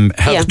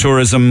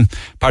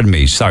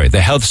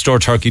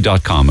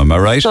thehealthstoreturkey.com. Am I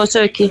right? Store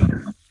Turkey.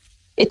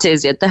 It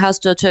is,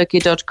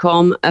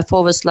 thehealthstoreturkey.com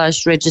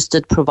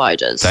 /registered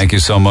providers. Thank you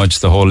so much.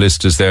 The whole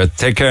list is there.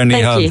 Take care,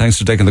 Neil. Thanks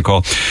for taking the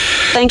call.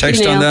 Thank you, Neil.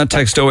 Text on that.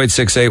 Text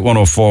 0868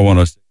 104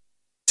 106.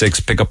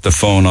 Pick up the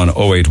phone on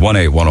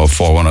 0818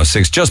 104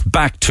 106. Just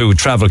back to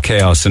travel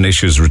chaos and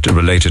issues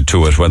related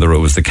to it, whether it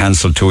was the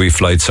cancelled TUI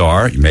flights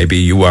or maybe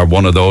you are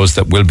one of those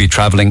that will be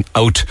travelling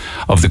out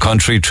of the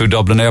country through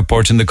Dublin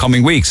Airport in the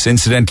coming weeks.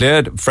 Incidentally, I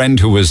had a friend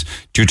who was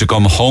due to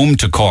come home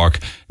to Cork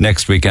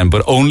next weekend,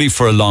 but only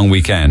for a long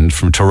weekend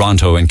from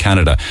Toronto in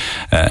Canada,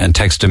 and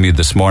texted me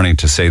this morning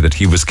to say that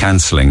he was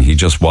cancelling. He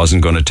just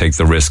wasn't going to take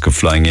the risk of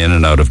flying in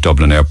and out of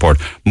Dublin Airport.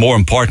 More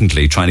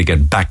importantly, trying to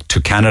get back to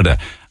Canada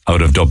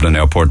out of Dublin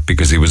Airport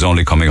because he was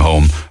only coming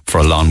home for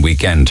a long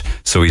weekend.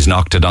 So he's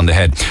knocked it on the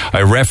head.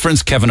 I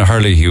referenced Kevin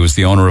Hurley. He was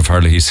the owner of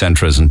Hurley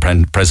Centres and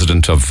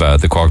president of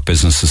the Cork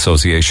Business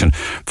Association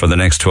for the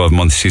next 12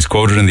 months. He's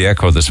quoted in the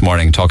Echo this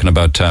morning talking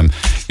about, the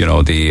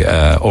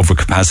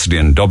overcapacity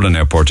in Dublin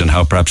Airport and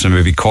how perhaps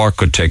maybe Cork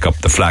could take up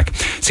the slack.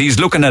 See, he's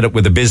looking at it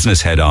with a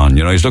business head on.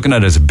 He's looking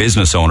at it as a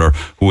business owner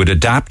who would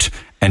adapt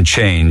and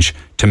change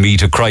to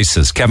meet a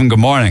crisis. Kevin, good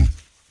morning.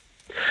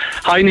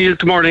 Hi Neil,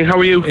 good morning, how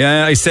are you?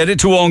 Yeah, I said it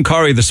to Owen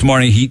Corrie this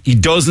morning. He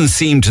doesn't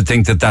seem to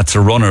think that that's a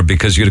runner,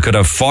 because you could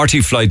have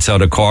 40 flights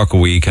out of Cork a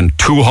week and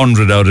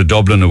 200 out of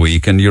Dublin a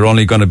week, and you're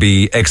only going to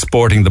be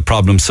exporting the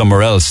problem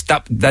somewhere else.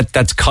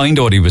 That's kind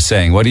of what he was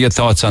saying. What are your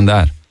thoughts on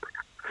that?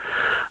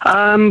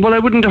 Well, I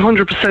wouldn't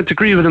 100%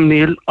 agree with him,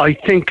 Neil. I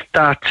think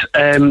that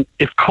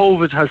if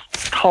COVID has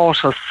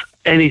taught us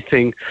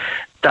anything,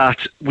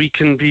 that we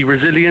can be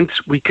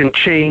resilient, we can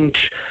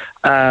change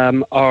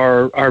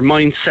our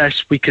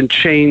mindset, we can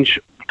change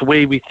the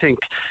way we think.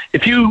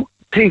 If you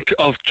think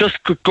of, just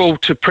go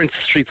to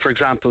Princess Street, for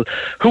example,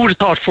 who would have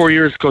thought 4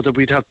 years ago that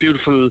we'd have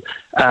beautiful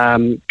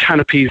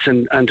canopies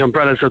and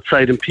umbrellas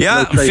outside and people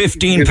outside?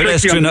 15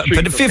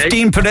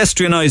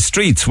 pedestrianised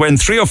streets, when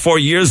 3 or 4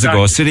 years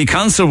ago City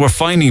Council were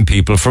fining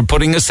people for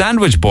putting a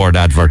sandwich board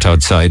advert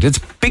outside. It's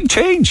big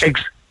change.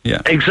 Yeah,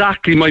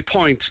 exactly my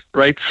point,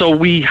 right? So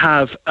we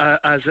have,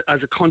 as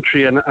a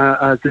country and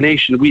as a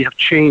nation, we have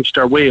changed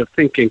our way of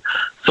thinking.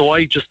 So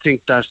I just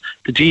think that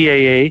the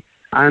GAA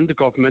and the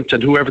government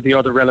and whoever the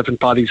other relevant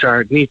bodies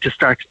are need to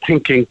start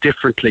thinking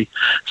differently.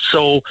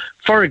 So,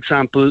 for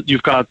example,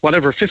 you've got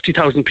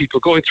 50,000 people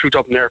going through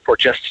Dublin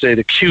Airport yesterday.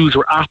 The queues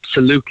were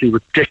absolutely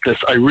ridiculous.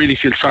 I really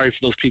feel sorry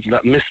for those people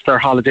that missed their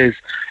holidays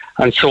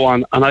and so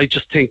on. And I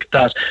just think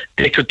that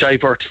they could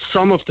divert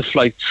some of the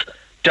flights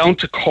down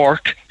to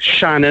Cork,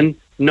 Shannon,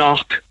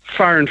 Knock,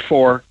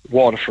 Farranfore,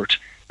 Waterford.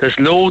 There's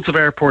loads of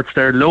airports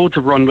there, loads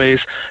of runways.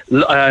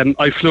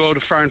 I flew out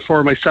of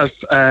Farranfore myself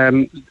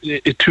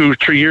 2 or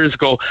 3 years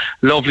ago.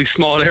 Lovely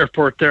small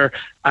airport there,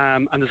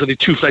 and there's only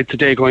 2 flights a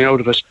day going out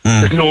of it.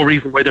 There's no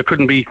reason why there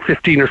couldn't be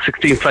 15 or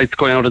 16 flights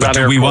going out of that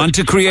airport. Do we want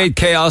to create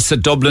chaos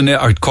at Dublin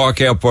or Cork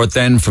Airport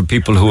then for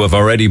people who have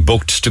already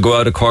booked to go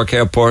out of Cork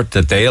Airport,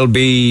 that they'll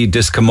be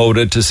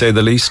discommoded, to say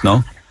the least,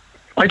 no?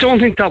 I don't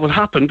think that will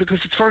happen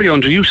because it's very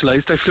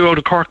underutilised. I flew out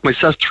of Cork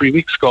myself 3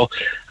 weeks ago,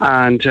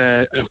 and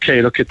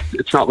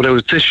it's not without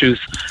its issues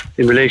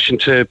in relation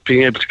to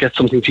being able to get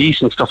something to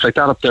eat and stuff like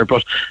that up there.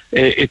 But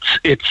it's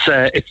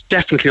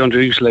definitely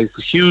underutilised. It's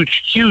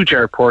a huge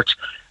airport.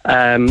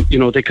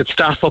 They could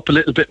staff up a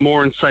little bit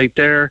more inside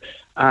there,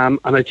 and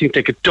I think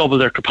they could double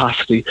their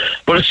capacity.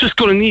 But it's just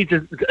going to need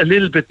a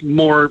little bit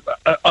more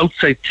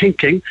outside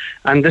thinking.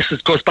 And this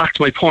goes back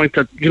to my point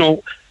that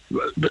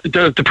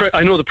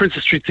I know the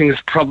Princess Street thing is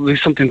probably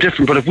something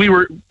different, but if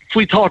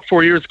we thought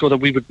 4 years ago that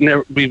we would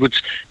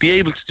be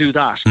able to do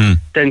that,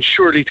 then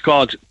surely to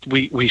God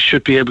we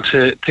should be able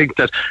to think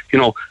that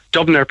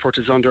Dublin Airport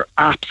is under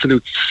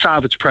absolute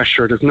savage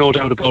pressure. There's no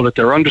doubt about it.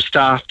 They're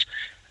understaffed.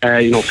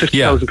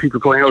 50,000 people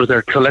going out of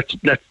there. So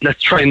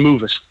let's try and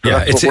move it. So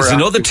it's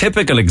another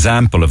typical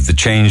example of the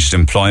changed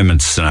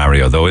employment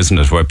scenario, though, isn't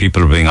it? Where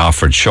people are being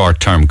offered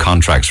short-term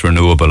contracts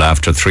renewable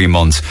after 3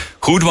 months.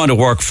 Who'd want to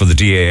work for the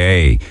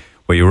DAA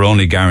where you're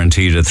only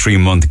guaranteed a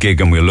 3-month gig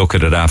and we'll look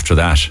at it after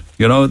that?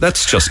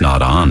 That's just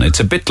not on.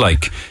 It's a bit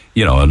like,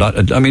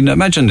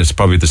 imagine it's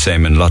probably the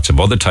same in lots of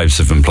other types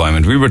of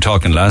employment. We were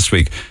talking last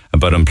week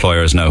about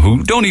employers now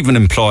who don't even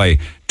employ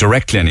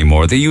directly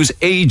anymore. They use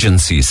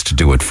agencies to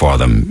do it for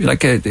them.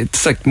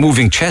 It's like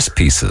moving chess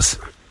pieces.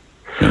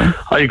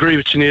 I agree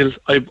with you, Neil.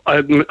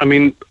 I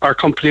mean, our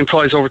company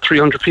employs over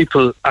 300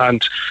 people,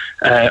 and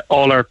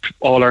all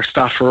our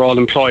staff are all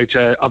employed.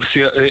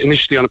 Obviously,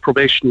 initially on a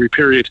probationary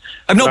period.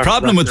 I've no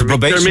problem with the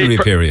probationary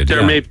period.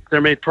 They're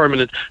made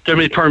permanent. They're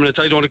made permanent.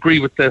 I don't agree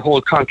with the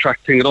whole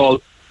contract thing at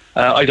all.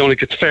 I don't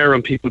think it's fair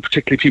on people,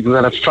 particularly people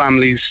that have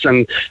families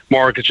and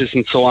mortgages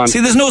and so on. See,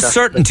 there's no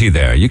certainty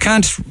there. You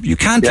can't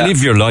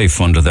live your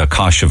life under the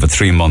cosh of a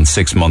 3-month,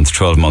 6-month,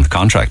 12-month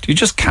contract. You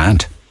just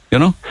can't.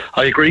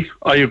 I agree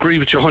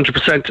with you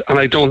 100%, and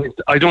I don't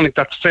think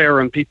that's fair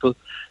on people.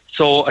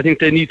 So I think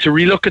they need to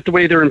relook at the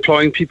way they're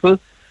employing people,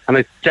 and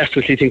I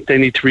definitely think they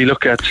need to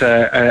relook at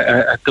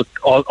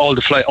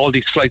all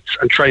these flights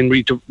and try and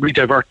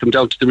redivert them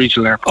down to the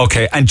regional airport.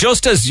 Okay, and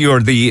just as you're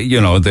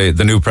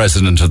the new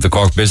president of the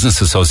Cork Business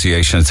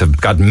Association, it's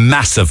got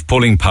massive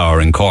pulling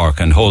power in Cork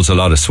and holds a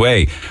lot of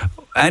sway.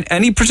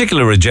 Any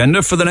particular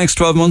agenda for the next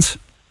 12 months?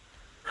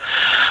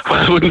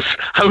 I wouldn't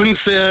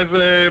say I've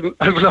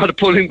a lot of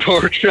pulling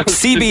power. The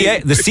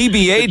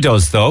CBA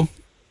does, though.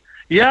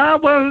 Yeah,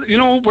 well,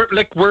 we're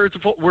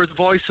the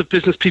voice of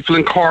business people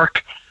in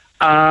Cork.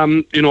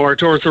 Our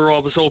doors are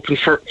always open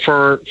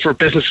for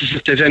businesses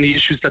if there's any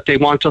issues that they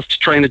want us to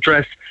try and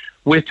address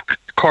with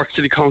Cork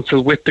City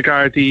Council, with the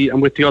Gardaí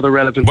and with the other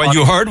relevant bodies.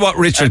 You heard what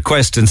Richard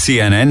Quest in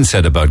CNN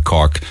said about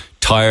Cork.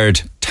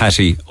 Tired,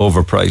 tatty,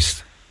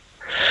 overpriced.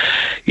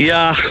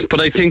 Yeah, but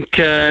I think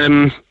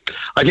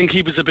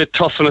he was a bit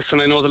tough on us,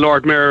 and I know the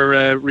Lord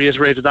Mayor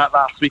reiterated that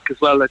last week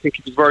as well. I think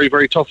he was very,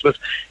 very tough on us.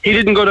 He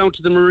didn't go down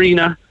to the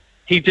marina.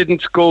 He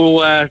didn't go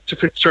to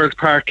Fitzgerald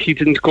Park. He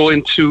didn't go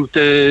into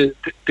the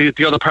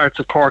other parts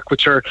of Cork,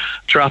 which are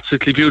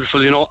absolutely beautiful.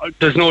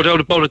 There's no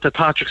doubt about it that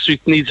Patrick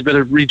Street needs a bit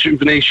of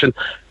rejuvenation.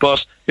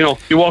 But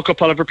you walk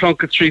up Oliver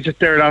Plunkett Street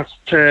there last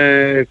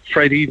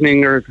Friday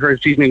evening or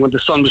Thursday evening when the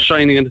sun was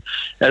shining, and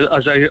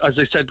as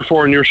I said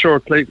before in your show,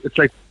 it's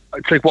like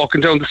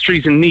walking down the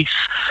street in Nice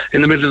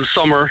in the middle of the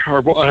summer,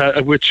 or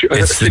which you're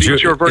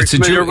very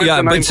familiar with.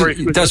 Yeah,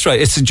 that's right.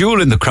 It's a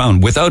jewel in the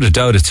crown, without a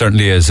doubt. It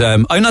certainly is.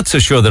 I'm not so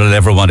sure that I'll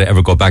ever want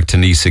to go back to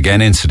Nice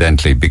again,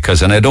 incidentally,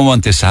 and I don't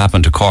want this to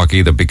happen to Cork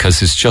either,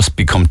 because it's just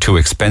become too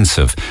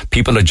expensive.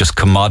 People are just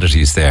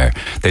commodities there.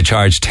 They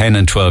charge 10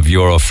 and 12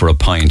 euro for a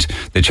pint.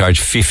 They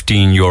charge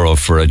 15 euro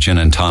for a gin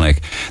and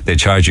tonic. They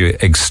charge you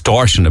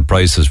extortionate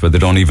prices where they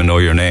don't even know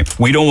your name.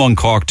 We don't want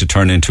Cork to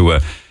turn into a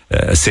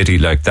city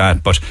like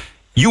that, but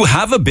you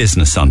have a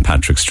business on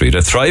Patrick Street,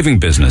 a thriving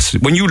business.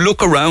 When you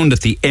look around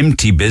at the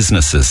empty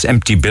businesses,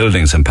 empty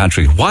buildings on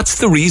Patrick, what's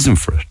the reason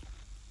for it?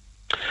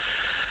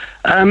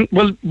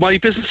 Well, my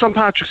business on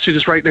Patrick Street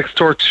is right next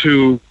door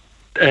to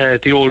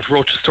the old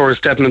Rocha Stores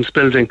Debenhams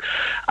building,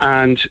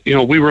 and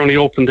we were only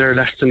open there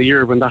less than a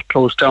year when that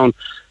closed down.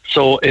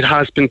 So it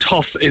has been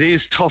tough. It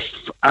is tough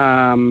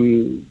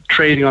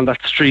trading on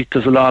that street.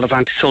 There's a lot of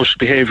antisocial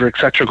behaviour,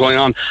 etc., going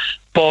on.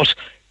 But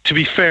to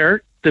be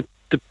fair,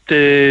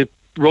 the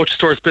Rocha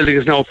Stores building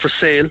is now for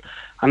sale,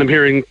 and I'm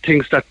hearing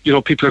things that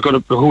people are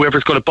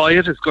whoever's going to buy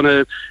it is going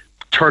to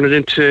turn it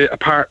into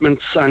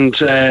apartments and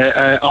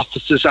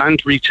offices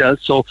and retail.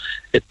 So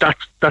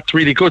that's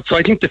really good. So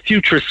I think the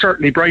future is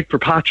certainly bright for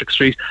Patrick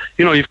Street.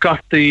 You've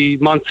got the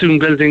Monsoon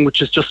building, which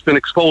has just been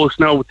exposed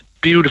now with the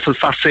beautiful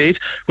facade,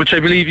 which I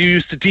believe you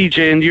used to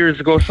DJ in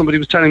years ago. Somebody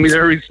was telling me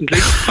there recently.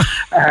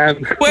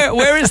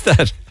 Where is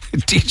that?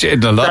 DJ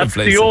in a lot of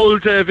places. That's the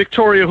old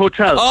Victoria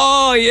Hotel.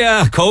 Oh,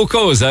 yeah,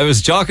 Coco's. I was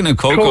joking at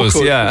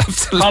Coco's. Yeah,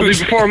 absolutely. Probably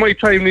before my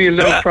time, Neil.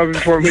 No, probably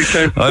before my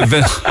time.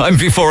 I'm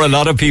before a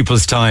lot of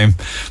people's time,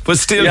 but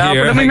still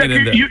here. But I mean,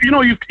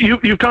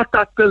 you've got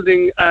that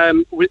building,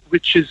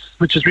 which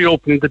is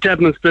reopening. The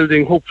Debenhams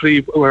building,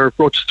 hopefully, or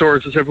Rocha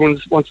Stores, as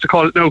everyone wants to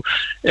call it now,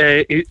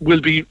 it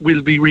will be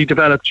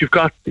redeveloped. You've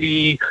got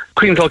the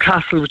Queen's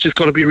Castle, which is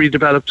going to be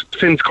redeveloped.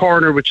 Finn's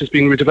Corner, which is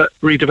being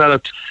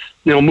redeveloped.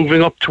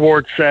 Moving up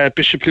towards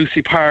Bishop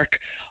Lucy Park,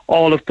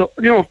 all of the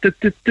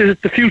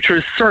future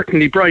is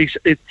certainly bright.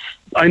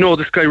 I know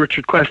this guy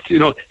Richard Quest.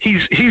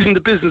 He's in the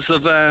business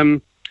of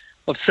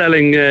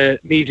selling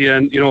media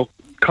and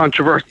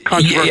controversy.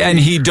 Yeah, and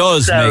he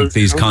does make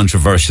these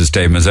controversial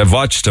statements. I've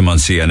watched him on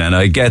CNN.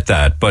 I get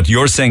that, but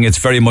you're saying it's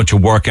very much a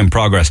work in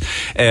progress.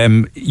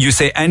 You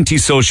say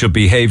antisocial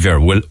behaviour.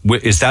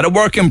 Is that a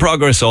work in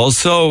progress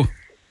also?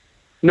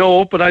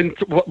 No, but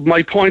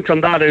my point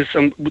on that is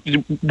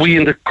we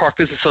in the Cork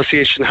Business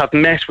Association have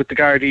met with the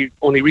Gardaí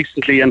only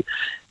recently, and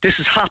this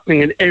is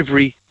happening in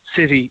every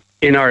city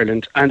in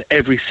Ireland and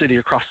every city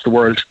across the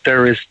world.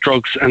 There is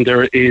drugs and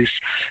there is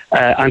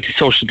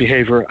antisocial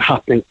behaviour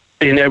happening.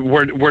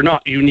 We're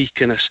not unique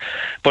in it,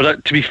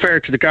 but to be fair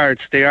to the guards,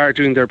 they are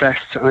doing their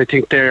best, and I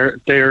think they're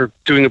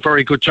doing a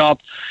very good job.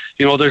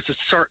 There's a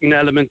certain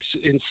element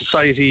in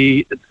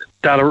society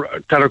that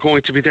are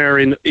going to be there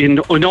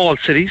in all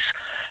cities.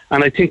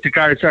 And I think the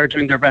guards are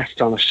doing their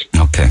best on it.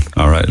 Okay,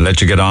 all right.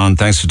 Let you get on.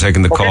 Thanks for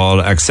taking the call.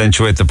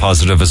 Accentuate the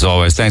positive as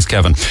always. Thanks,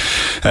 Kevin.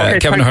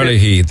 Kevin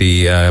Hurley,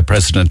 the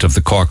president of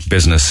the Cork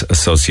Business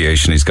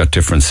Association. He's got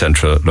different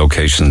central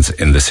locations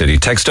in the city.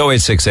 Text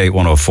 0868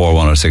 104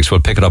 106. We'll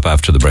pick it up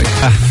after the break.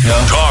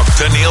 Talk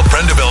to Neil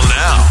Prendeville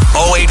now.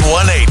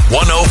 0818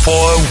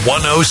 104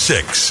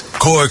 106.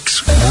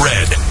 Cork's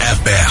Red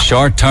FM.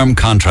 Short-term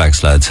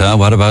contracts, lads.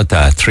 What about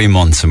that? 3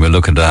 months, and we'll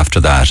look at it after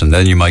that. And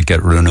then you might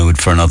get renewed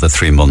for another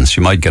 3 months.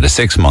 You might get a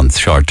 6-month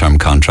short-term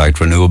contract,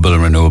 renewable.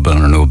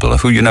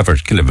 Who you never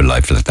can live a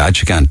life like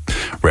that. You can't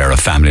rear a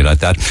family like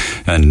that.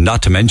 And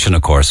not to mention,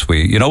 of course,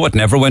 what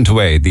never went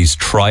away, these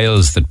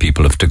trials that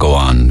people have to go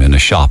on in a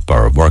shop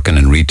or working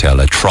in retail.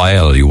 A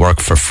trial, you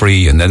work for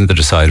free, and then they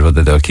decide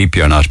whether they'll keep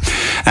you or not.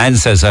 Anne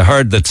says, I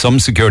heard that some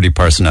security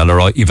personnel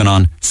are even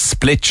on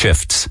split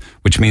shifts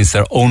which means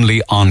they're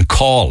only on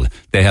call.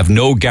 They have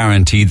no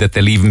guarantee that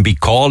they'll even be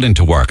called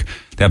into work.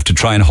 They have to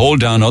try and hold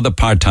down other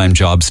part-time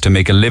jobs to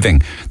make a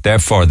living.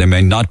 Therefore, they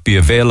may not be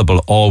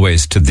available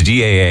always to the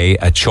DAA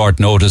at short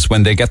notice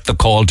when they get the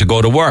call to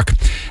go to work.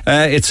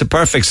 It's a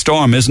perfect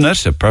storm, isn't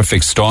it? A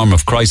perfect storm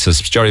of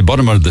crisis. Jerry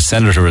Buttimer, the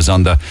Senator, is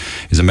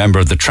a member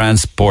of the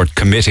Transport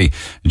Committee.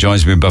 He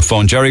joins me by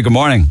phone. Jerry, good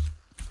morning.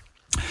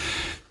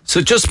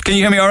 So can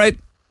you hear me all right?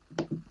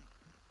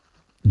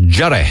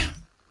 Jerry.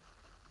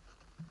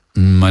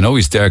 I know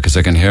he's there because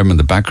I can hear him in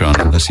the background.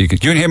 Unless you can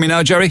hear me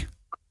now, Jerry?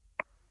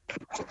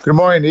 Good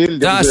morning,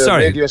 Neil.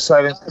 Sorry. Radio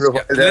silence.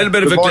 A little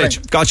bit of a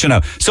glitch. Gotcha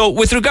now. So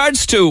with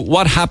regards to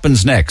what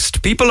happens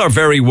next, people are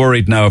very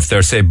worried now if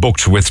they're, say,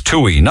 booked with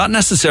TUI, not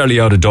necessarily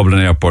out of Dublin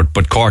Airport,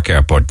 but Cork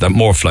Airport, that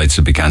more flights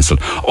will be cancelled.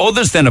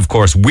 Others then, of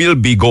course, will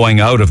be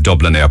going out of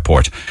Dublin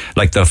Airport,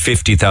 like the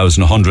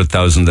 50,000,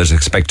 100,000 that's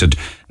expected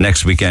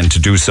next weekend to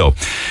do so.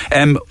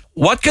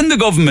 What can the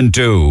government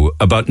do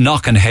about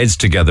knocking heads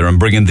together and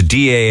bringing the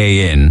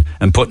DAA in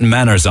and putting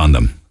manners on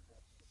them?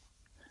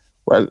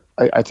 Well,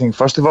 I think,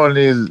 first of all,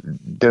 Neil,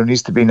 there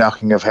needs to be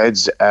knocking of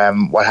heads.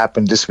 What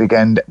happened this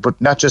weekend, but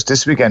not just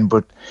this weekend,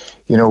 but,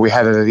 we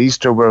had it at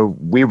Easter where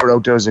we were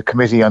out there as a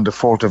committee on the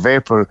 4th of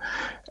April,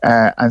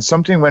 and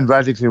something went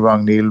radically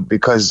wrong, Neil,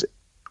 because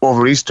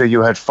over Easter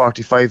you had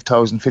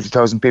 45,000,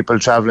 50,000 people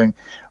travelling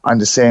on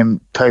the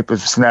same type of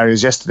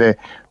scenarios yesterday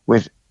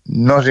with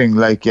nothing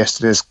like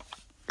yesterday's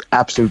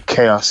absolute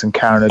chaos and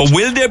carnage. But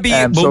will there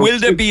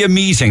be a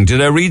meeting? Did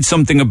I read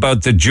something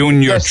about the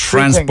junior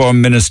Transport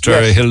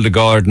Minister,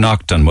 Hildegard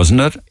Naughton,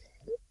 wasn't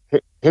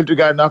it?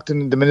 Hildegard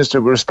Naughton, the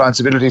Minister with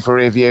responsibility for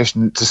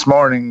aviation, this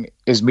morning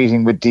is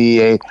meeting with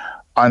DEA.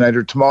 On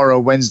either tomorrow or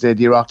Wednesday,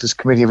 the Oireachtas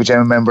Committee, of which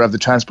I'm a member of the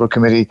Transport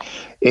Committee,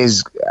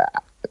 is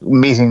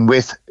meeting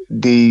with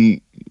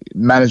the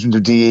management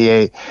of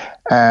DEA.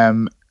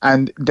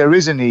 And there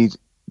is a need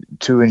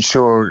to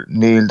ensure,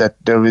 Neil, that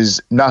there is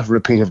not a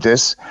repeat of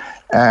this.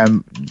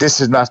 This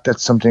is not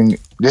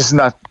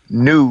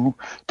new.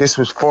 This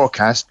was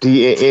forecast.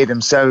 DAA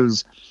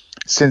themselves,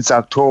 since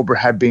October,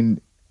 have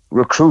been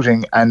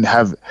recruiting and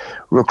have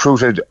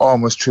recruited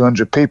almost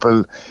 300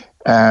 people.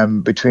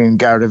 Between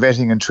Garda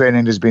vetting and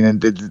training, there's been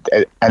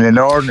an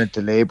inordinate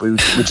delay,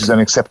 which is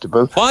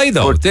unacceptable. Why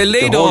though? They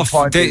laid off.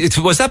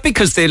 Was that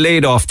because they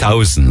laid off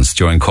thousands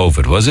during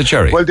COVID? Was it,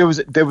 Jerry? Well, there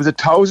was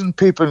 1,000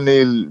 people,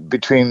 Neil,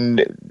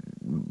 between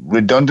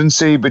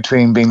redundancy,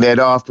 between being laid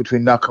off,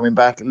 between not coming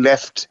back,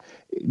 left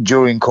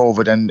during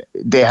COVID, and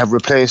they have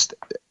replaced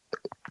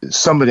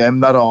some of them,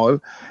 not all.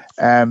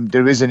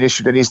 There is an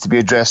issue that needs to be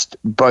addressed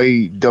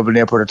by Dublin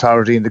Airport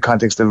Authority in the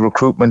context of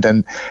recruitment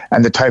and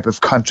the type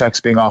of contracts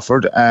being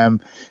offered.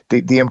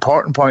 The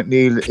important point,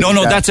 Neil...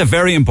 that's a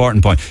very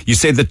important point. You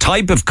say the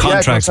type of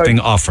contracts being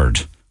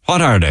offered.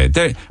 What are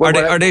they?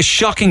 Are they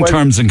shocking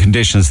terms and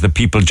conditions that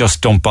people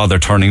just don't bother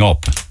turning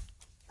up?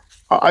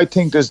 I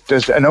think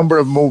there's a number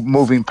of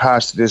moving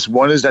parts to this.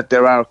 One is that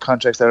there are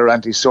contracts that are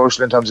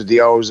antisocial in terms of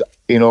the hours,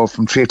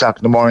 from 3 o'clock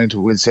in the morning to,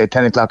 we'll say,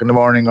 10 o'clock in the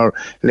morning or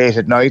late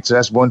at night. So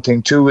that's one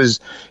thing. Two is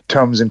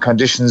terms and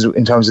conditions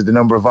in terms of the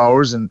number of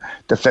hours and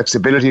the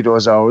flexibility of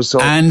those hours. So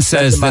Anne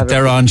says that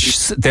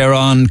they're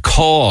on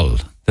call.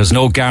 There's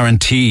no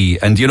guarantee.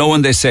 And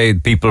when they say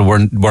people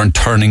weren't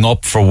turning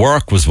up for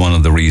work was one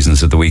of the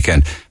reasons at the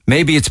weekend.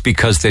 Maybe it's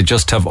because they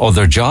just have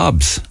other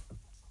jobs.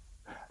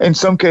 In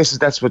some cases,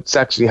 that's what's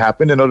actually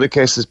happened. In other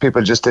cases,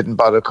 people just didn't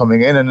bother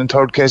coming in. And in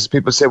third cases,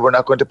 people say, we're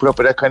not going to put up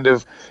with that kind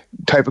of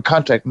type of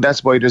contract. And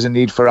that's why there's a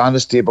need for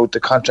honesty about the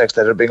contracts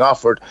that are being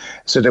offered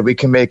so that we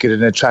can make it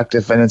an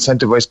attractive and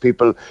incentivize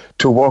people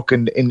to work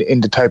in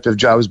the type of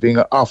jobs being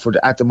offered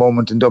at the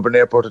moment in Dublin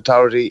Airport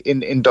Authority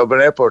in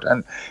Dublin Airport.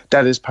 And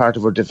that is part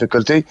of our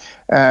difficulty.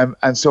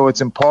 And so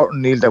it's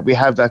important, Neil, that we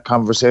have that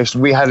conversation.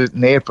 We had it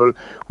in April.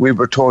 We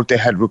were told they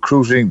had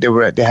recruiting.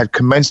 They had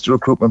commenced the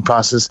recruitment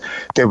process.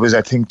 There was,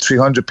 I think,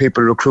 300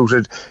 people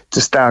recruited to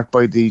start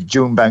by the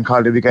June bank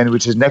holiday weekend,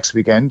 which is next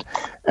weekend.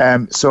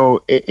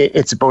 So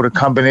it's about a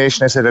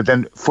combination, I said, of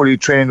then fully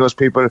training those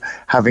people,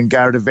 having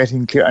Garda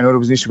vetting clear. I know there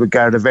was an issue with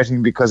Garda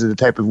vetting because of the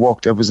type of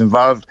work that was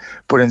involved.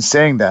 But in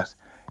saying that,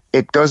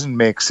 it doesn't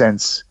make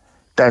sense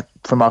that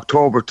from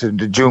October to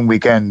the June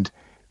weekend,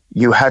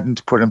 you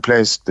hadn't put in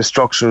place the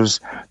structures,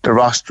 the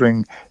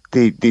rostering,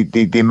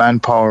 the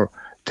manpower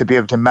to be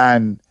able to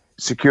man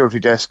security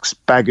desks,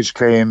 baggage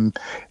claim,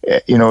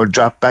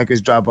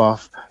 baggage drop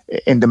off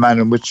in the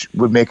manner which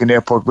would make an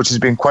airport, which has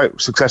been quite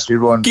successfully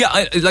run.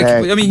 Yeah,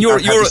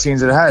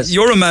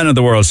 you're a man of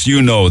the world, so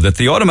you know that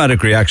the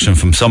automatic reaction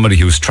from somebody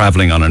who's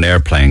travelling on an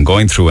airplane,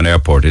 going through an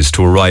airport, is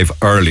to arrive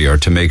earlier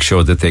to make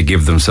sure that they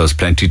give themselves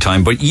plenty of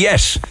time. But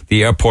yet,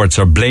 the airports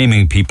are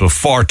blaming people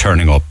for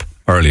turning up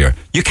earlier.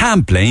 You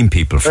can't blame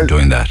people for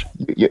doing that.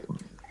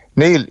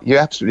 Neil, you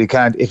absolutely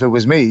can't. If it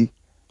was me,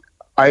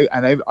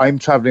 I'm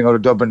travelling out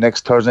of Dublin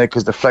next Thursday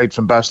because the flight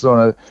from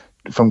Barcelona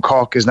from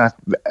Cork is not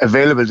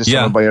available this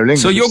summer by Aer Lingus.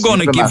 So you're going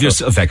to give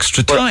yourself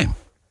extra time.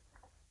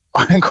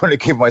 I'm going to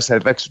give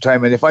myself extra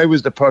time. And if I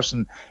was the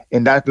person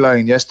in that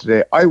line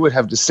yesterday, I would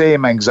have the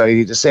same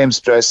anxiety, the same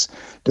stress,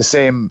 the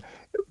same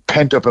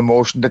pent-up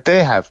emotion that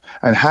they have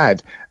and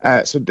had.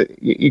 So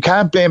you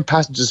can't blame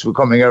passengers for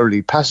coming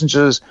early.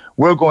 Passengers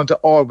were going to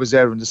always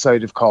err on the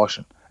side of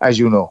caution, as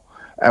you know,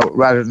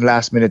 rather than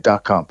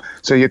lastminute.com.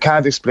 So you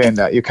can't explain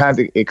that. You can't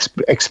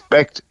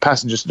expect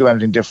passengers to do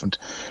anything different.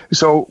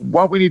 So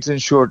what we need to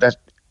ensure that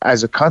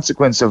as a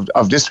consequence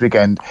of this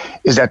weekend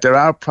is that there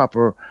are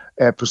proper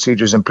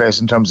procedures in place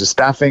in terms of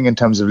staffing, in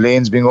terms of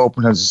lanes being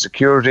open, in terms of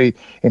security,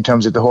 in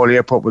terms of the whole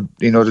airport.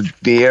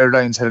 The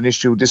airlines had an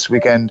issue this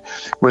weekend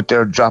with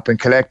their drop and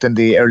collect, and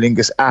the Aer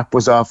Lingus app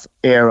was off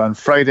air on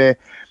Friday.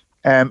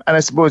 And I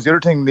suppose the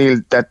other thing,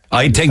 Neil, that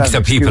I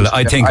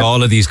think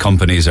all of these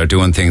companies are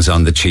doing things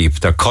on the cheap.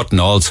 They're cutting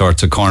all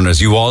sorts of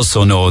corners. You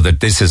also know that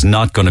this is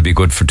not going to be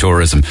good for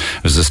tourism.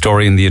 There's a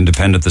story in the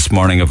Independent this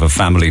morning of a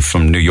family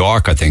from New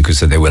York, I think, who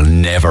said they will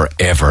never,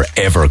 ever,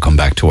 ever come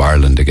back to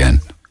Ireland again.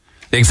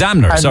 The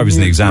Examiner, sorry, it was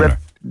the Examiner.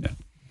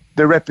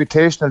 The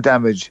reputational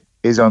damage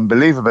is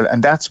unbelievable,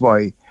 and that's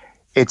why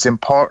it's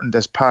important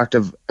as part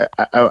of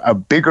a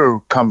bigger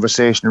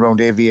conversation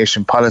around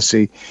aviation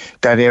policy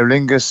that Aer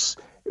Lingus,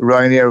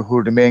 Ryanair, who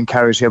are the main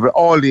carriers here, but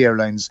all the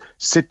airlines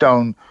sit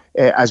down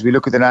as we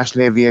look at the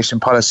national aviation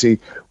policy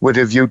with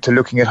a view to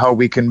looking at how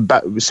we can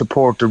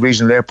support the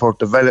regional airport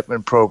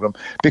development programme,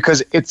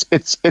 because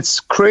it's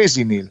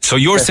crazy, Neil. So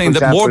you're saying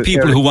that more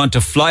people who want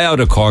to fly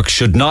out of Cork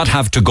should not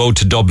have to go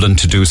to Dublin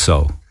to do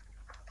so?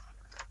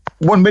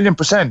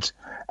 1,000,000%.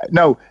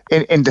 Now,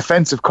 in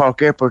defence of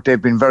Cork Airport, they've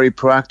been very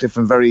proactive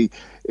and very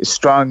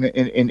strong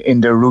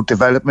in their route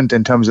development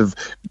in terms of,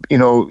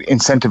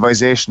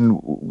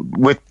 incentivisation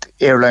with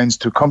airlines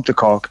to come to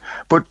Cork.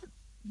 But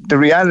the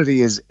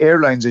reality is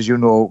airlines, as you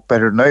know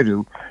better than I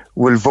do,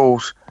 will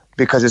vote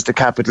because it's the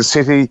capital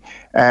city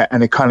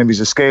and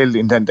economies of scale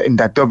in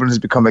that Dublin has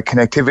become a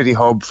connectivity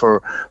hub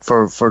for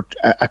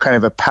a kind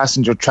of a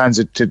passenger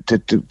transit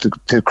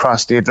to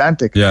cross the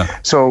Atlantic. Yeah.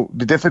 So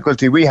the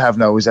difficulty we have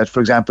now is that,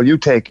 for example, you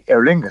take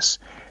Aer Lingus.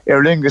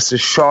 Aer Lingus'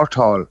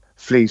 short-haul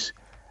fleet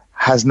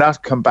has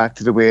not come back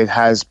to the way it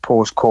has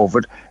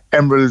post-COVID.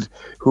 Emerald,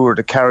 who are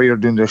the carrier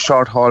doing their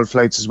short-haul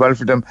flights as well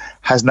for them,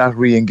 has not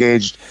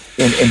re-engaged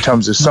in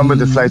terms of some of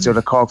the flights out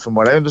of Cork, from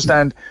what I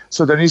understand.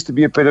 So there needs to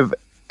be a bit of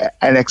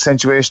an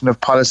accentuation of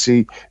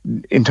policy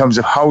in terms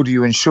of how do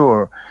you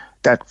ensure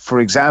that, for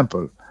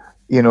example,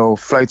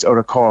 flights out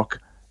of Cork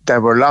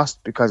that were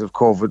lost because of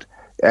COVID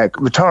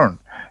return.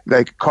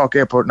 Like Cork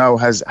Airport now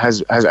has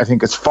I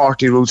think it's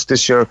 40 routes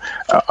this year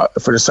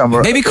for the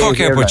summer. Maybe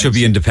Cork Airport should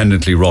be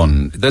independently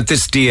run. That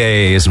this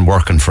DAA isn't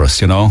working for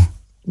us,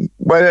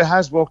 Well, it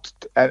has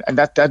worked, and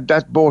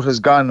that boat has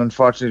gone.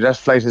 Unfortunately, that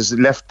flight has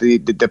left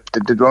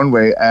the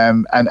runway.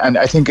 And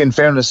I think, in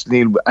fairness,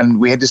 Neil, and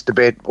we had this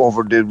debate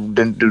over the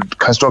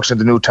construction of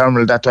the new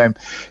terminal at that time.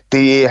 The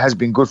EA has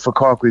been good for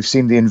Cork. We've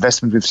seen the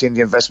investment. We've seen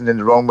the investment in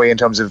the runway in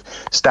terms of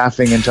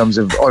staffing, in terms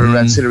of other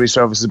ancillary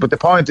services. But the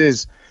point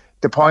is,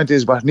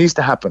 what needs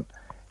to happen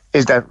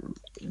is that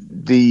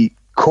the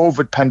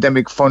COVID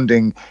pandemic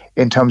funding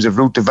in terms of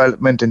route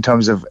development, in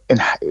terms of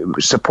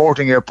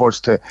supporting airports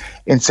to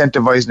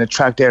incentivise and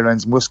attract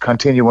airlines must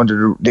continue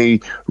under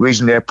the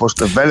Regional Airports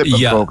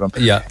Development Programme.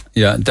 Yeah.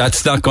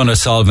 That's not going to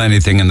solve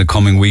anything in the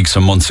coming weeks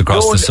or months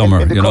across the summer.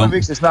 In the coming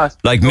weeks it's not.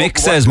 Like Mick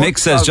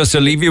says, just to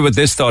leave you with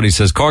this thought, he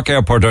says, Cork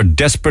Airport are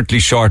desperately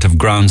short of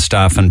ground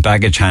staff and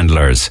baggage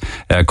handlers.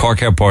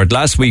 Cork Airport,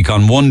 last week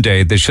on one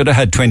day, they should have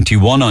had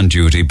 21 on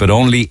duty, but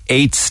only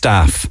 8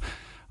 staff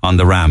on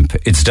the ramp.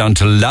 It's down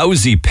to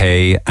lousy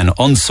pay and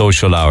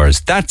unsocial hours.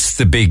 That's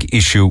the big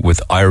issue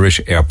with Irish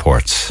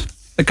airports.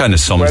 That kind of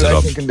sums it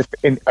up.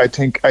 I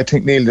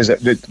think Neil,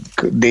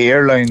 the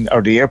airline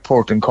or the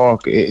airport in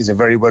Cork is a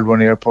very well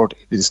run airport.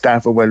 The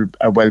staff are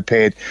well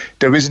paid.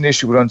 There is an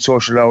issue with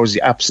unsocial hours,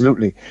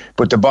 absolutely.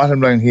 But the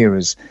bottom line here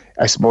is,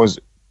 I suppose,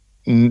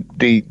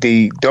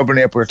 the Dublin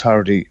Airport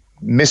Authority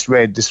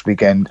misread this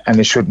weekend, and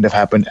it shouldn't have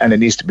happened, and it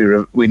needs to be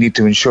we need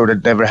to ensure that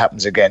it never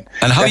happens again.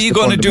 And how are you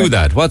going to do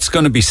that? What's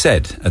going to be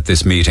said at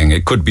this meeting?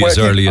 It could be as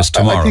early as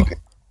tomorrow.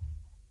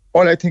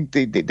 I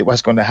think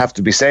what's going to have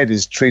to be said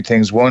is 3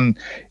 things. 1,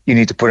 you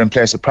need to put in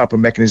place a proper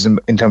mechanism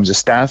in terms of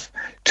staff.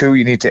 2,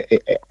 you need to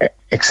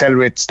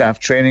accelerate staff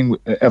training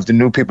of the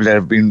new people that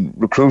have been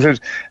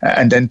recruited.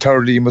 And then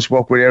thirdly, you must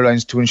work with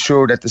airlines to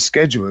ensure that the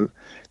schedule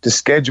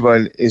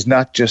is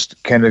not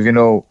just kind of,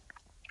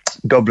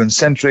 Dublin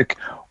centric,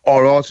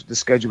 or also the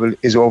schedule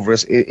is over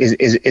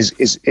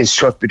is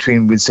shut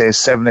between, we'd say,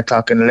 7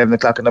 o'clock and 11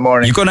 o'clock in the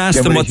morning. You're going to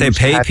ask them what they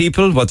pay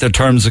people, what their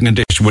terms and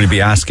conditions? Will you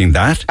be asking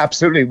that?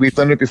 Absolutely. We've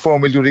done it before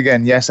and we'll do it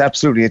again. Yes,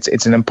 absolutely.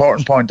 It's an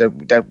important point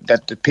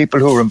that the people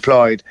who are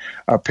employed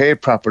are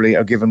paid properly,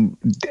 are given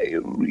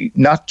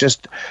not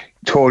just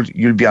told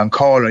you'll be on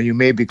call or you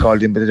may be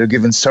called in, but they're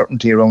given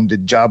certainty around the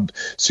job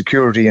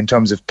security in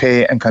terms of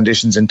pay and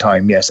conditions and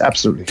time. Yes,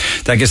 absolutely.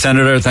 Thank you,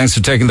 Senator. Thanks for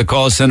taking the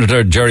call,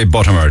 Senator Jerry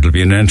Buttimer. It'll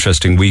be an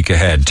interesting week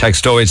ahead.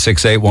 Text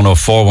 0868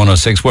 104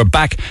 106. We're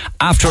back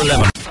after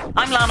 11.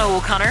 I'm Lana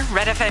O'Connor.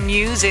 RedFM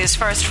News is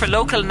first for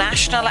local,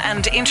 national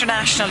and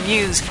international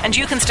news, and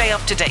you can stay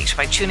up to date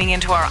by tuning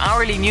into our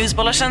hourly news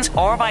bulletins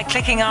or by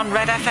clicking on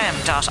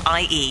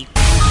redfm.ie.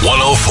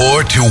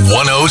 104 to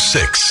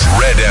 106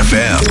 Red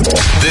FM.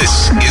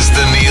 This is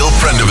the Neil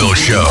Prendeville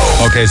Show.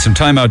 Okay, some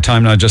time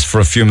now just for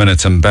a few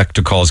minutes and back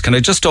to calls. Can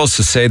I just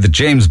also say that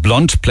James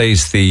Blunt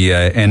plays the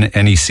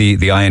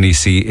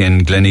INEC in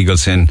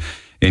Gleneagles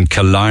in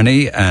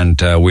Killarney,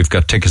 and we've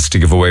got tickets to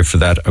give away for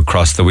that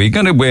across the week.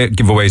 Going to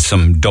give away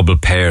some double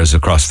pairs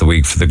across the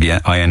week for the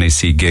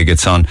INEC gig.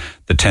 It's on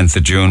the 10th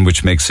of June,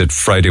 which makes it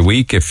Friday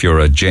week. If you're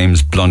a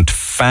James Blunt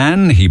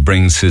fan, he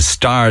brings his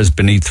Stars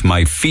Beneath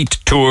My Feet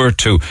tour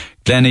to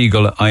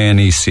Gleneagle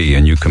INEC,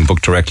 and you can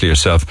book directly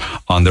yourself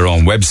on their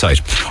own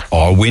website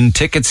or win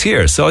tickets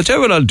here. So I'll tell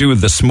you what I'll do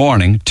this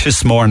morning.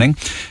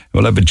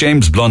 We'll have a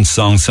James Blunt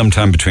song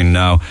sometime between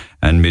now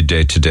and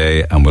midday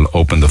today, and we'll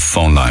open the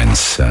phone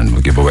lines and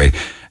we'll give away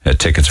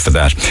tickets for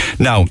that.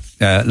 Now,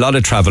 a lot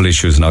of travel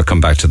issues, and I'll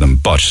come back to them,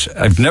 but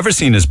I've never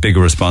seen as big a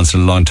response in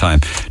a long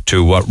time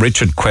to what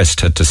Richard Quest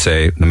had to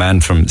say, the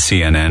man from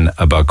CNN,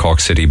 about Cork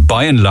City.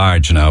 By and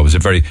large now, it was a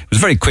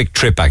very quick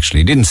trip, actually.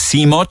 He didn't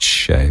see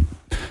much.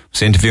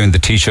 Was interviewing the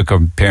Taoiseach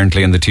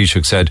apparently, and the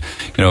Taoiseach said,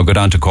 go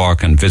down to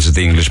Cork and visit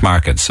the English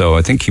market. So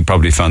I think he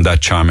probably found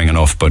that charming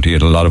enough, but he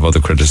had a lot of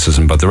other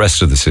criticism about the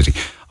rest of the city.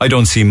 I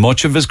don't see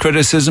much of his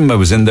criticism. I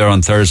was in there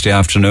on Thursday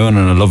afternoon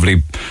on a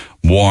lovely,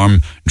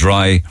 warm,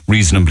 dry,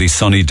 reasonably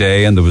sunny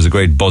day, and there was a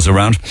great buzz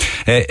around.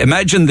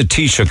 Imagine the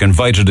Taoiseach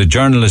invited a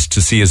journalist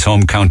to see his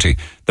home county.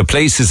 The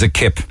place is a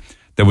kip.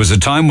 There was a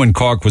time when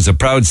Cork was a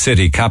proud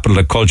city, capital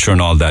of culture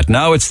and all that.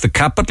 Now it's the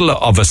capital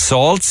of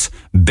assaults,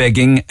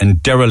 begging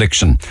and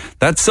dereliction.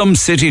 That's some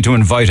city to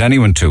invite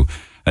anyone to.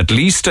 At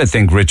least I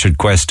think Richard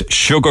Quest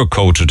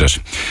sugar-coated it.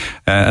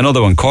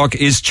 Another one, Cork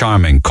is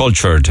charming,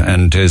 cultured,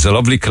 and is a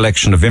lovely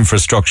collection of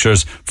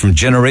infrastructures from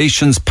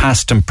generations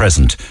past and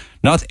present.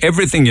 Not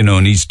everything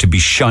needs to be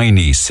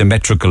shiny,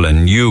 symmetrical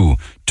and new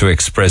to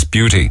express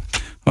beauty.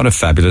 What a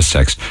fabulous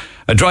text.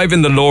 I drive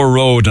in the Lower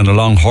Road and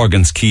along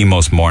Horgan's Quay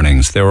most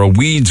mornings. There are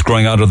weeds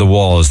growing out of the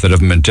walls that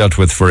haven't been dealt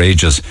with for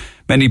ages.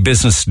 Many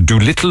businesses do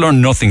little or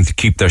nothing to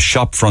keep their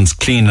shop fronts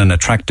clean and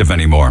attractive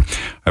anymore.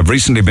 I've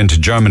recently been to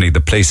Germany.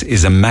 The place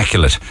is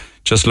immaculate.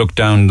 Just look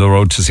down the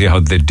road to see how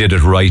they did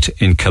it right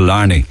in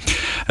Killarney.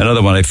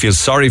 Another one, I feel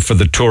sorry for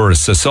the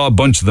tourists. I saw a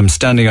bunch of them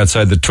standing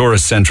outside the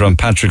tourist centre on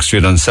Patrick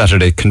Street on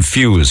Saturday,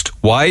 confused.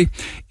 Why?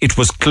 It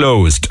was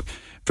closed.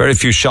 Very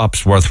few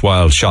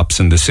worthwhile shops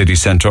in the city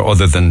centre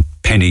other than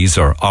Penny's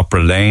or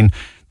Opera Lane.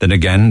 Then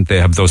again, they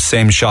have those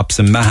same shops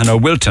in Mahon or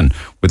Wilton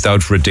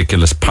without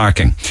ridiculous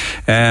parking.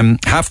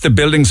 Half the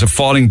buildings are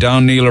falling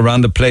down, Neil,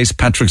 around the place.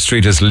 Patrick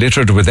Street is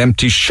littered with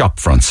empty shop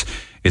fronts.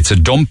 It's a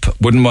dump.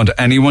 Wouldn't want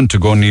anyone to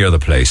go near the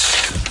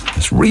place.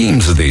 There's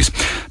reams of these.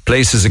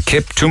 Place is a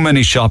kip. Too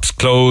many shops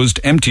closed.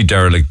 Empty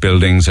derelict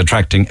buildings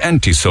attracting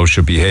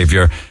antisocial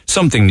behaviour.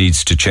 Something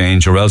needs to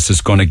change or else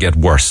it's going to get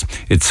worse.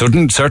 It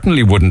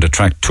certainly wouldn't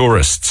attract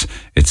tourists.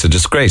 It's a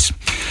disgrace.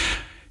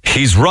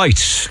 He's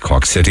right.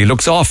 Cork City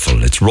looks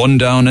awful. It's run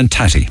down and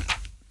tatty.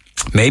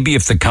 Maybe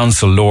if the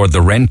council lowered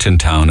the rent in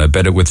town, I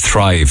bet it would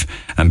thrive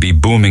and be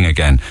booming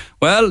again.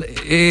 Well,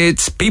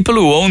 it's people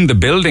who own the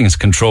buildings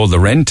control the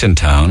rent in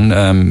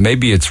town.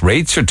 Maybe it's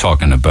rates you're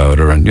talking about,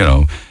 or,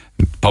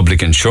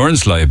 public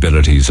insurance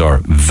liabilities, or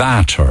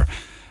VAT, or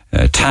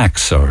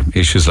tax, or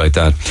issues like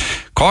that.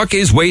 Cork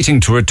is waiting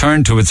to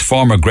return to its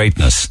former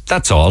greatness.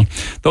 That's all.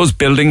 Those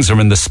buildings are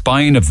in the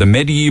spine of the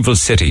medieval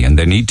city and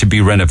they need to be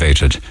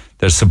renovated.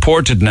 They're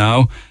supported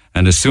now,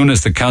 and as soon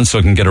as the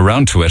council can get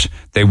around to it,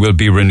 they will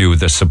be renewed.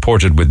 They're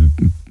supported with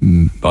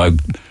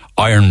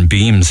iron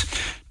beams.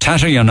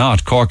 Tatty or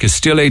not, Cork is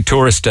still a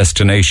tourist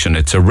destination.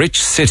 It's a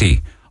rich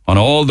city on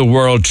all the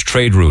world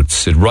trade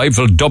routes. It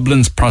rivaled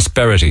Dublin's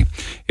prosperity.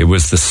 It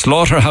was the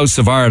slaughterhouse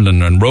of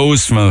Ireland and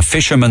rose from a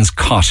fisherman's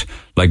cot,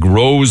 like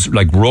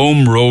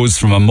Rome rose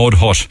from a mud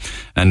hut,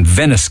 and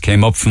Venice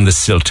came up from the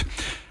silt.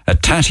 A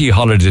tatty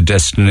holiday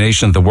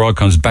destination the world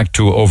comes back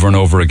to over and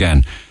over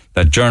again.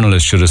 That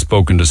journalist should have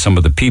spoken to some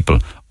of the people.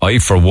 I,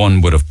 for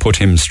one, would have put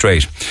him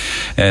straight.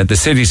 The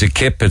city's a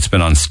kip. It's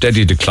been on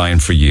steady decline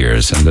for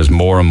years, and there's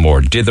more and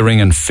more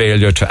dithering and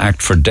failure to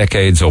act for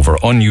decades over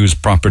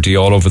unused property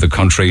all over the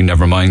country,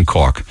 never mind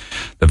Cork.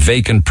 The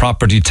vacant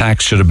property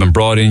tax should have been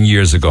brought in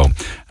years ago,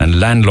 and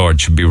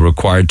landlords should be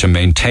required to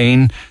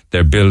maintain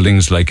their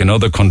buildings like in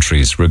other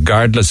countries,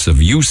 regardless of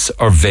use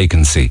or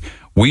vacancy.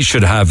 We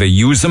should have a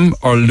use 'em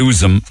or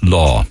lose 'em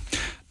law.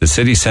 The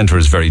city centre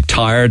is very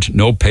tired,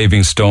 no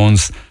paving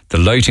stones. The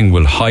lighting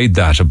will hide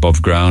that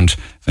above ground.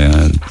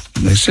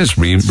 There's just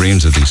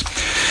reams of these.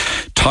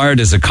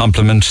 Tired is a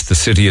compliment. The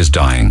city is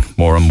dying.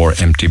 More and more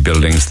empty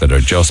buildings that are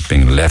just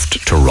being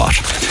left to rot.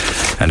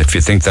 And if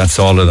you think that's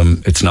all of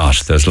them, it's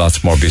not. There's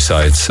lots more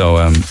besides.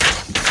 So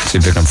see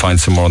if you can find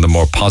some more of the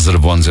more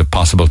positive ones if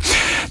possible.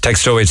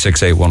 Text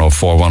 0868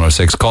 104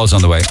 106. Calls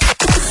on the way.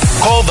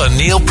 Call the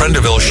Neil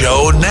Prendeville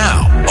Show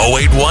now.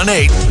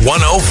 0818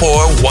 104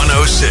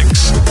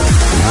 106.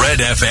 Red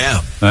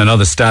FM.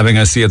 Another stabbing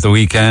I see at the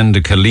weekend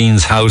at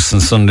Colleen's house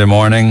on Sunday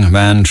morning.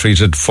 Man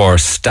treated for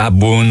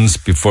stab wounds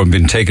before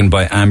being taken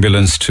by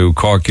ambulance to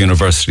Cork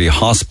University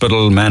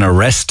Hospital. Man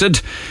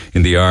arrested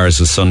in the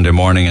hours of Sunday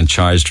morning and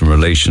charged in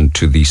relation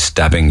to the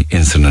stabbing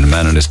incident. A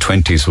man in his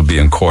 20s will be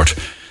in court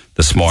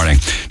this morning.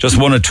 Just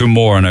one or two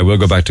more and I will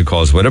go back to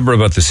calls. Whatever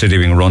about the city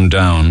being run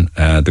down,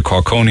 the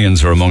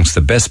Corkonians are amongst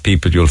the best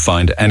people you'll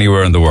find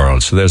anywhere in the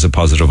world. So there's a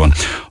positive one.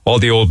 All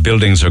the old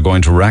buildings are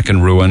going to rack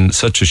and ruin.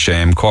 Such a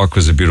shame. Cork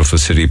was a beautiful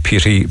city.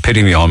 Pity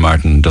Micheál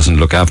Martin doesn't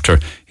look after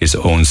his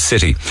own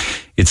city.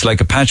 It's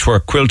like a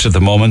patchwork quilt at the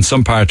moment.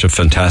 Some parts are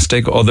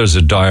fantastic, others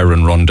are dire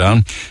and run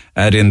down.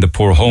 Add in the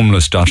poor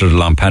homeless dotted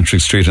along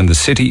Patrick Street, and the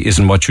city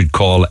isn't what you'd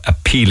call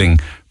appealing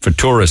for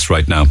tourists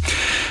right now.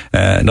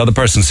 Another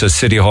person says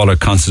City Hall are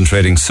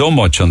concentrating so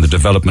much on the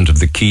development of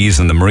the quays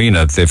and the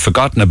marina, they've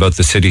forgotten about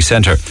the city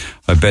centre.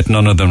 I bet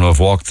none of them have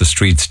walked the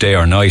streets day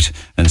or night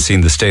and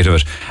seen the state of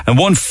it. And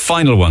one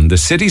final one, the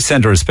city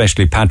centre,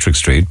 especially Patrick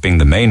Street, being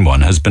the main one,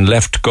 has been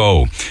left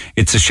go.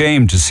 It's a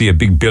shame to see a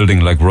big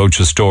building like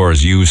Rocha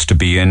Stores used to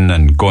be in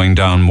and going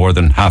down more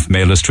than half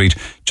Mela Street,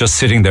 just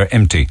sitting there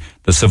empty.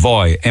 The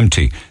Savoy,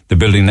 empty. The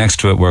building next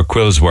to it where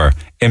Quills were,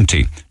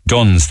 empty.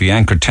 Dunn's, the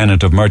anchor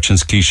tenant of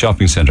Merchants Quay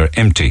Shopping Centre,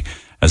 empty.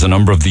 As a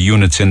number of the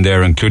units in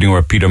there, including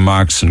where Peter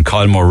Marks and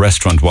Kylemore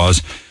Restaurant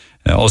was.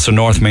 Also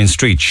North Main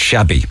Street,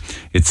 shabby.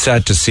 It's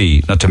sad to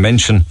see, not to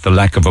mention the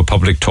lack of a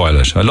public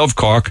toilet. I love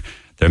Cork.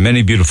 There are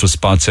many beautiful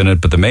spots in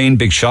it, but the main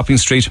big shopping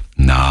street,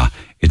 nah,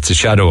 it's a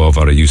shadow of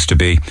what it used to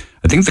be.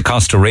 I think the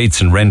cost of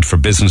rates and rent for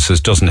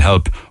businesses doesn't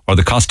help, or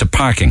the cost of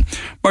parking.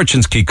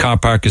 Merchants Quay car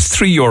park is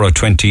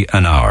 €3.20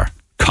 an hour.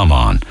 Come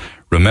on.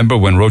 Remember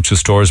when Rocha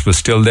Stores was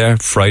still there?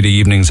 Friday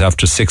evenings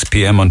after 6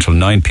 p.m. until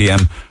 9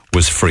 p.m.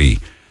 was free.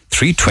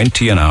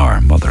 $3.20 an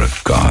hour, mother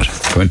of God.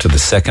 Go into the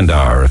second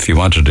hour if you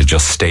wanted to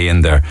just stay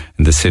in there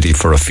in the city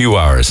for a few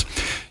hours.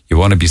 You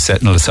want to be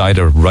setting aside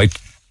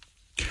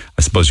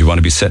I suppose you want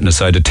to be setting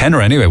aside a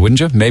tenner anyway, wouldn't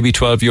you? Maybe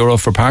 €12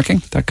 for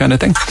parking, that kind of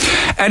thing.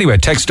 Anyway,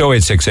 text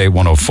 0868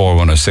 104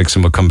 106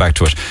 and we'll come back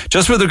to it.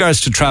 Just with regards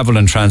to travel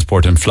and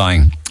transport and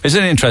flying, is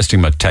an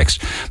interesting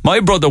text. My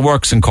brother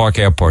works in Cork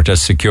Airport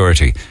as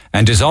security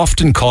and is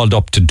often called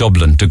up to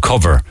Dublin to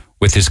cover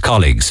with his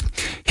colleagues.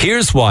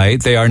 Here's why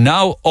they are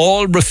now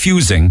all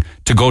refusing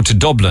to go to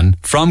Dublin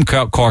from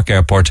Cork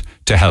Airport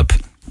to help.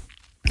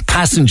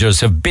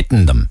 Passengers have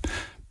bitten them.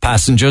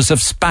 Passengers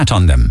have spat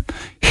on them,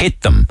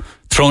 hit them,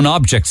 thrown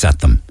objects at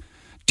them.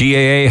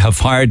 DAA have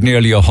hired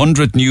nearly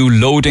 100 new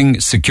loading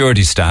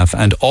security staff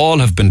and all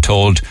have been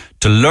told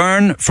to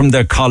learn from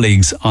their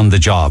colleagues on the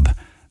job.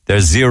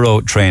 There's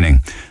zero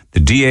training. The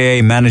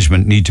DAA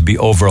management need to be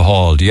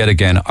overhauled. Yet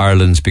again,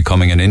 Ireland's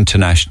becoming an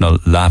international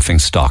laughing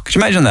stock. Could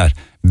you imagine that?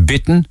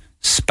 Bitten,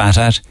 spat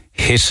at,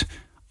 hit,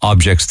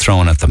 objects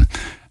thrown at them.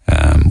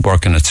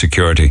 Working at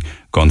security,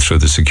 going through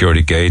the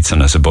security gates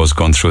and I suppose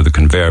going through the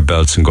conveyor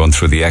belts and going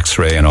through the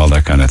x-ray and all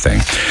that kind of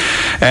thing.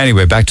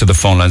 Anyway, back to the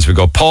phone lines we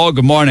go. Paul,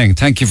 good morning.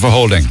 Thank you for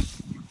holding.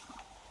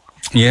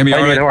 You hear me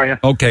all right? How are you?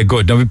 Okay,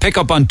 good. Now we pick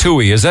up on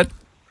TUI, is it?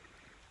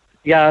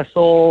 Yeah,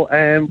 so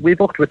we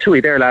booked with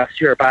TUI there last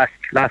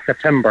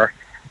September,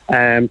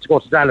 to go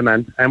to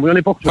Dalaman, and we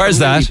only booked with Where's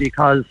that?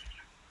 because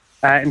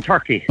in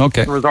Turkey.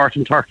 Okay. The resort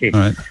in Turkey. All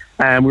right.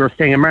 We were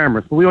staying in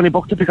Marmara, but we only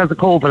booked it because of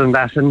COVID and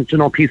that, and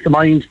peace of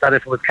mind that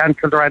if it was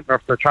cancelled or anything, or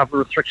if the travel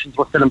restrictions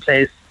were still in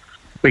place,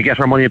 we get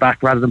our money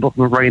back rather than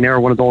booking with Ryanair or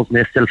one of those and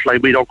they still fly.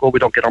 We don't go, we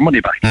don't get our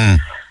money back.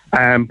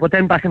 But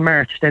then back in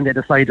March, then they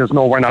decided,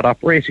 no, we're not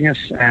operating it.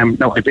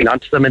 Now, I've been on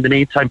to them in the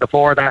meantime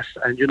before that,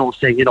 and,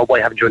 saying, why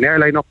haven't you an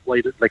airline up?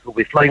 Why, who are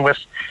we flying with?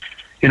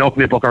 Can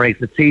we book our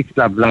exit seats,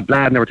 blah, blah,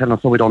 blah. And they were telling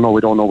us, we don't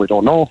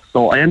know.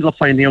 So I ended up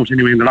finding out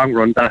anyway in the long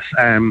run that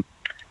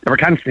they were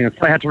cancelling it.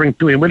 So I had to ring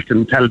TUI in Wilton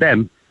and tell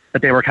them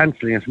that they were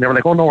cancelling it. And they were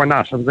like, oh, no, we're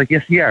not. I was like,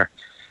 yes, you are.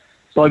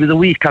 So I was a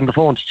week on the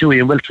phone to TUI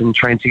in Wilton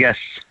trying to get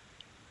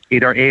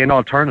either an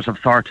alternative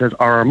sorted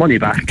or our money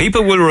back.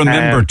 People will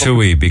remember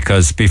TUI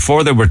because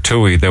before they were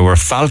TUI, they were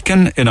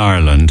Falcon in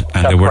Ireland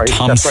and they were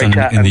Thomson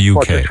in the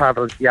UK. Budget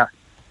travel, yeah.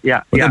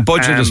 They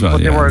budget as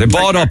well, yeah. They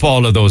bought up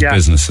all of those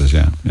businesses,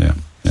 yeah.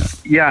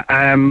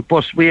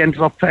 But we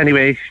ended up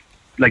anyway,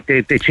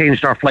 they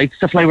changed our flights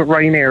to fly with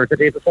Ryanair the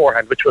day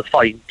beforehand, which was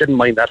fine. Didn't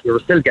mind that. We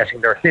were still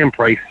getting their same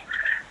price.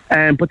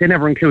 But they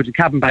never included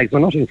cabin bags or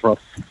nothing for us.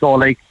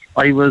 So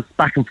I was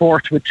back and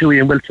forth with TUI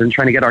and Wilton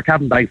trying to get our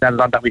cabin bags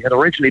added on that we had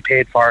originally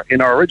paid for in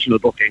our original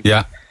booking.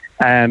 Yeah.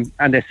 And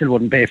they still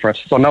wouldn't pay for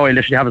it. So now I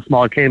literally have a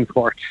small claims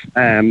court.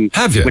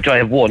 Have you? Which I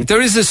have won.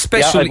 There is a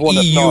special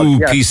EU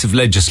piece of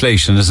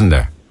legislation, isn't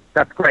there?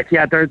 That's correct.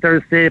 Yeah,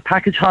 there's the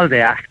Package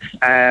Holiday Act,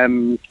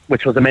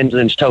 which was amended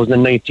in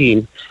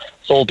 2019.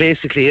 So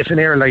basically, if an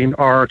airline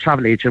or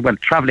travel agent with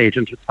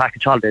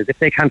package holidays, if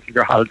they cancel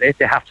their holiday,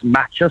 they have to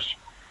match it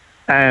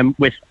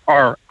with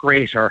our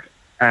greater.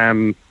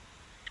 So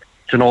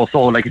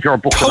if you're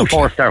booked at a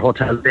 4-star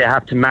hotel, they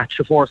have to match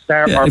a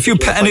 4-star. Yeah, if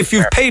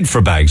you've paid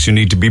for bags, you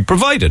need to be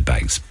provided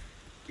bags.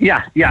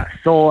 Yeah.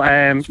 So,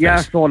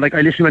 so like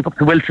I literally went up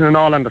to Wilson and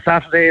all on the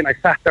Saturday, and I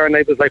sat there and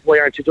I was like, why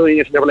aren't you doing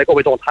it? And they were like, oh,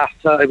 we don't have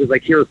to. I was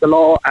like, here's the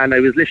law. And I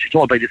was literally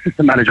told by the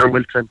assistant manager in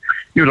Wilson,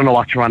 you don't know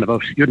what you're on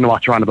about.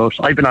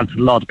 I've been on to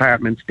the law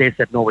department. They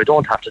said, no, we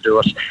don't have to do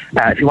it.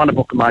 If you want to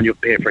book a man, you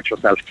pay for it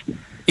yourself.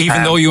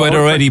 Even though you had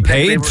already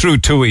paid through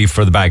TUI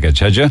for the baggage,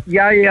 had you?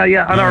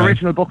 Yeah. On our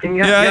original booking,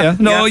 Yeah.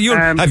 No,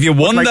 have you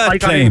won that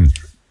claim?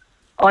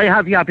 I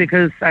have,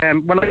 because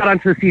when I got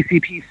onto the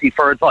CCPC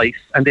for advice,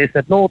 and they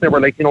said no, they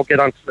were like, get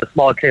onto the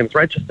small claims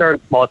register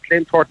and small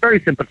claims court. Very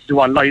simple to do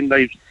online.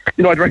 I'd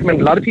recommend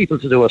a lot of people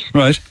to do it.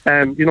 Right.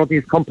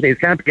 These companies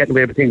can't be getting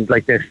away with things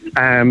like this.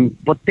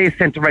 But they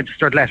sent a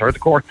registered letter. The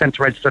court sent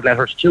a registered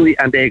letter to TUI,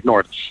 and they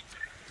ignored it.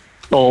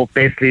 So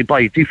basically,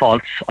 by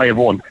default, I have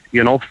won.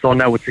 So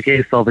now it's a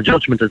case of a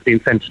judgment has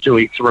been sent to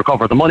TUI to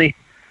recover the money,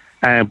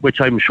 which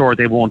I'm sure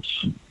they won't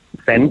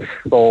send.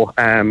 So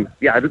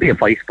it'll be a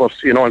fight, but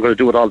I'm going to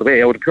do it all the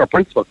way out of pure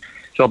principle.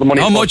 So the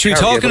money. How much are you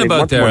talking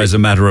about there as a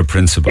matter of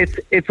principle?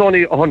 It's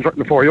only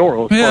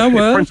 €104. Yeah,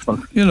 well, principle.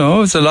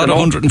 It's a lot of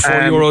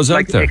 €104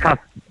 out there.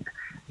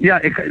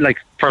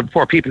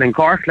 For people in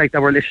Cork, like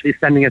that were literally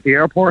standing at the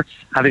airport,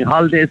 having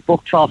holidays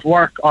booked off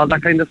work, all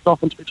that kind of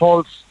stuff, and to be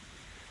told,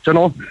 at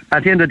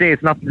the end of the day,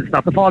 it's not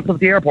the fault of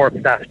the airport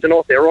staff.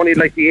 They're only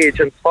like the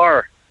agents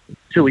for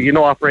TUI,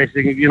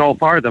 operating,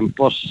 for them,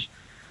 but.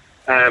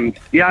 I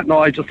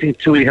just think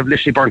TUI have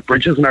literally burnt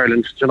bridges in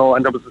Ireland,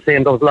 and there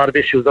was a lot of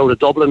issues out of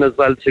Dublin as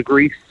well to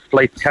Greece,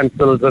 flights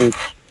cancelled and...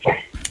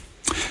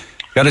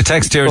 Got a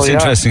text here, it's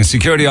interesting.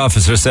 Security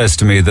officer says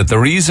to me that the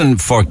reason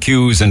for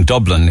queues in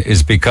Dublin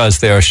is because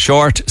they are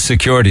short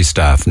security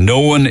staff. No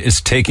one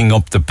is taking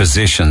up the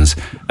positions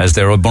as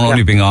they're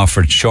only being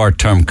offered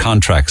short-term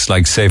contracts,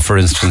 like say, for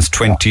instance,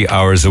 20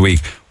 hours a week.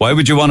 Why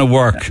would you want to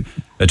work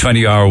a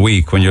 20-hour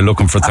week when you're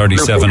looking for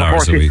 37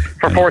 hours a week?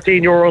 For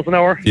 €14 an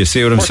hour. You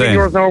see what I'm saying?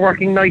 €14 an hour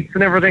working nights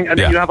and everything. And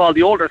then you have all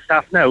the older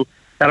staff now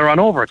that are on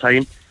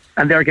overtime,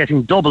 and they're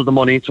getting double the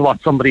money to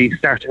what somebody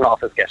starting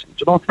off is getting.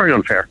 It's very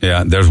unfair.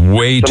 Yeah, there's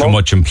way too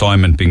much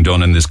employment being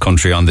done in this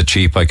country on the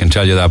cheap. I can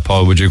tell you that,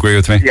 Paul. Would you agree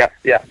with me?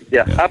 Yeah,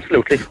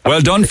 absolutely.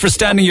 Well done for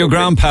standing your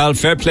ground, pal.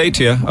 Fair play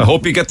to you. I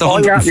hope you get the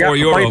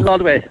 €104. All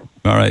the way.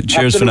 All right,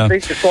 cheers for now.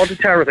 Just going to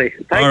charity.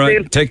 Thanks, all right,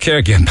 Neil. take care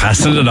again.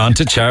 Passing it on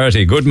to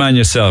charity. Good man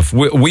yourself.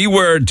 We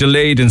were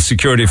delayed in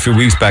security a few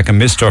weeks back and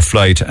missed our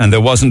flight, and there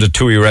wasn't a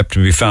TUI rep to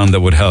be found that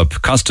would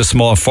help. Cost a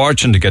small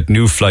fortune to get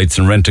new flights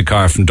and rent a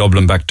car from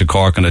Dublin back to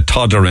Cork, and a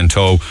toddler in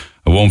tow.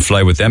 I won't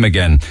fly with them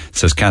again,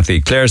 says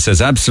Kathy. Claire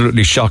says,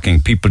 absolutely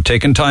shocking. People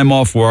taking time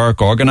off work,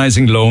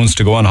 organising loans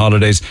to go on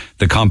holidays.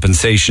 The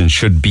compensation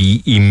should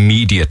be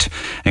immediate.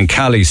 And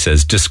Callie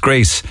says,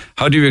 disgrace.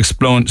 How do you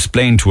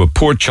explain to a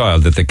poor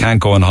child that they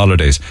can't go on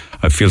holidays?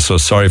 I feel so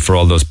sorry for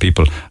all those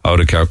people out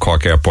of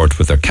Cork Airport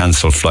with their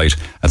cancelled flight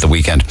at the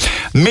weekend.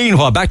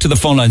 Meanwhile, back to the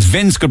phone lines.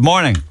 Vince, good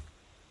morning.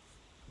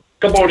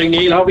 Good morning,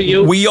 Neil. How are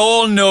you? We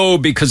all know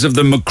because of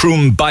the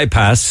Macroom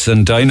bypass,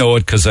 and I know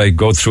it because I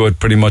go through it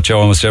pretty much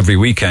almost every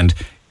weekend.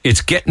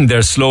 It's getting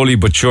there slowly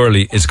but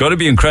surely. It's going to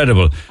be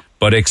incredible,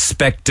 but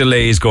expect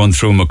delays going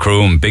through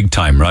Macroom big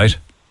time, right?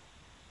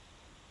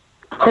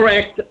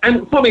 Correct.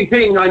 And funny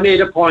thing, I made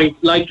a point,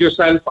 like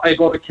yourself, I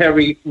go to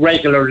Kerry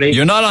regularly.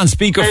 You're not on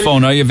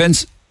speakerphone, are you,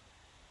 Vince?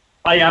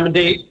 I am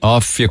indeed.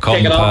 Off you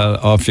come, pal.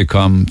 Off you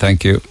come.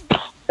 Thank you.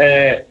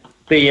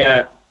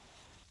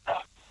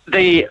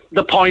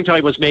 The point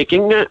I was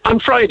making on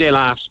Friday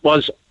last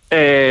was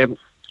you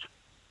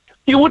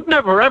would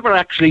never ever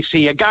actually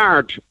see a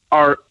guard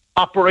or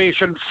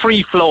Operation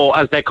Free Flow,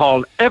 as they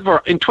call it,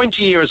 ever. In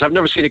 20 years, I've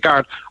never seen a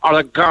guard or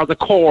a guard the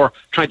corps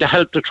trying to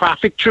help the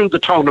traffic through the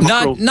town of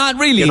Macroom. Not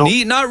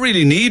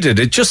really needed.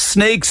 It just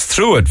snakes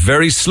through it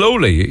very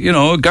slowly.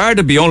 A guard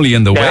would be only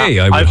in the way,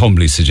 I would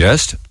humbly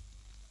suggest.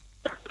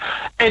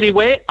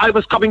 Anyway, I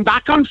was coming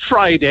back on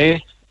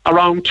Friday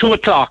around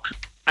 2:00.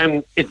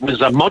 And it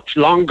was a much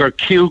longer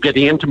queue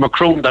getting into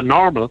Macroom than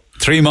normal.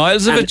 3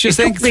 miles of it, you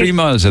think? 3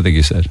 miles, I think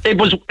you said. It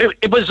was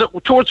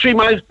 2 or 3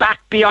 miles back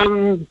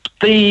beyond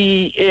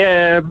the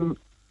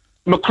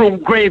Macroom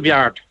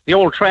graveyard, the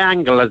old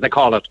triangle, as they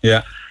call it.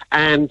 Yeah.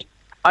 And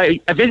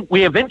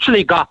we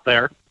eventually got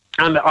there,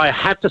 and I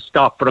had to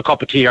stop for a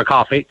cup of tea or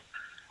coffee.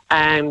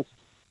 And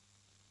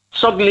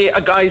suddenly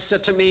a guy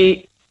said to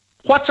me,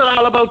 "What's it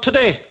all about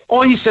today?"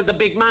 Oh, he said, "The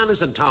big man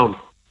is in town."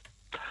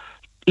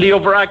 Leo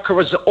Varadkar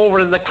was over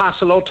in the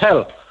Castle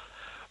Hotel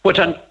with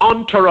an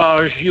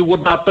entourage, you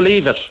would not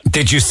believe it.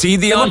 Did you see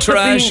the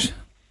entourage?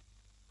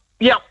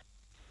 Yeah.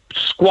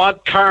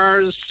 Squad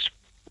cars,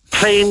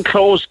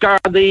 plainclothes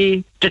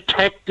Gardaí,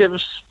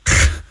 detectives.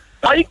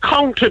 I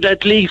counted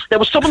at least, there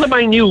were some of them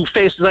I knew,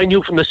 faces I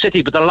knew from the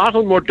city, but a lot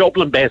of them were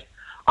Dublin based.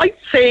 I'd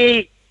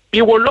say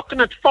you were looking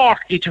at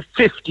 40 to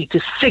 50 to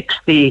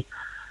 60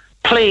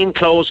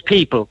 plainclothes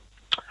people.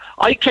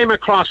 I came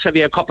across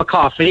having a cup of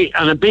coffee,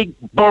 and a big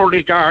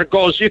burly guard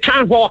goes, "You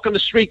can't walk on the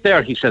street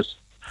there," he says,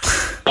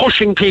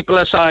 pushing people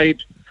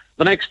aside.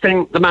 The next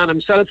thing, the man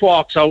himself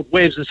walks out,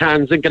 waves his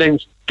hands, and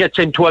gets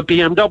into a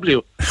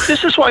BMW.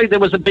 This is why there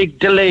was a big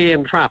delay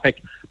in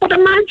traffic. But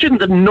imagine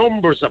the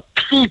numbers of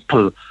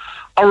people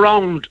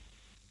around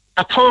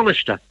a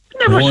Taoiseach.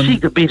 Never seen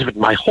the beat of it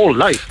in my whole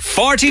life.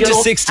 40 to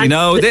 60.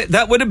 No,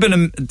 that would have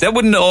been. That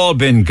wouldn't all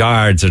been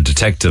guards or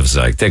detectives.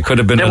 Like they could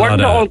have been a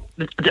lot of.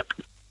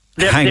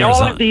 They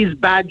all have these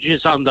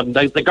badges on them.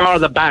 The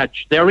Garda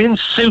badge. They're in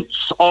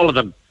suits, all of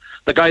them.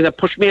 The guy that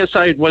pushed me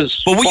aside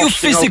was. But were you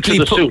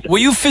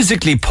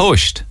physically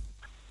pushed?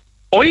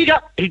 Oh, yeah.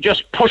 He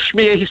just pushed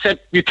me. He said,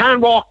 "You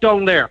can't walk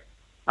down there."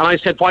 And I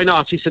said, "Why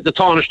not?" He said, "The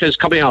Taoiseach is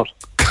coming out."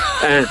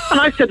 And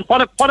I said,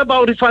 what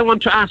about if I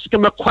want to ask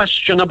him a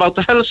question about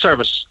the health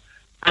service?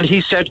 And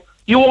he said,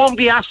 "You won't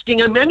be asking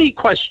him any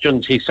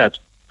questions," he said.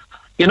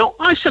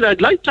 I said,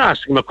 "I'd like to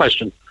ask him a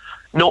question."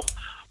 No.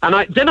 And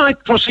then I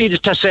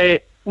proceeded to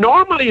say,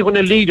 normally when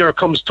a leader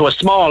comes to a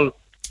small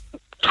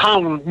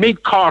town,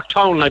 mid-Cork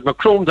town like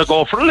Macroom, they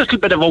go for a little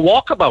bit of a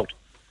walkabout.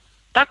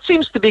 That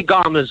seems to be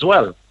gone as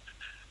well.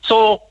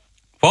 So...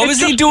 What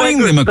was he doing,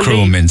 the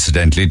Macroom,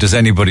 incidentally? Does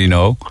anybody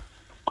know?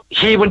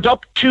 He went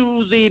up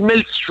to the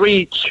Mill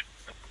Street,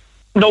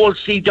 Noel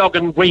C.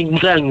 Duggan, Green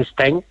Glens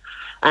thing,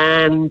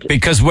 and...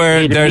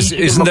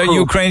 Isn't there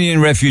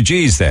Ukrainian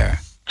refugees there?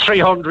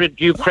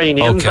 300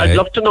 Ukrainians. Okay. I'd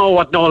love to know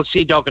what Noel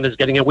C. Duggan is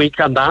getting a week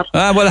on that.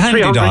 Well,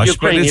 handy dosh,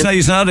 but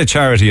he's not a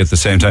charity at the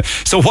same time.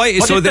 So why...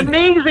 But it's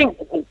amazing.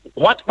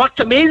 What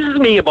amazes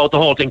me about the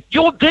whole thing,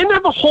 they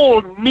have a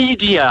whole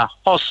media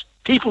host,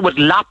 people with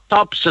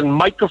laptops and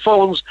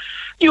microphones.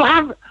 You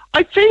have,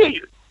 I'd say,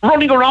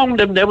 running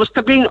around him, there was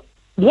to be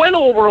well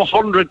over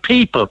 100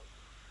 people.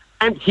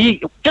 And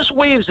he just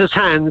waves his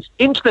hands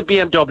into the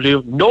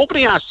BMW.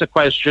 Nobody asks a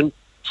question,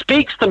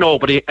 speaks to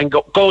nobody, and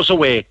goes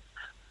away.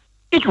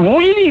 It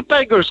really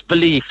beggars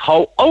belief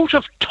how out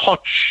of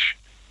touch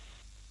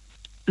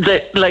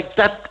that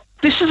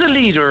this is a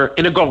leader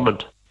in a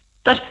government,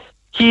 that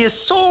he is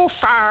so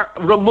far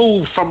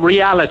removed from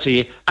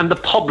reality and the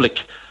public.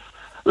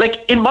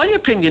 Like, in my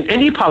opinion,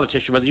 any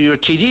politician, whether you're a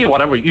TD or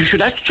whatever, you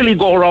should actually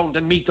go around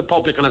and meet the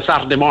public on a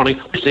Saturday morning,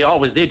 which they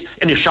always did,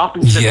 in a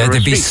shopping centre. Yeah,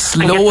 they'd be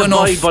slow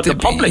enough.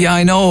 Yeah,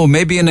 I know.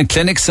 Maybe in a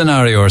clinic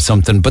scenario or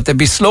something, but they'd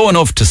be slow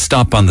enough to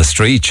stop on the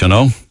street,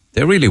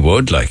 They really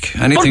would,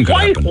 anything could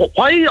happen.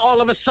 Why all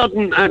of a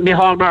sudden,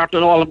 Micheál Martin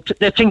and all of them,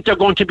 they think they're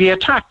going to be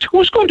attacked?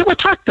 Who's going to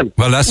attack them?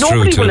 Well, that's true too.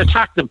 Nobody will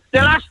attack them.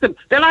 They'll ask them.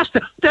 They'll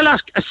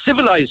ask a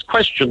civilised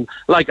question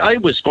like I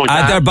was going to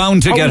ask. They're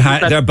bound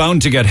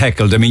to get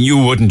heckled. I mean, you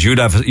wouldn't. You'd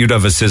have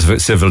a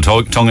civil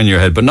tongue in your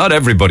head, but not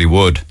everybody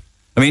would.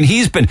 I mean,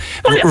 he's been...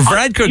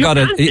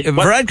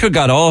 Varadkar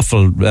got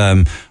awful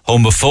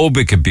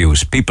homophobic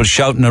abuse. People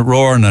shouting and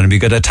roaring at him. He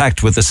got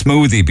attacked with a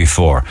smoothie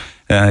before.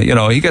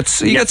 He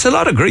gets a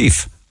lot of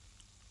grief.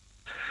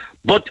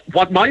 But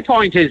what my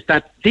point is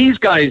that these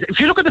guys, if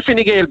you look at the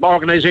Fine Gael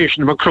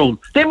organisation in Macroom,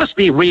 they must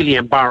be really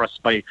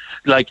embarrassed by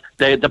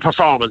the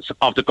performance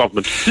of the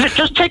government.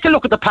 Just take a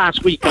look at the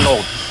past week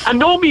alone. And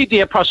no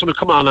media person will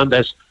come on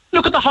this.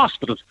 Look at the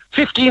hospitals.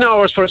 15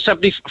 hours for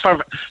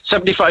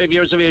 75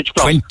 years of age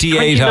plus.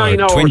 28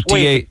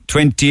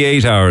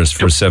 hours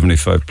for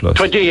 75 plus.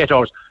 28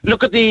 hours.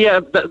 Look at the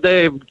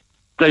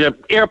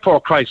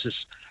airport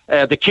crisis,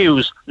 the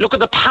queues. Look at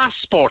the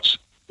passports.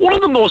 One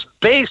of the most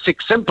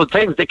basic, simple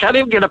things. They can't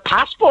even get a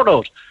passport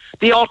out.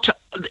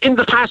 In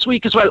the past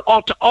week as well,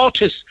 the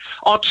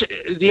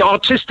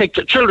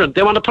autistic children,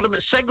 they want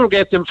to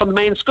segregate them from the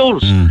main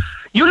schools.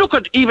 You look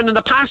at even in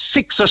the past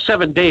 6 or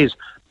 7 days,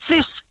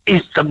 this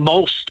is the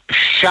most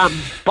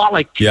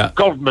shambolic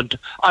government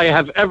I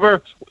have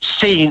ever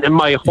seen in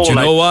my whole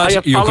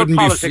life. Do you know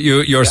what?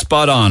 You're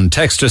spot on.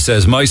 Texter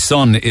says, my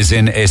son is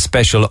in a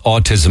special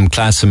autism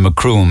class in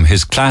Macroom.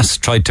 His class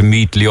tried to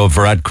meet Leo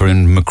Varadkar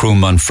in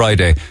Macroom on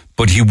Friday,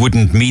 but he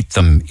wouldn't meet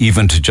them,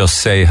 even to just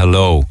say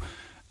hello.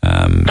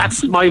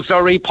 That's my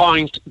very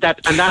point. That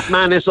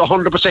man is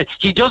 100%.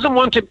 He doesn't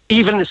want to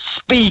even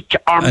speak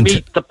or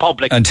meet the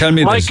public. And tell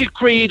me, Michael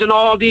Creed and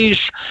all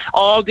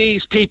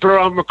these people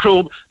around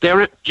Macroom.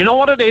 Do you know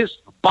what it is?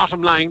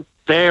 Bottom line,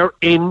 they're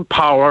in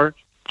power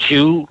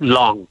too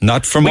long.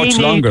 Not for much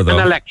longer, though.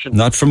 An election.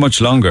 Not for much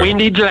longer. We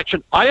need an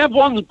election. I have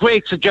one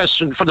great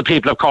suggestion for the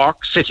people of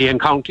Cork, City and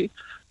County.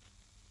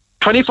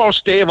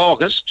 21st day of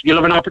August, you'll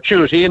have an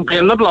opportunity in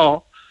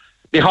Bale-na-Blah.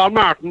 Micheál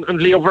Martin and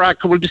Leo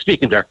Varadkar will be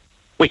speaking there.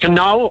 We can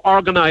now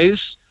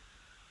organise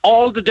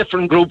all the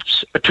different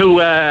groups to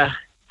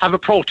have a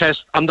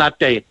protest on that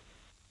day,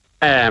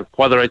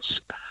 whether it's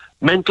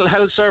mental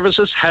health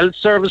services, housing,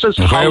 where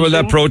will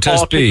that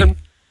protest autism, be?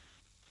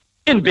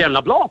 In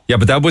Bale-na-Blah. Yeah,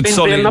 but that would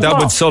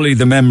sully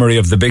the memory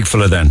of the big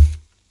fella then.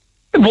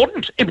 It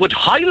wouldn't. It would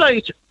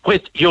highlight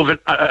you have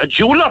a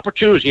dual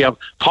opportunity of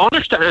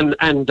Taoiseach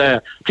and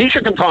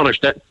Taoiseach and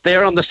Taoiseach.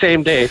 They're on the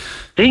same day.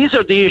 These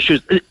are the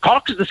issues.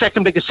 Cork is the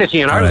second biggest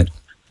city in Ireland. Right.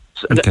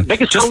 The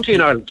biggest county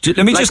in Ireland.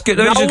 Let me just get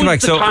back.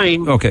 So,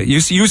 okay,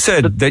 you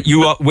said that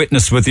you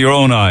witnessed with your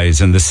own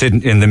eyes in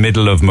the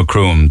middle of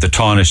Macroom, the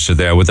Taoiseach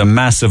there with a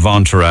massive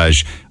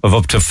entourage of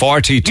up to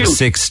 40 to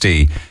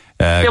 60.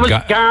 There was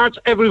guards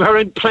everywhere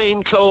in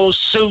plain clothes,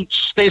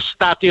 suits, this,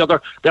 that, the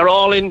other. They're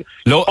all in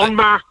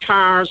unmarked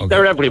cars. Okay.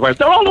 They're everywhere.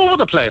 They're all over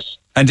the place.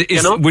 And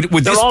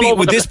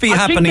would this be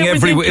happening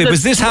everywhere?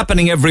 Was this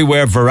happening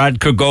everywhere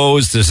Varadkar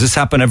goes? Does this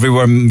happen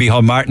everywhere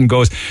Micheál Martin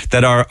goes?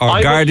 That our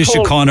Garda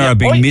Síochána are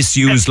being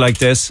misused like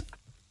this?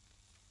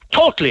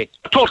 Totally.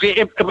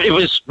 It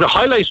was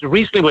highlighted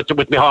recently with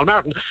Micheál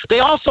Martin. They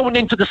also went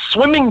into the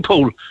swimming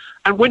pool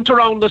and went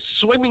around the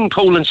swimming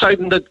pool inside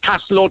in the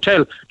Castle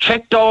Hotel,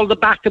 checked all the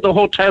back of the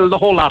hotel, the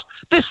whole lot.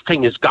 This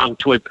thing has gone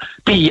to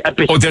be a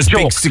bit of a joke. There's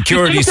big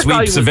security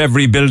sweeps of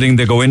every building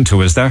they go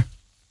into, is there?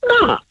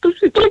 No,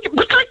 this is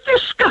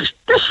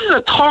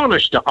a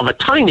tarnish of a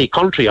tiny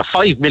country of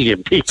 5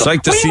 million people. It's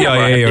like the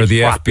CIA or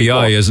the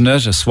FBI, isn't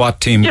it? A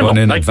SWAT team going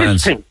in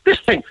advance. This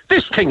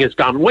thing has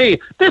gone way.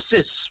 This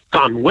has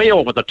gone way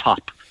over the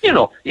top. You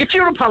know, if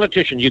you're a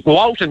politician, you go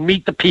out and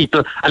meet the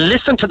people and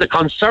listen to the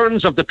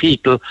concerns of the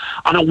people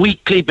on a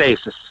weekly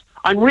basis.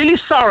 I'm really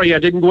sorry I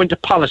didn't go into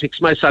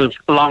politics myself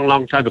a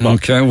long time ago.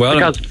 Okay, well,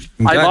 because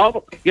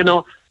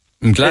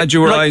I'm glad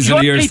you were eyes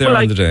and ears there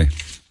on the day.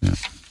 Yeah.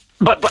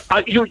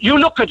 But you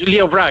look at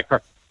Leo Varadkar,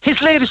 his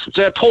latest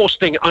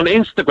posting on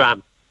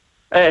Instagram,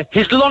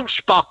 his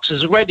lunch box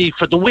is ready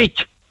for the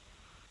week.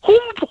 Who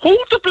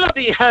the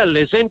bloody hell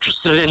is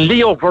interested in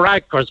Leo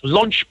Varadkar's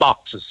lunch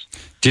boxes?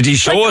 Did he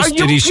show us?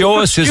 Did he show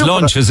us his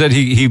lunch? Is it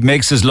he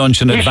makes his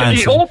lunch in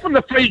advance? He opened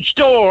the fridge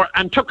door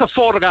and took a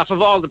photograph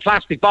of all the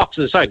plastic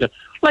boxes inside it.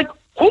 Like,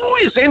 who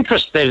is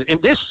interested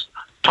in this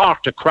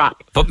tart of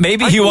crap? But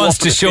maybe he wants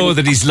to show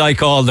that he's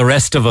like all the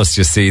rest of us.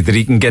 You see, that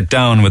he can get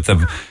down with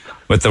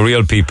the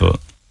real people.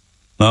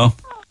 No?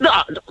 No,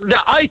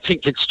 I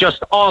think it's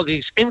just all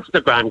these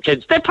Instagram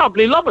kids. They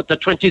probably love it. The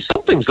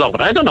 20-somethings love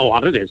it. I don't know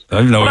what it is.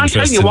 I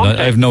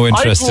have no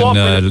interest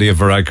in Leo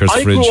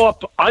Varadkar's fridge.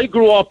 I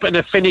grew up in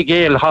a Fine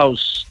Gael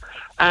house,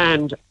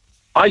 and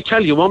I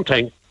tell you one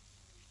thing,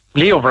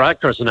 Leo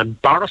Varadkar is an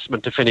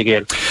embarrassment to Fine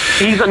Gael.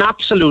 He's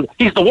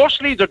the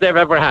worst leader they've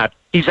ever had.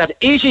 He's at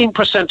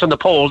 18% on the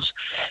polls.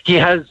 He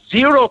has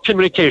zero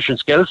communication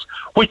skills,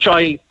 which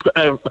I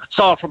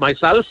saw for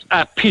myself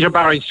at Peter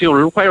Barry's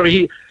funeral, where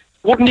he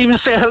wouldn't even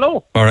say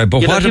hello. All right,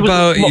 but what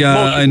about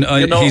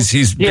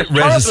he's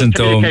reticent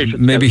though.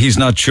 Maybe he's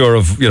not sure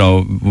of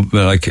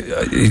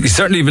he's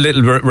certainly a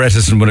little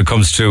reticent when it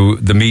comes to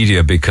the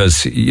media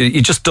because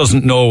he just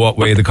doesn't know what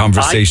way the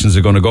conversations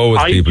are going to go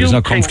with people. He's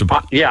not comfortable.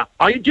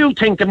 I do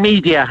think the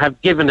media have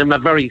given him a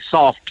very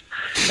soft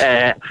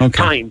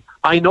time.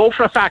 I know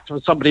for a fact from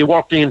somebody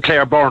working in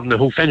Clareburn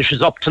who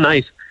finishes up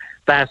tonight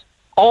that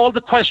all the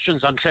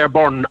questions on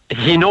Clareburn,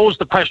 he knows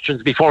the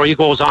questions before he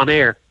goes on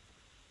air.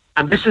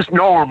 And this is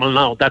normal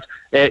now, that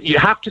you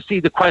have to see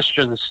the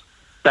questions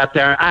that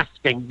they're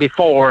asking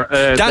before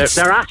they're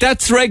asking.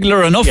 That's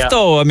regular enough,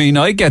 though. I mean,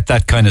 I get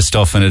that kind of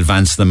stuff in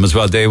advance of them as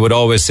well. They would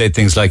always say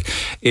things like,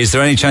 is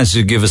there any chance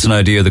you give us an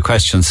idea of the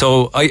question?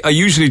 So I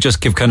usually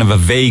just give kind of a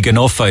vague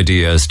enough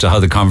idea as to how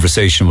the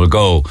conversation will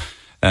go.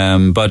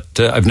 But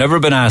I've never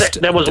been asked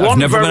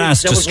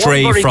to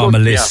stray from a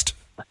list.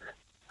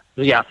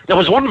 Yeah, there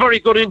was one very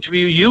good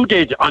interview you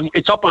did.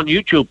 It's up on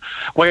YouTube,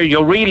 where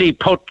you really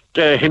put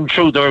him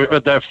through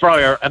the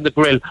fryer and the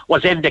grill.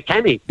 Was Enda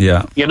Kenny?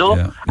 Yeah,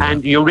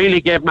 and you really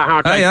gave him a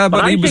hard time.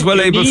 But he was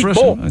well able for it.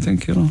 I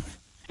think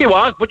he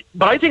was, but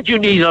I think you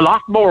need a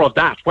lot more of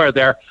that, where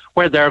they're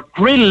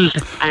grilled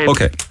and.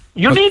 Okay.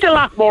 You need a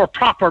lot more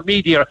proper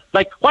media.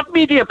 Like, what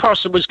media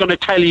person was going to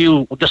tell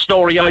you the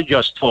story I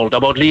just told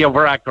about Leo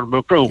Varadkar and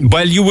Macroom?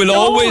 Well, you will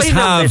always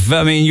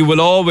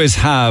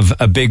have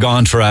a big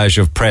entourage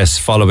of press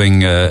following.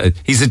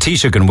 He's a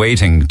Taoiseach in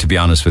waiting, to be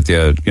honest with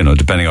you,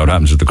 depending on what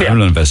happens with the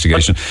criminal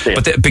investigation.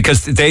 But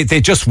because they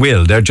just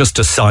will. They're just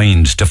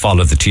assigned to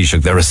follow the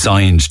Taoiseach. They're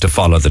assigned to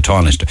follow the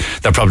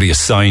Taoiseach. They're probably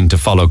assigned to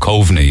follow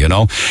Coveney,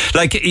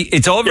 Like,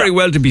 it's all very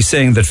well to be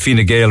saying that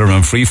Fine Gael are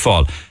on free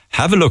fall.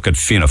 Have a look at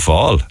Fianna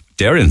Fáil.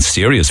 They're in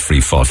serious free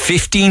fall.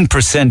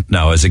 15%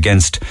 now is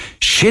against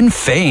Sinn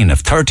Féin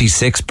of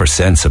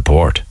 36%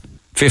 support.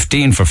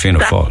 15 for Fianna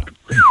Fáil.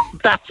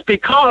 That's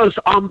because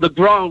on the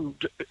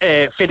ground,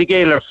 Fine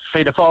Gael or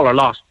Fianna Fáil are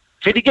lost.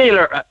 Fine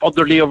Gael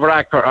under Leo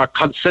Varadkar are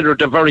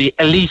considered a very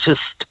elitist,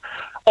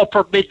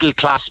 upper middle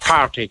class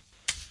party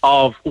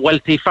of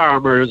wealthy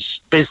farmers,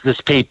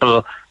 business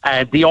people,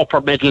 the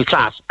upper middle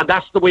class. And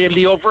that's the way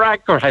Leo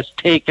Varadkar has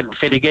taken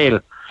Fine Gael.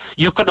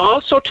 You can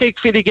also take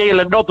Fine Gael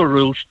another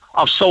route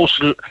of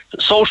social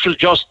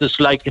justice,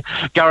 like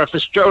Gareth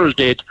Fitzgerald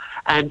did,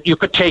 and you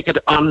could take it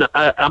on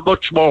a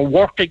much more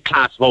working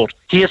class vote.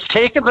 He has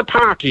taken the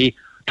party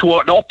to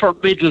an upper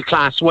middle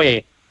class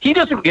way. He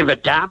doesn't give a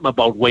damn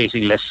about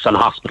waiting lists and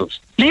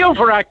hospitals. Leo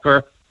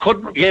Varadkar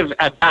couldn't give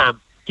a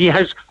damn. He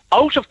has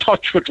out of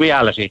touch with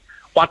reality.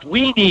 What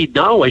we need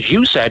now, as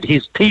you said,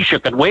 is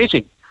Taoiseach and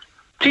waiting.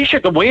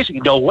 Taoiseach and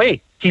waiting, no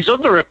way. He's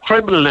under a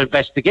criminal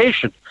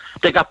investigation.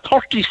 They got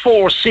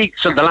 34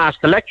 seats in the last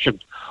election.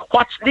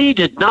 What's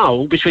needed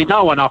now, between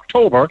now and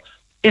October,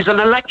 is an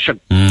election.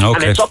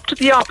 And it's up to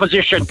the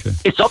opposition.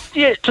 It's up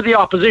to the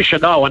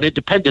opposition now and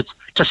independents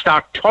to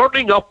start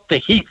turning up the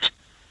heat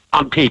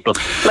on people.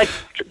 Like,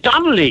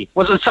 Donnelly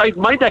was inside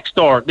my next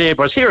door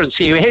neighbours here in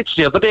CUH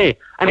the other day,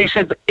 and he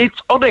said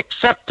it's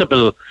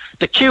unacceptable,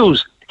 the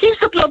queues. He's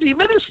the bloody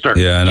minister.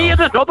 Yeah, I know. He had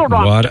another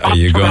What are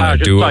you going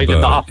to do in the about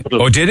it?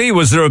 hospital. Oh, did he?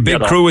 Was there a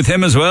big crew with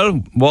him as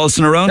well,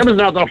 waltzing around? There was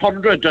another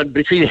 100, and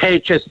between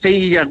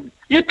HSC and...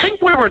 You'd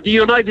think we were the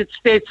United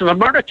States of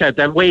America,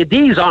 the way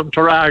these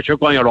entourage are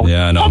going around.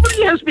 Yeah, I know. How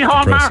many has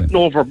Micheál Martin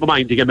over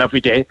minding him every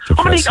day?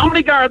 How many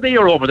Gardaí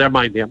are over there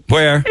minding him?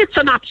 Where? It's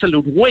an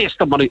absolute waste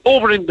of money.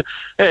 Over in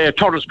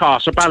Torres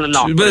Cross or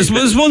Ballinlough.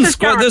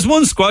 There's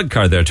one squad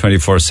car there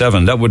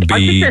 24/7. That would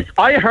be...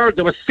 I heard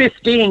there was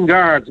 15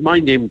 guards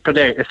minding him per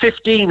day.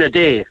 15 a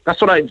day.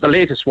 That's the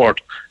latest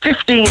word.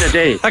 15 a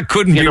day. That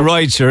couldn't be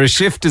right, sure. A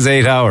shift is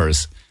 8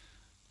 hours.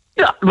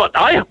 Yeah, but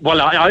I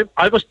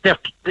was there.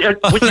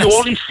 When you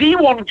only see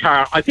one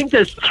car, I think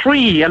there's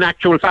 3 in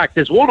actual fact.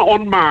 There's one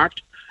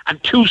unmarked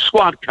and 2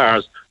 squad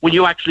cars when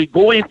you actually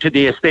go into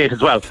the estate as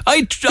well.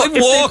 I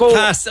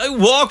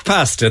walk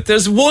past it.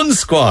 There's one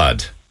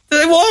squad.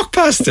 I walk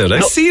past it. I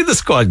see the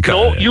squad car.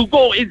 No, you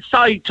go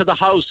inside to the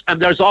house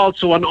and there's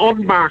also an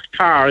unmarked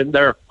car in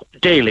there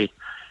daily.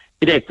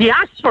 He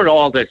asked for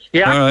all this.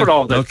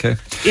 Okay.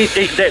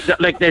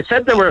 Like they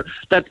said,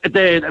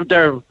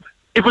 they're.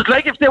 It was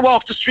like if they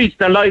walked the streets,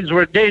 their lives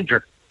were in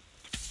danger.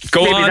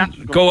 Go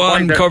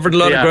on. Covered a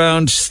lot of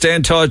ground. Stay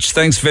in touch.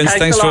 Thanks, Vince.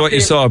 Thanks for what you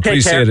saw.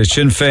 Appreciate it.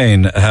 Sinn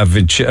Féin have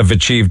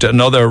achieved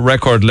another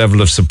record level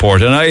of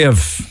support, and I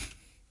have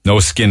no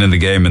skin in the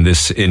game in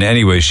this in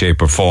any way, shape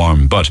or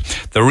form. But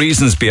the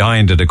reasons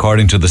behind it,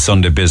 according to the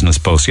Sunday Business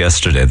Post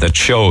yesterday, that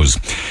shows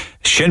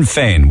Sinn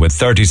Féin with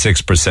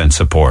 36%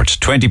 support,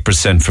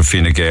 20% for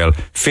Fine Gael,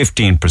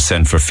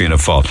 15% for Fianna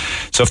Fáil.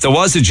 So if there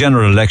was a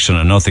general election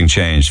and nothing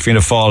changed, Fianna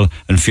Fáil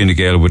and Fine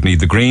Gael would need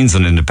the Greens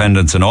and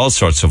Independents and all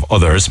sorts of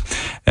others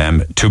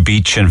to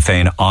beat Sinn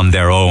Féin on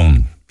their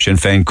own. Sinn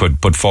Féin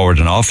could put forward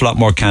an awful lot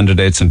more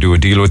candidates and do a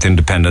deal with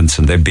independents,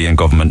 and they'd be in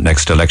government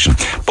next election.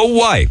 But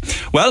why?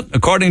 Well,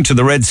 according to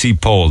the Red C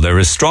poll, there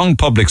is strong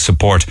public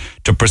support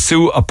to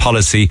pursue a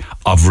policy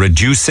of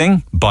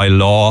reducing, by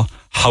law,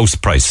 house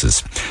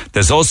prices.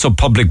 There's also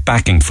public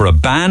backing for a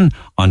ban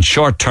on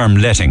short-term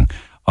letting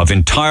of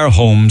entire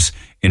homes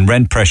in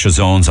rent pressure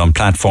zones on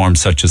platforms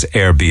such as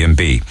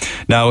Airbnb.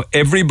 Now,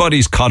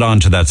 everybody's caught on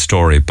to that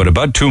story, but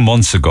about 2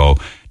 months ago,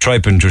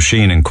 Tripe and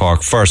Drisheen in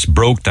Cork first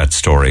broke that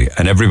story,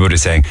 and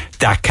everybody's saying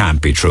that can't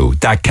be true,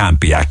 that can't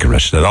be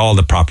accurate, that all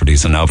the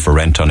properties are now for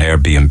rent on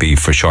Airbnb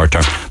for short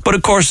term. But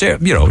of course, Tripe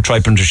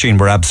and Drisheen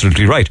were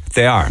absolutely right.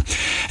 They are.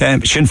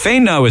 Sinn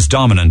Féin now is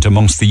dominant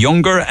amongst the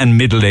younger and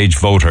middle-aged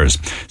voters.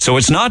 So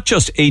it's not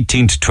just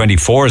 18 to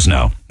 24s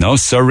now. No,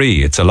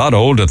 sorry, it's a lot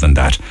older than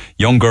that.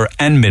 Younger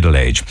and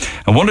middle-aged.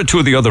 And one or two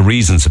of the other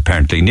reasons,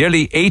 apparently,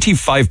 nearly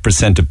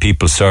 85% of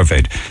people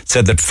surveyed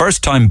said that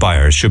first-time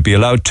buyers should be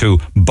allowed to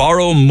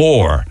borrow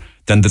more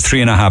than the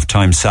 3.5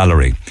 times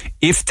salary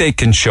if they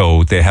can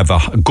show they have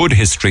a good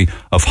history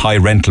of high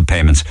rental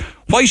payments.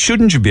 Why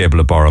shouldn't you be able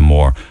to borrow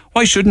more?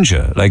 Why shouldn't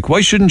you?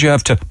 Why should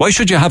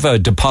you have a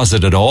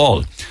deposit at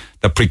all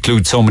that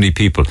precludes so many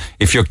people?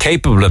 If you're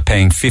capable of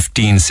paying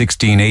 15,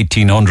 16,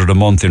 1800 a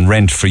month in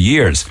rent for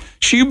years,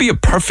 should you be a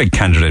perfect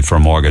candidate for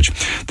a mortgage?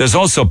 There's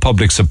also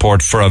public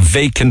support for a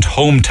vacant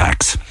home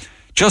tax.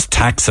 Just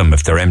tax them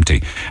if they're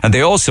empty. And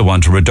they also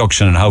want a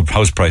reduction in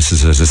house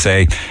prices, as I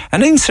say.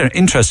 And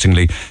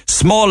interestingly,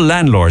 small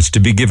landlords to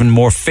be given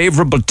more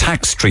favourable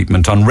tax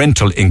treatment on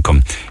rental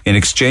income in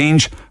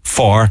exchange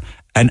for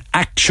an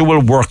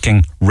actual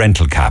working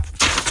rental cap.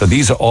 So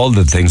these are all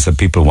the things that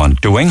people want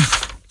doing.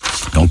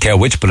 Don't care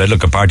which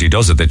political party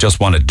does it, they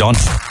just want it done.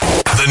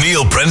 The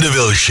Neil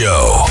Prendeville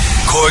Show,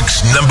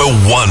 Cork's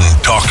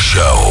 #1 talk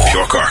show.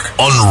 Pure Cork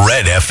on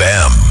Red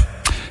FM.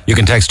 You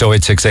can text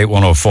 0868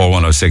 104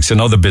 106.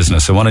 Another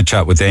business. I want to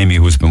chat with Amy,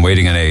 who's been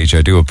waiting an age.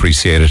 I do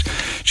appreciate it.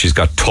 She's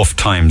got tough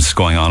times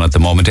going on at the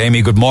moment.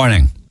 Amy, good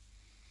morning.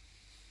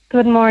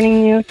 Good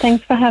morning, Neil.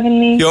 Thanks for having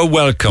me. You're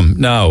welcome.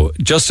 Now,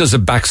 just as a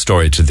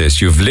backstory to this,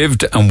 you've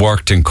lived and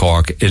worked in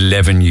Cork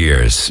 11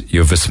 years. You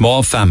have a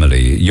small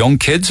family. Young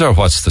kids, or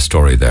what's the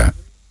story there?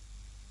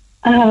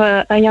 I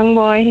have a young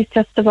boy. He's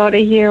just about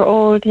a year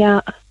old,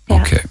 yeah.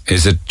 Okay.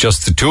 Is it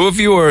just the two of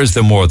you, or is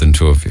there more than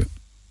two of you?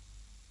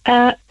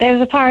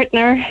 There's a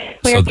partner.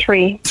 We're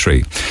three.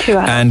 Three. Two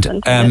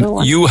husbands.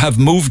 And you have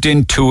moved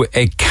into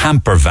a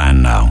camper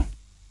van now.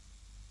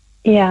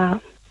 Yeah.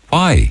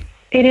 Why?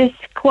 It is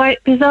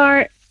quite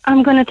bizarre.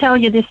 I'm going to tell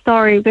you this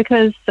story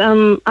because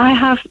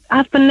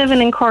I've been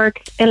living in Cork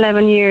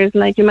 11 years,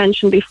 like you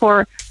mentioned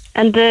before,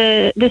 and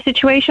the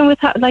situation with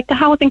the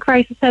housing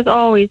crisis has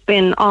always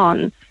been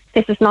on.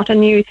 This is not a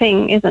new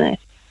thing, isn't it?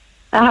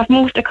 I have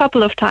moved a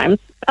couple of times,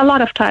 a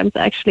lot of times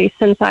actually,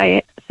 since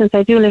I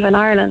do live in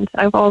Ireland.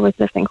 I've always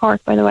lived in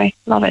Cork, by the way.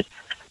 Love it.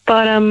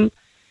 But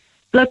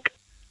look,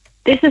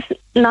 this is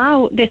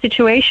now the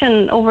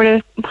situation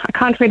I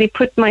can't really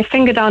put my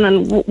finger down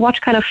on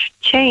what kind of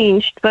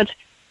changed, but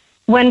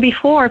when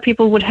before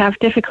people would have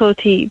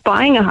difficulty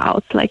buying a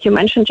house, like you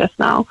mentioned just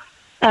now,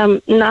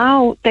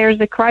 now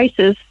there's a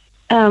crisis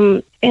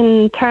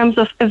in terms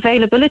of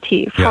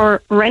availability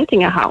for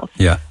renting a house.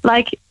 Yeah.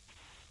 Like,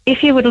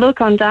 if you would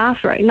look on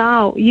DAF right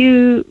now,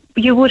 you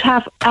would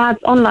have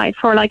ads online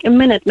for like a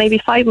minute, maybe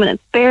 5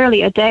 minutes,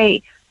 barely a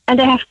day. and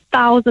they have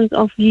thousands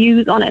of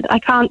views on it.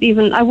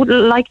 I would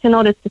like to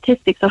know the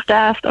statistics of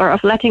Daft or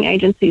of letting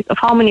agencies of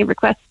how many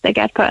requests they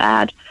get per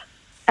ad,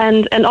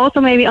 and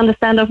also maybe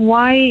understand of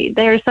why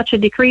there is such a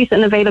decrease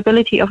in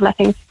availability of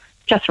lettings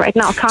just right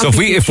now. So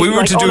if we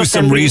were to do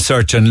some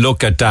research and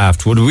look at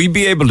Daft, would we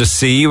be able to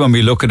see when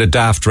we look at a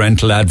Daft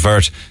rental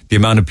advert the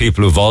amount of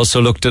people who've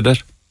also looked at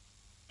it?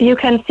 You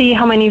can see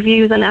how many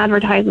views an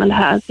advertisement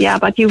has, yeah,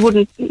 but you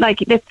wouldn't,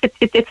 like,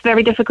 it's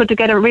very difficult to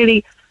get a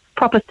really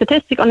proper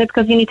statistic on it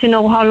because you need to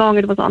know how long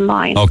it was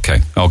online.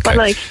 Okay.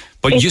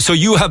 But so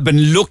you have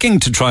been looking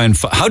to try and...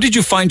 How did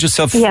you find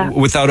yourself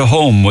without a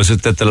home? Was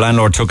it that the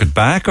landlord took it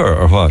back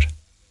or what?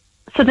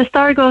 So the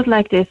story goes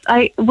like this.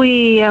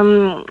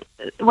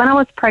 When I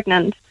was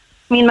pregnant,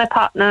 me and my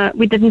partner,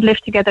 we didn't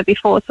live together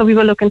before, so we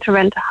were looking to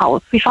rent a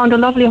house. We found a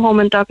lovely home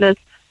in Douglas,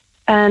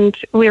 and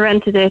we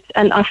rented it.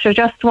 And after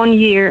just 1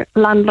 year,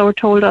 landlord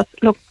told us,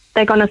 look,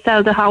 they're going to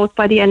sell the house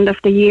by the end of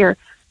the year,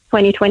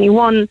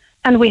 2021,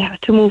 and we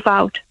have to move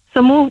out.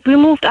 So we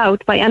moved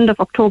out by end of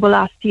October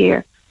last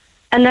year.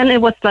 And then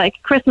it was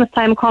like Christmas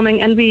time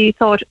coming, and we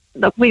thought,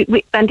 look,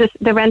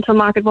 the rental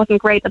market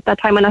wasn't great at that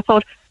time, and I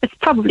thought it's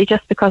probably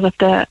just because of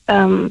the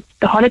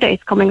holidays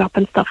coming up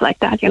and stuff like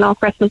that. You know,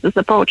 Christmas is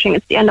approaching,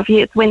 it's the end of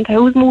year, it's winter,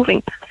 who's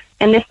moving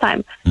in this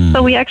time?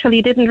 So we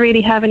actually didn't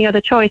really have any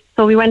other choice.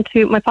 So we went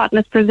to, my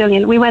partner's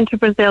Brazilian, we went to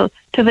Brazil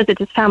to visit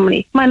his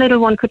family. My little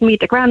one could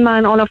meet the grandma,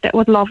 and all of that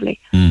was lovely.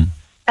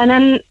 And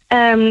then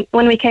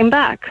when we came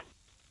back,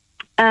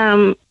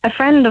 a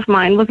friend of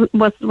mine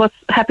was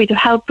happy to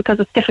help because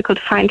it's difficult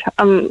to find,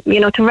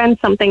 to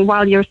rent something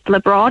while you're still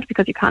abroad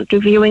because you can't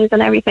do viewings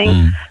and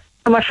everything.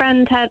 And my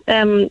friend had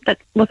that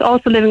was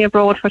also living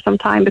abroad for some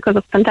time because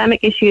of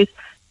pandemic issues.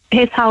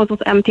 His house was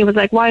empty. He was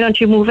like, why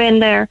don't you move in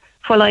there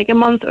for like a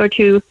month or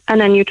two, and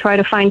then you try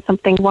to find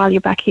something while you're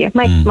back here.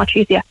 Makes it much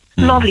easier.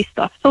 Lovely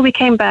stuff. So we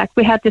came back.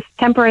 We had this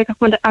temporary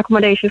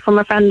accommodation from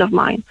a friend of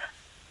mine,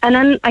 and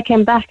then I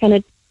came back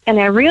and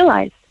I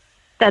realized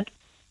that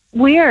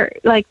we're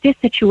like, this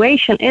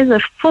situation is a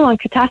full-on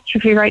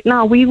catastrophe right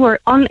now. We were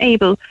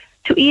unable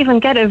to even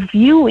get a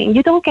viewing.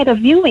 You don't get a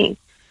viewing.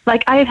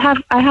 Like I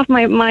have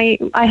my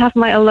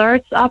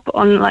alerts up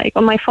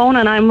on my phone,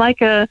 and I'm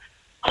like a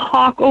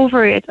hawk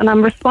over it, and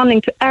I'm responding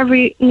to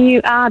every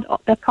new ad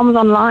that comes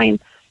online.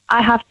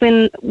 I have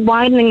been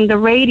widening the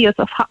radius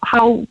of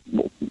how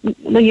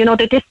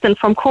the distance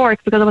from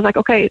Cork, because I was like,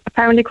 okay,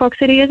 apparently Cork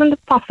City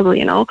isn't possible,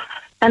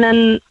 And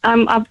then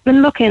I've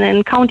been looking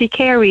in County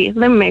Kerry,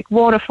 Limerick,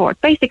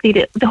 Waterford, basically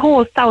the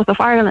whole south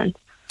of Ireland.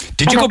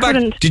 Did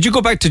you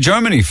go back to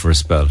Germany for a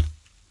spell?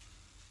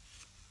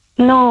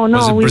 No,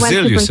 we went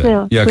to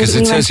Brazil. Yeah, because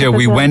it says here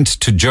we went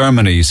to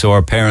Germany so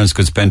our parents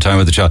could spend time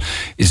with the child.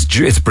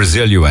 It's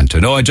Brazil you went to.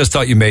 No, I just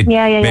thought you made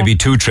maybe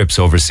 2 trips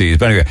overseas.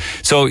 But anyway,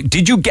 so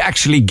did you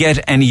actually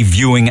get any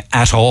viewing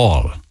at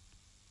all?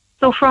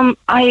 So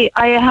I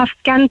have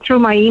scanned through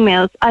my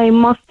emails. I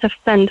must have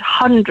sent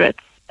hundreds,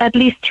 at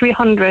least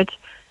 300.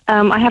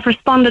 I have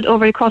responded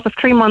over the course of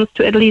 3 months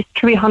to at least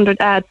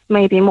 300 ads,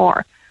 maybe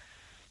more.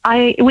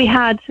 We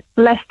had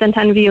less than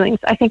 10 viewings.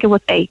 I think it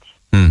was 8.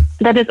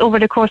 That is over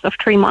the course of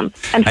 3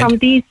 months. And from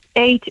these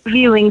 8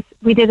 viewings,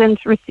 we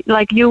didn't receive,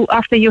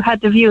 after you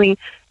had the viewing,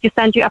 you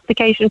sent your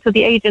application to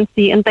the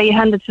agency and they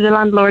hand it to the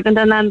landlord, and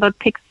the landlord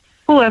picks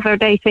whoever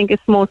they think is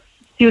most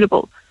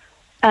suitable.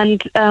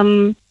 And,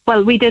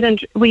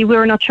 we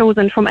were not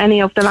chosen from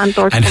any of the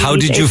landlords. And how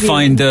did you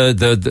find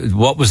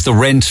what was the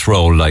rent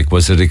roll like?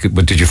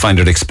 Did you find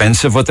it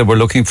expensive what they were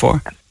looking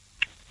for?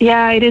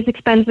 Yeah, it is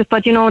expensive,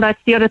 but that's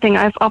the other thing.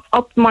 I've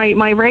upped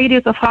my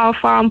radius of how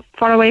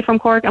far away from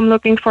Cork I'm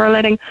looking for a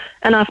letting,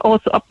 and I've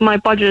also upped my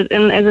budget,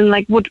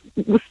 would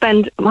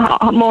spend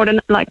more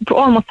than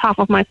almost half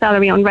of my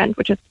salary on rent,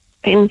 which is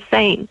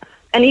insane.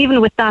 And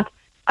even with that,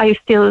 I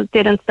still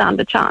didn't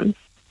stand a chance.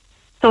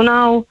 So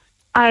now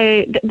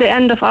the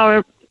end of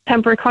our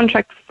temporary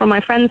contract from my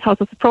friend's house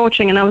was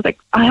approaching, and I was like,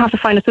 I have to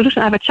find a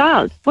solution. I have a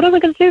child. What am I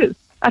going to do?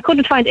 I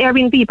couldn't find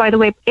Airbnb. By the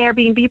way,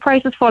 Airbnb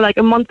prices for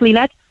a monthly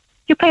let,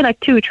 you pay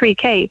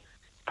 2-3K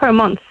per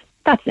month.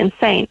 That's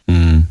insane.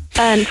 And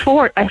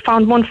I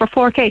found one for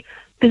 4K.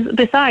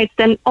 Besides,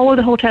 then all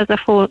the hotels are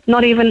full.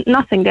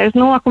 Nothing. There's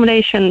no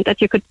accommodation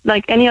that you could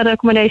any other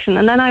accommodation.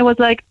 And then I was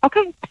like,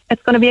 okay,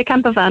 it's going to be a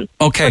camper van.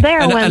 Okay, so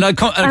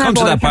I'll come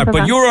to that part.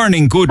 But you're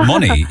earning good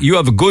money. You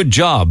have a good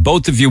job.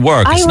 Both of you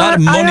work. It's not a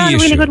money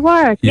issue. Really good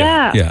work.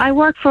 Yeah. I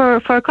work for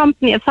a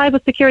company, a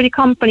cybersecurity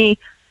company.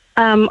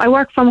 I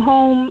work from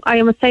home. I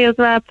am a sales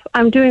rep.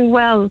 I'm doing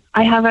well.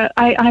 I have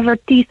a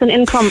decent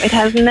income. It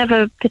has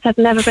never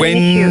been an issue.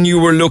 When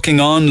you were looking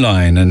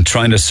online and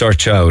trying to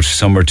search out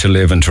somewhere to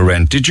live and to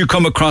rent, did you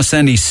come across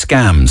any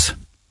scams?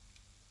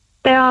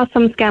 There are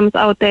some scams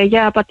out there,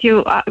 yeah. But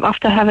you,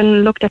 after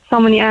having looked at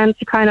so many ads,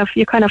 you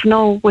kind of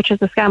know which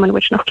is a scam and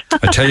which not.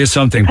 I tell you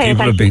something.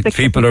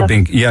 People are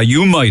being. Yeah,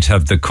 you might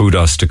have the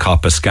kudos to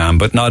cop a scam,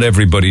 but not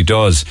everybody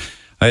does.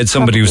 I had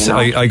somebody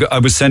I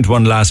was sent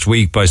one last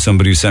week by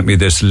somebody who sent me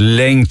this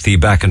lengthy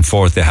back and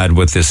forth they had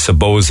with this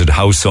supposed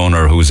house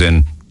owner who's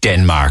in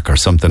Denmark or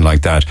something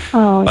like that.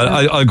 Oh,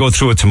 yeah. I'll go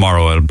through it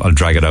tomorrow. I'll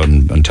drag it out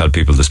and tell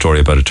people the story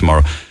about it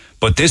tomorrow.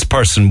 But this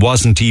person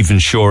wasn't even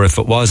sure if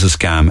it was a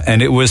scam,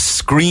 and it was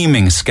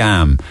screaming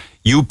scam.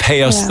 You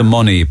pay us the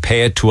money,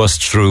 pay it to us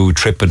through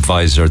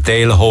TripAdvisor.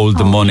 They'll hold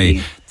the money,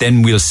 geez.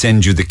 Then we'll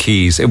send you the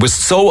keys. It was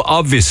so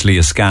obviously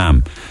a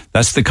scam.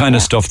 That's the kind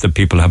of stuff that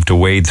people have to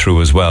wade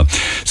through as well.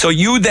 So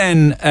you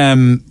then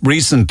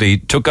recently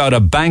took out a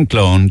bank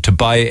loan to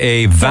buy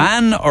a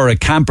van or a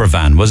camper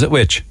van. Was it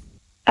which?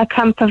 A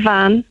camper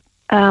van.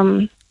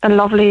 A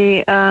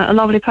lovely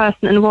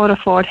person in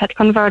Waterford had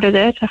converted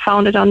it. I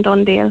found it on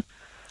Dundee.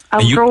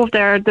 I drove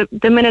there.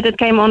 The minute it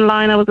came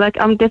online, I was like,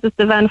 this is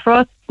the van for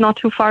us. It's not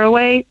too far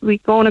away. We're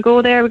going to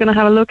go there. We're going to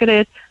have a look at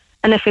it.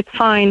 And if it's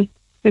fine,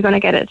 we're going to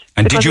get it.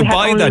 And did you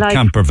buy that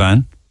camper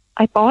van?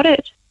 I bought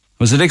it.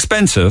 Was it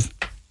expensive?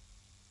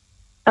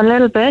 A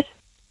little bit.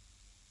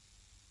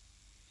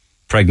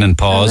 Pregnant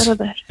pause. A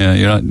little bit. Yeah,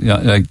 you're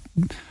not, like,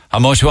 how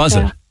much was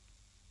it?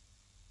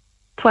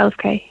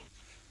 12k.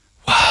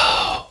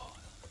 Wow.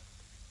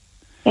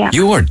 Yeah.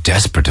 You were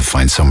desperate to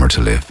find somewhere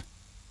to live.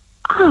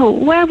 Oh,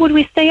 where would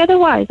we stay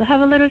otherwise? I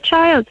have a little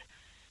child.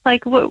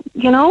 Like, it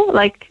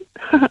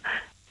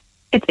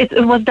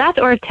was that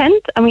or a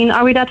tent? I mean,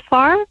 are we that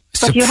far?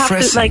 But you have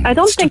to, like, I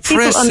don't think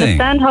people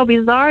understand how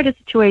bizarre the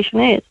situation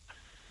is.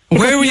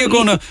 Where were you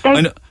going to?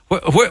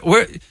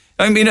 Where?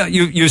 I mean,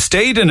 you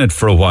stayed in it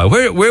for a while.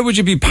 Where would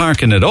you be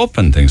parking it up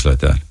and things like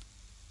that?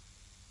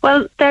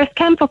 Well, there's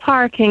camper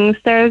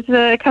parkings. There's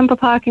a camper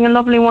parking, a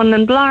lovely one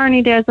in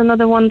Blarney. There's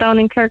another one down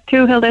in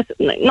Kirktoohill.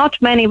 There's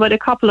not many, but a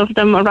couple of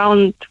them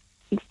around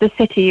the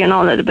city, a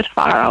little bit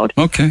far out.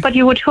 Okay. But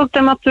you would hook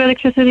them up to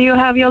electricity. You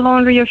have your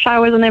laundry, your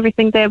showers, and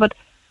everything there. But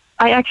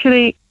I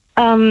actually,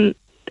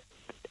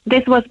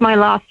 this was my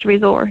last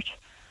resort.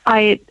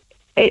 I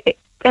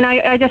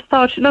just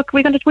thought, look,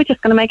 we're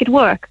just gonna make it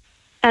work.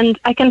 And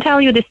I can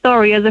tell you this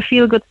story as a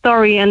feel-good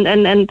story,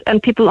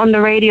 and people on the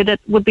radio that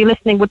would be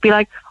listening would be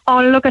like,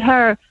 oh, look at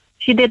her.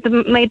 She made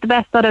the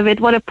best out of it.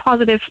 What a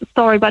positive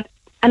story.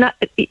 And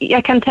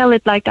I can tell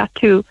it like that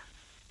too.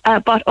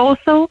 But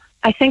also,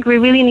 I think we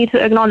really need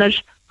to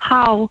acknowledge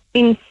how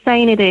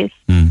insane it is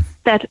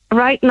that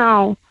right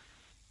now,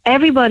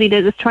 everybody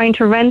that is trying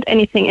to rent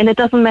anything, and it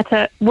doesn't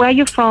matter where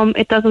you're from,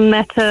 it doesn't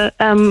matter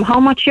how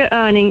much you're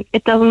earning,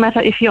 it doesn't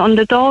matter if you're on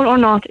the dole or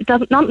not,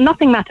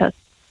 nothing matters.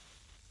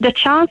 The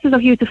chances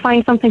of you to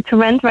find something to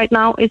rent right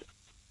now is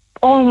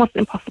almost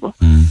impossible.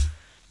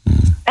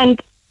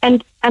 And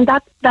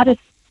that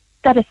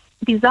is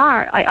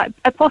bizarre.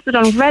 I posted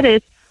on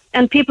Reddit,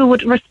 and people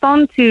would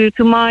respond to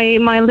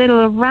my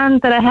little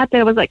rant that I had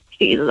there. I was like,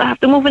 Jesus, I have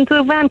to move into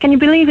a van. Can you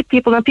believe it,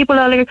 people? And people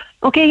are like,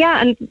 okay,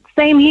 yeah, and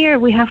same here.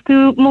 We have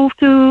to move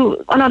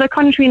to another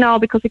country now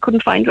because we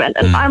couldn't find rent.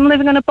 And I'm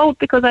living on a boat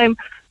because I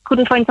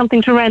couldn't find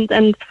something to rent.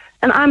 And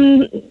I'm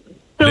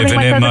living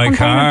in my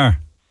car.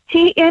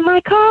 In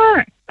my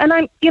car.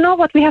 And you know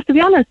what, we have to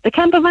be honest, the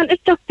camper van,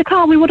 it's just a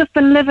car. We would have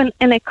been living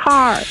in a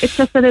car. It's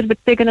just a little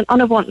bit bigger than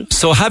other ones.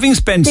 So having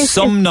spent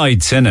some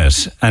nights in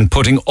it and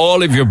putting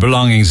all of your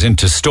belongings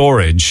into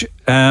storage,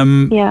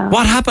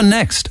 what happened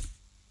next?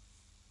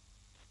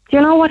 Do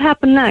you know what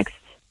happened next?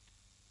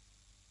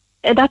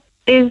 That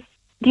is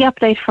the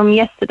update from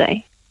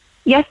yesterday.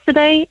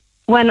 Yesterday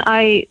was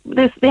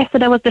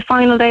the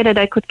final day that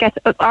I could get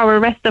our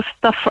rest of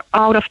stuff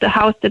out of the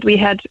house that we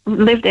had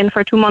lived in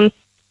for 2 months.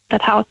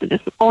 That house that is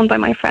owned by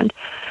my friend.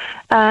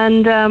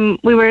 And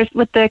we were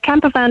with the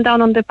camper van down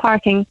on the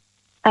parking,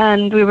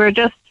 and we were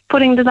just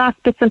putting the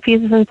last bits and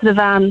pieces into the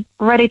van,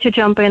 ready to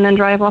jump in and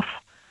drive off.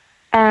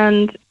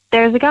 And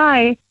there's a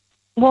guy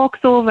walks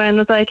over and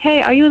was like,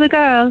 hey, are you the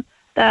girl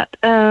that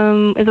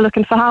is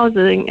looking for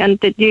housing? And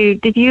did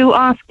you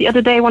ask the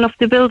other day one of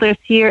the builders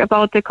here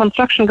about the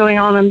construction going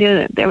on, and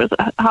there was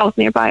a house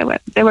nearby where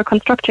they were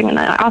constructing, and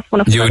I asked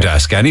one of them. You would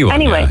ask anyone.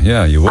 Anyway,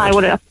 yeah, you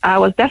would. I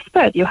was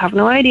desperate. You have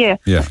no idea.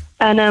 Yeah.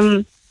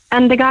 And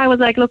the guy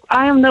was like, look,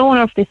 I am the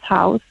owner of this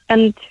house,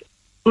 and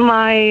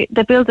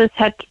the builders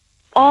had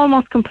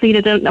almost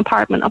completed an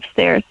apartment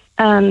upstairs,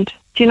 and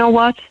do you know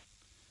what?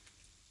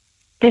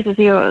 This is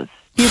yours.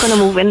 You're going to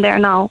move in there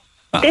now.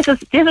 This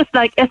is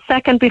like a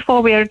second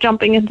before we are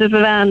jumping into the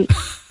van,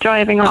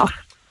 driving off.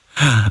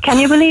 Can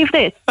you believe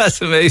this?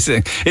 That's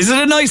amazing. Is it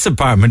a nice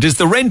apartment? Is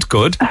the rent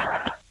good?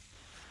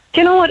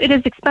 Do you know what? It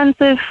is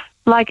expensive,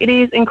 like it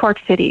is in Cork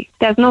City.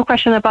 There's no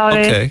question about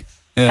it.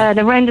 Yeah.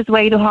 The rent is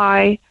way too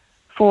high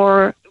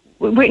for.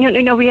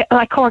 We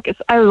like Cork.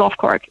 I love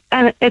Cork,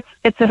 and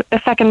it's a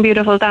second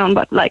beautiful town.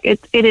 But like it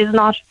is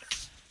not.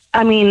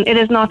 I mean, it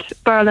is not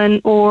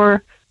Berlin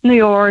or New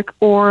York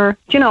or.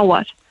 Do you know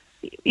what?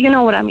 You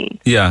know what I mean?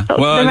 Yeah. So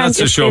well, not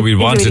so sure we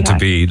want it to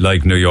be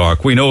like New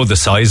York. We know the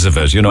size of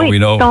it. We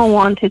know. Don't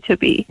want it to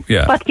be.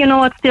 Yeah. But you know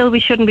what? Still, we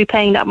shouldn't be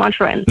paying that much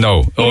rent.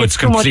 No. It's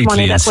completely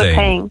money insane. That we're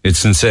paying.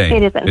 It's insane.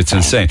 It is insane. It's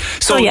insane.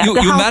 So you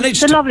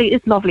managed. It's lovely.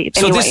 It's lovely.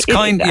 So anyway,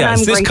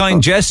 this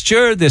kind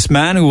gesture, this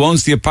man who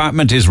owns the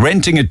apartment is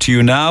renting it to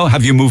you now.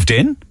 Have you moved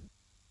in?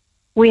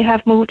 we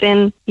have moved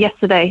in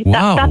yesterday.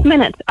 Wow. That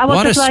minute. I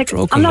was just like,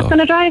 I'm not going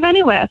to drive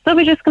anywhere. So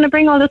we're just going to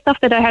bring all the stuff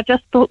that I had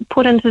just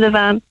put into the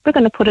van. We're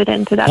going to put it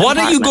into that What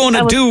are you going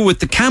to do with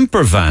the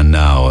camper van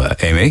now,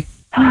 Amy?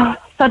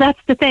 So that's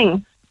the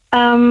thing.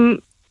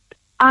 I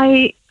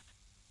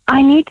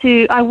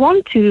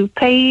want to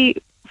pay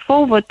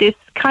forward this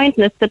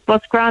kindness that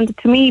was granted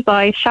to me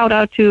by shout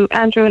out to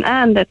Andrew and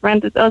Anne that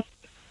rented us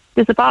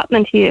this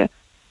apartment here.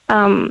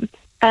 And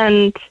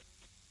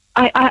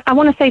I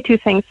want to say two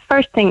things.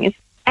 First thing is,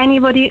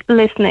 anybody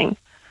listening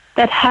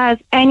that has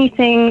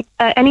anything,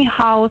 any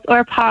house or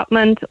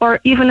apartment or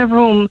even a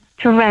room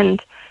to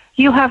rent,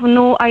 you have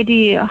no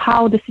idea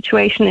how the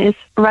situation is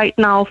right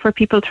now for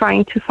people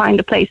trying to find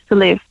a place to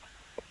live.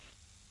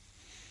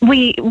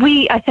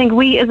 I think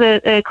we as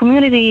a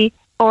community,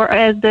 or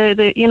as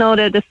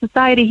the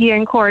society here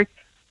in Cork,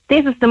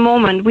 this is the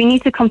moment we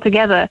need to come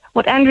together.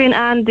 What Andrew and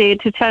Anne did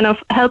to kind of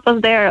help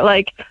us there,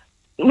 like,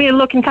 we're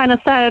looking kind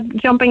of sad,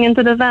 jumping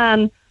into the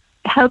van,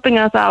 helping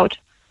us out.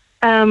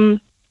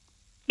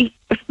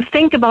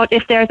 Think about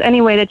if there's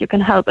any way that you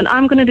can help. And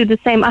I'm going to do the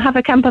same. I have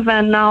a camper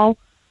van now.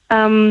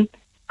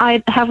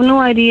 I have no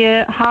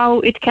idea how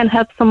it can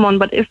help someone,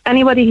 but if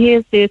anybody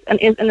hears this and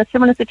is in a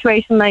similar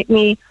situation like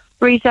me,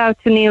 reach out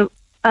to Neil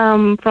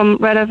from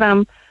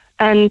RedFM,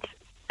 and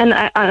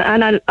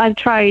I'll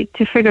try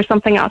to figure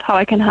something out how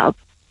I can help.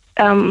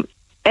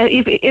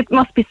 It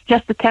must be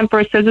just a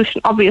temporary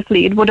solution.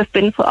 Obviously, it would have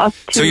been for us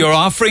too. So you're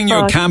offering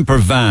your camper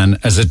van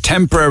as a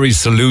temporary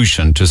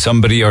solution to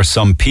somebody or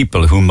some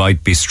people who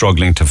might be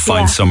struggling to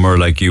find somewhere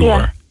like you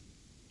were.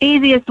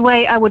 Easiest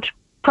way, I would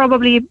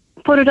probably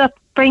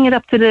bring it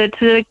up to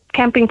the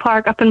camping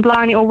park up in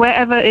Blarney or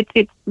wherever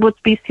it would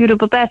be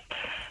suitable best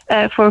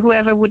for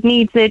whoever would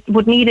need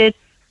it.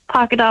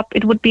 Park it up.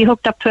 It would be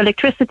hooked up to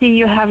electricity.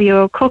 You have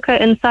your cooker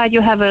inside.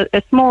 You have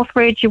a small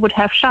fridge. You would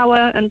have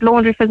shower and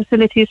laundry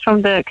facilities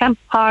from the camp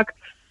park.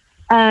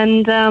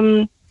 And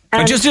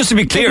just to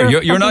be clear,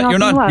 you're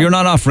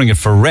not offering it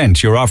for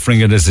rent. You're offering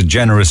it as a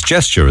generous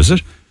gesture, is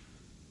it?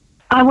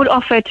 I would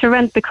offer it to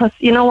rent because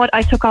you know what?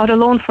 I took out a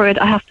loan for it.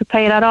 I have to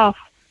pay that off.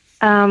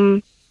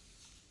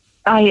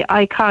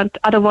 I can't.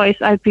 Otherwise,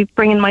 I'd be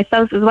bringing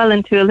myself as well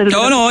into a little.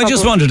 No, I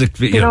just wanted to,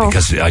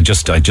 because I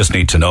just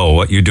need to know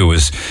what you do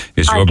is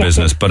your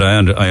business. But I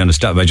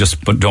understand. I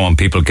just don't want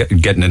people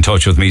getting in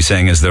touch with me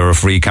saying, "Is there a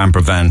free camper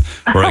van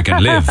where I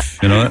can live?"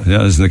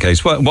 That isn't the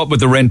case. What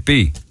would the rent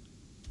be?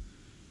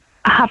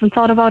 I haven't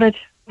thought about it.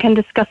 Can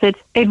discuss it.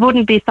 It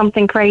wouldn't be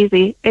something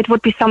crazy. It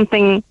would be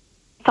something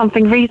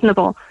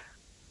reasonable.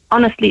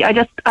 Honestly, I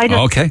just.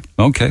 Okay.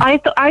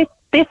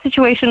 This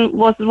situation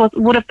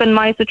would have been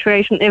my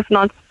situation if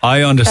not.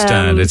 I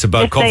understand. It's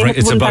about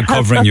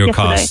covering your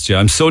costs. Yeah,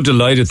 I'm so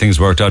delighted things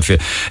worked out for you.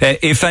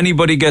 If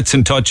anybody gets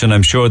in touch, and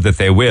I'm sure that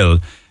they will,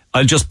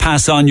 I'll just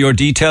pass on your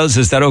details.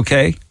 Is that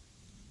okay?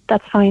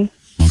 That's fine.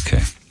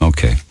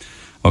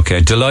 Okay.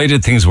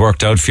 Delighted things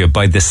worked out for you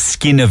by the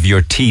skin of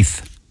your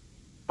teeth.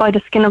 By the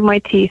skin of my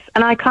teeth,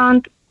 and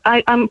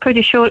I'm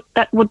pretty sure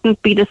that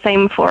wouldn't be the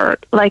same for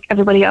like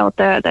everybody out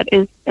there that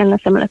is in a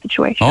similar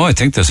situation. Oh, I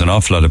think there's an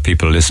awful lot of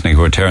people listening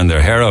who are tearing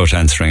their hair out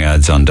answering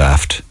ads on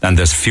Daft. And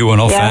there's few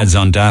enough ads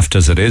on Daft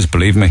as it is,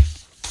 believe me.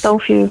 So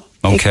few.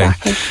 Okay.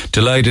 Exactly.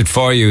 Delighted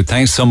for you.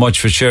 Thanks so much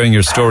for sharing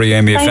your story,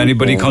 Amy. If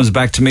anybody comes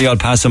back to me, I'll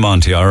pass them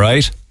on to you, all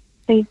right?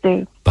 Please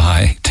do.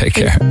 Bye. Take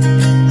care.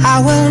 I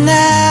will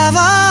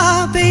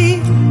never be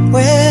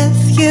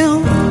with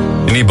you.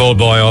 Any bold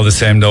boy, all the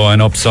same though.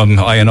 Eyeing up some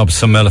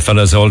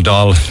fella's old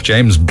doll,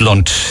 James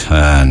Blunt,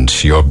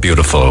 and you're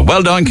beautiful.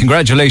 Well done,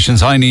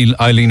 congratulations. Eileen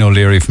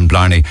O'Leary from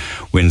Blarney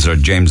wins our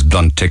James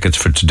Blunt tickets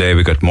for today.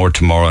 We got more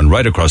tomorrow and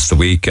right across the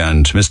week.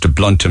 And Mr.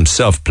 Blunt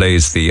himself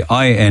plays the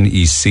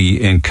INEC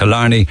in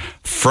Killarney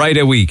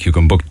Friday week. You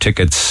can book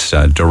tickets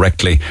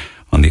directly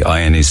on the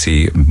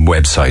INEC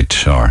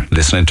website, or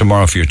listening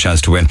tomorrow for your chance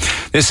to win.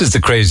 This is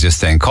the craziest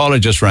thing. Caller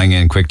just rang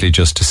in quickly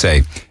just to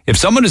say, if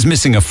someone is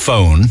missing a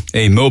phone,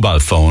 a mobile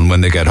phone,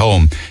 when they get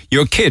home,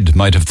 your kid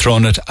might have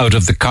thrown it out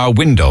of the car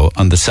window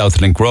on the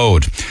Southlink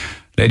Road.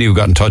 Lady who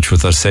got in touch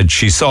with us said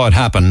she saw it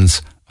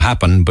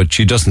happen, but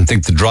she doesn't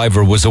think the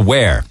driver was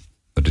aware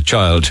that a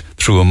child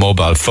threw a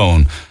mobile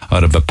phone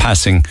out of a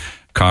passing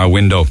car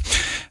window.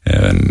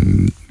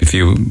 If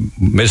you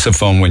miss a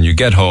phone when you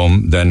get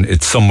home, then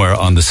it's somewhere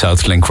on the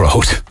Southlink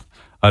Road.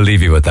 I'll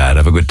leave you with that.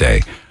 Have a good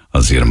day.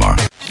 I'll see you tomorrow.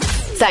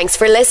 Thanks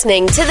for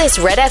listening to this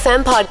Red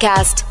FM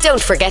podcast.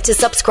 Don't forget to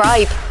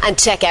subscribe and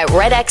check out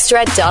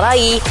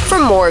redextra.ie for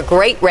more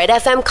great Red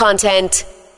FM content.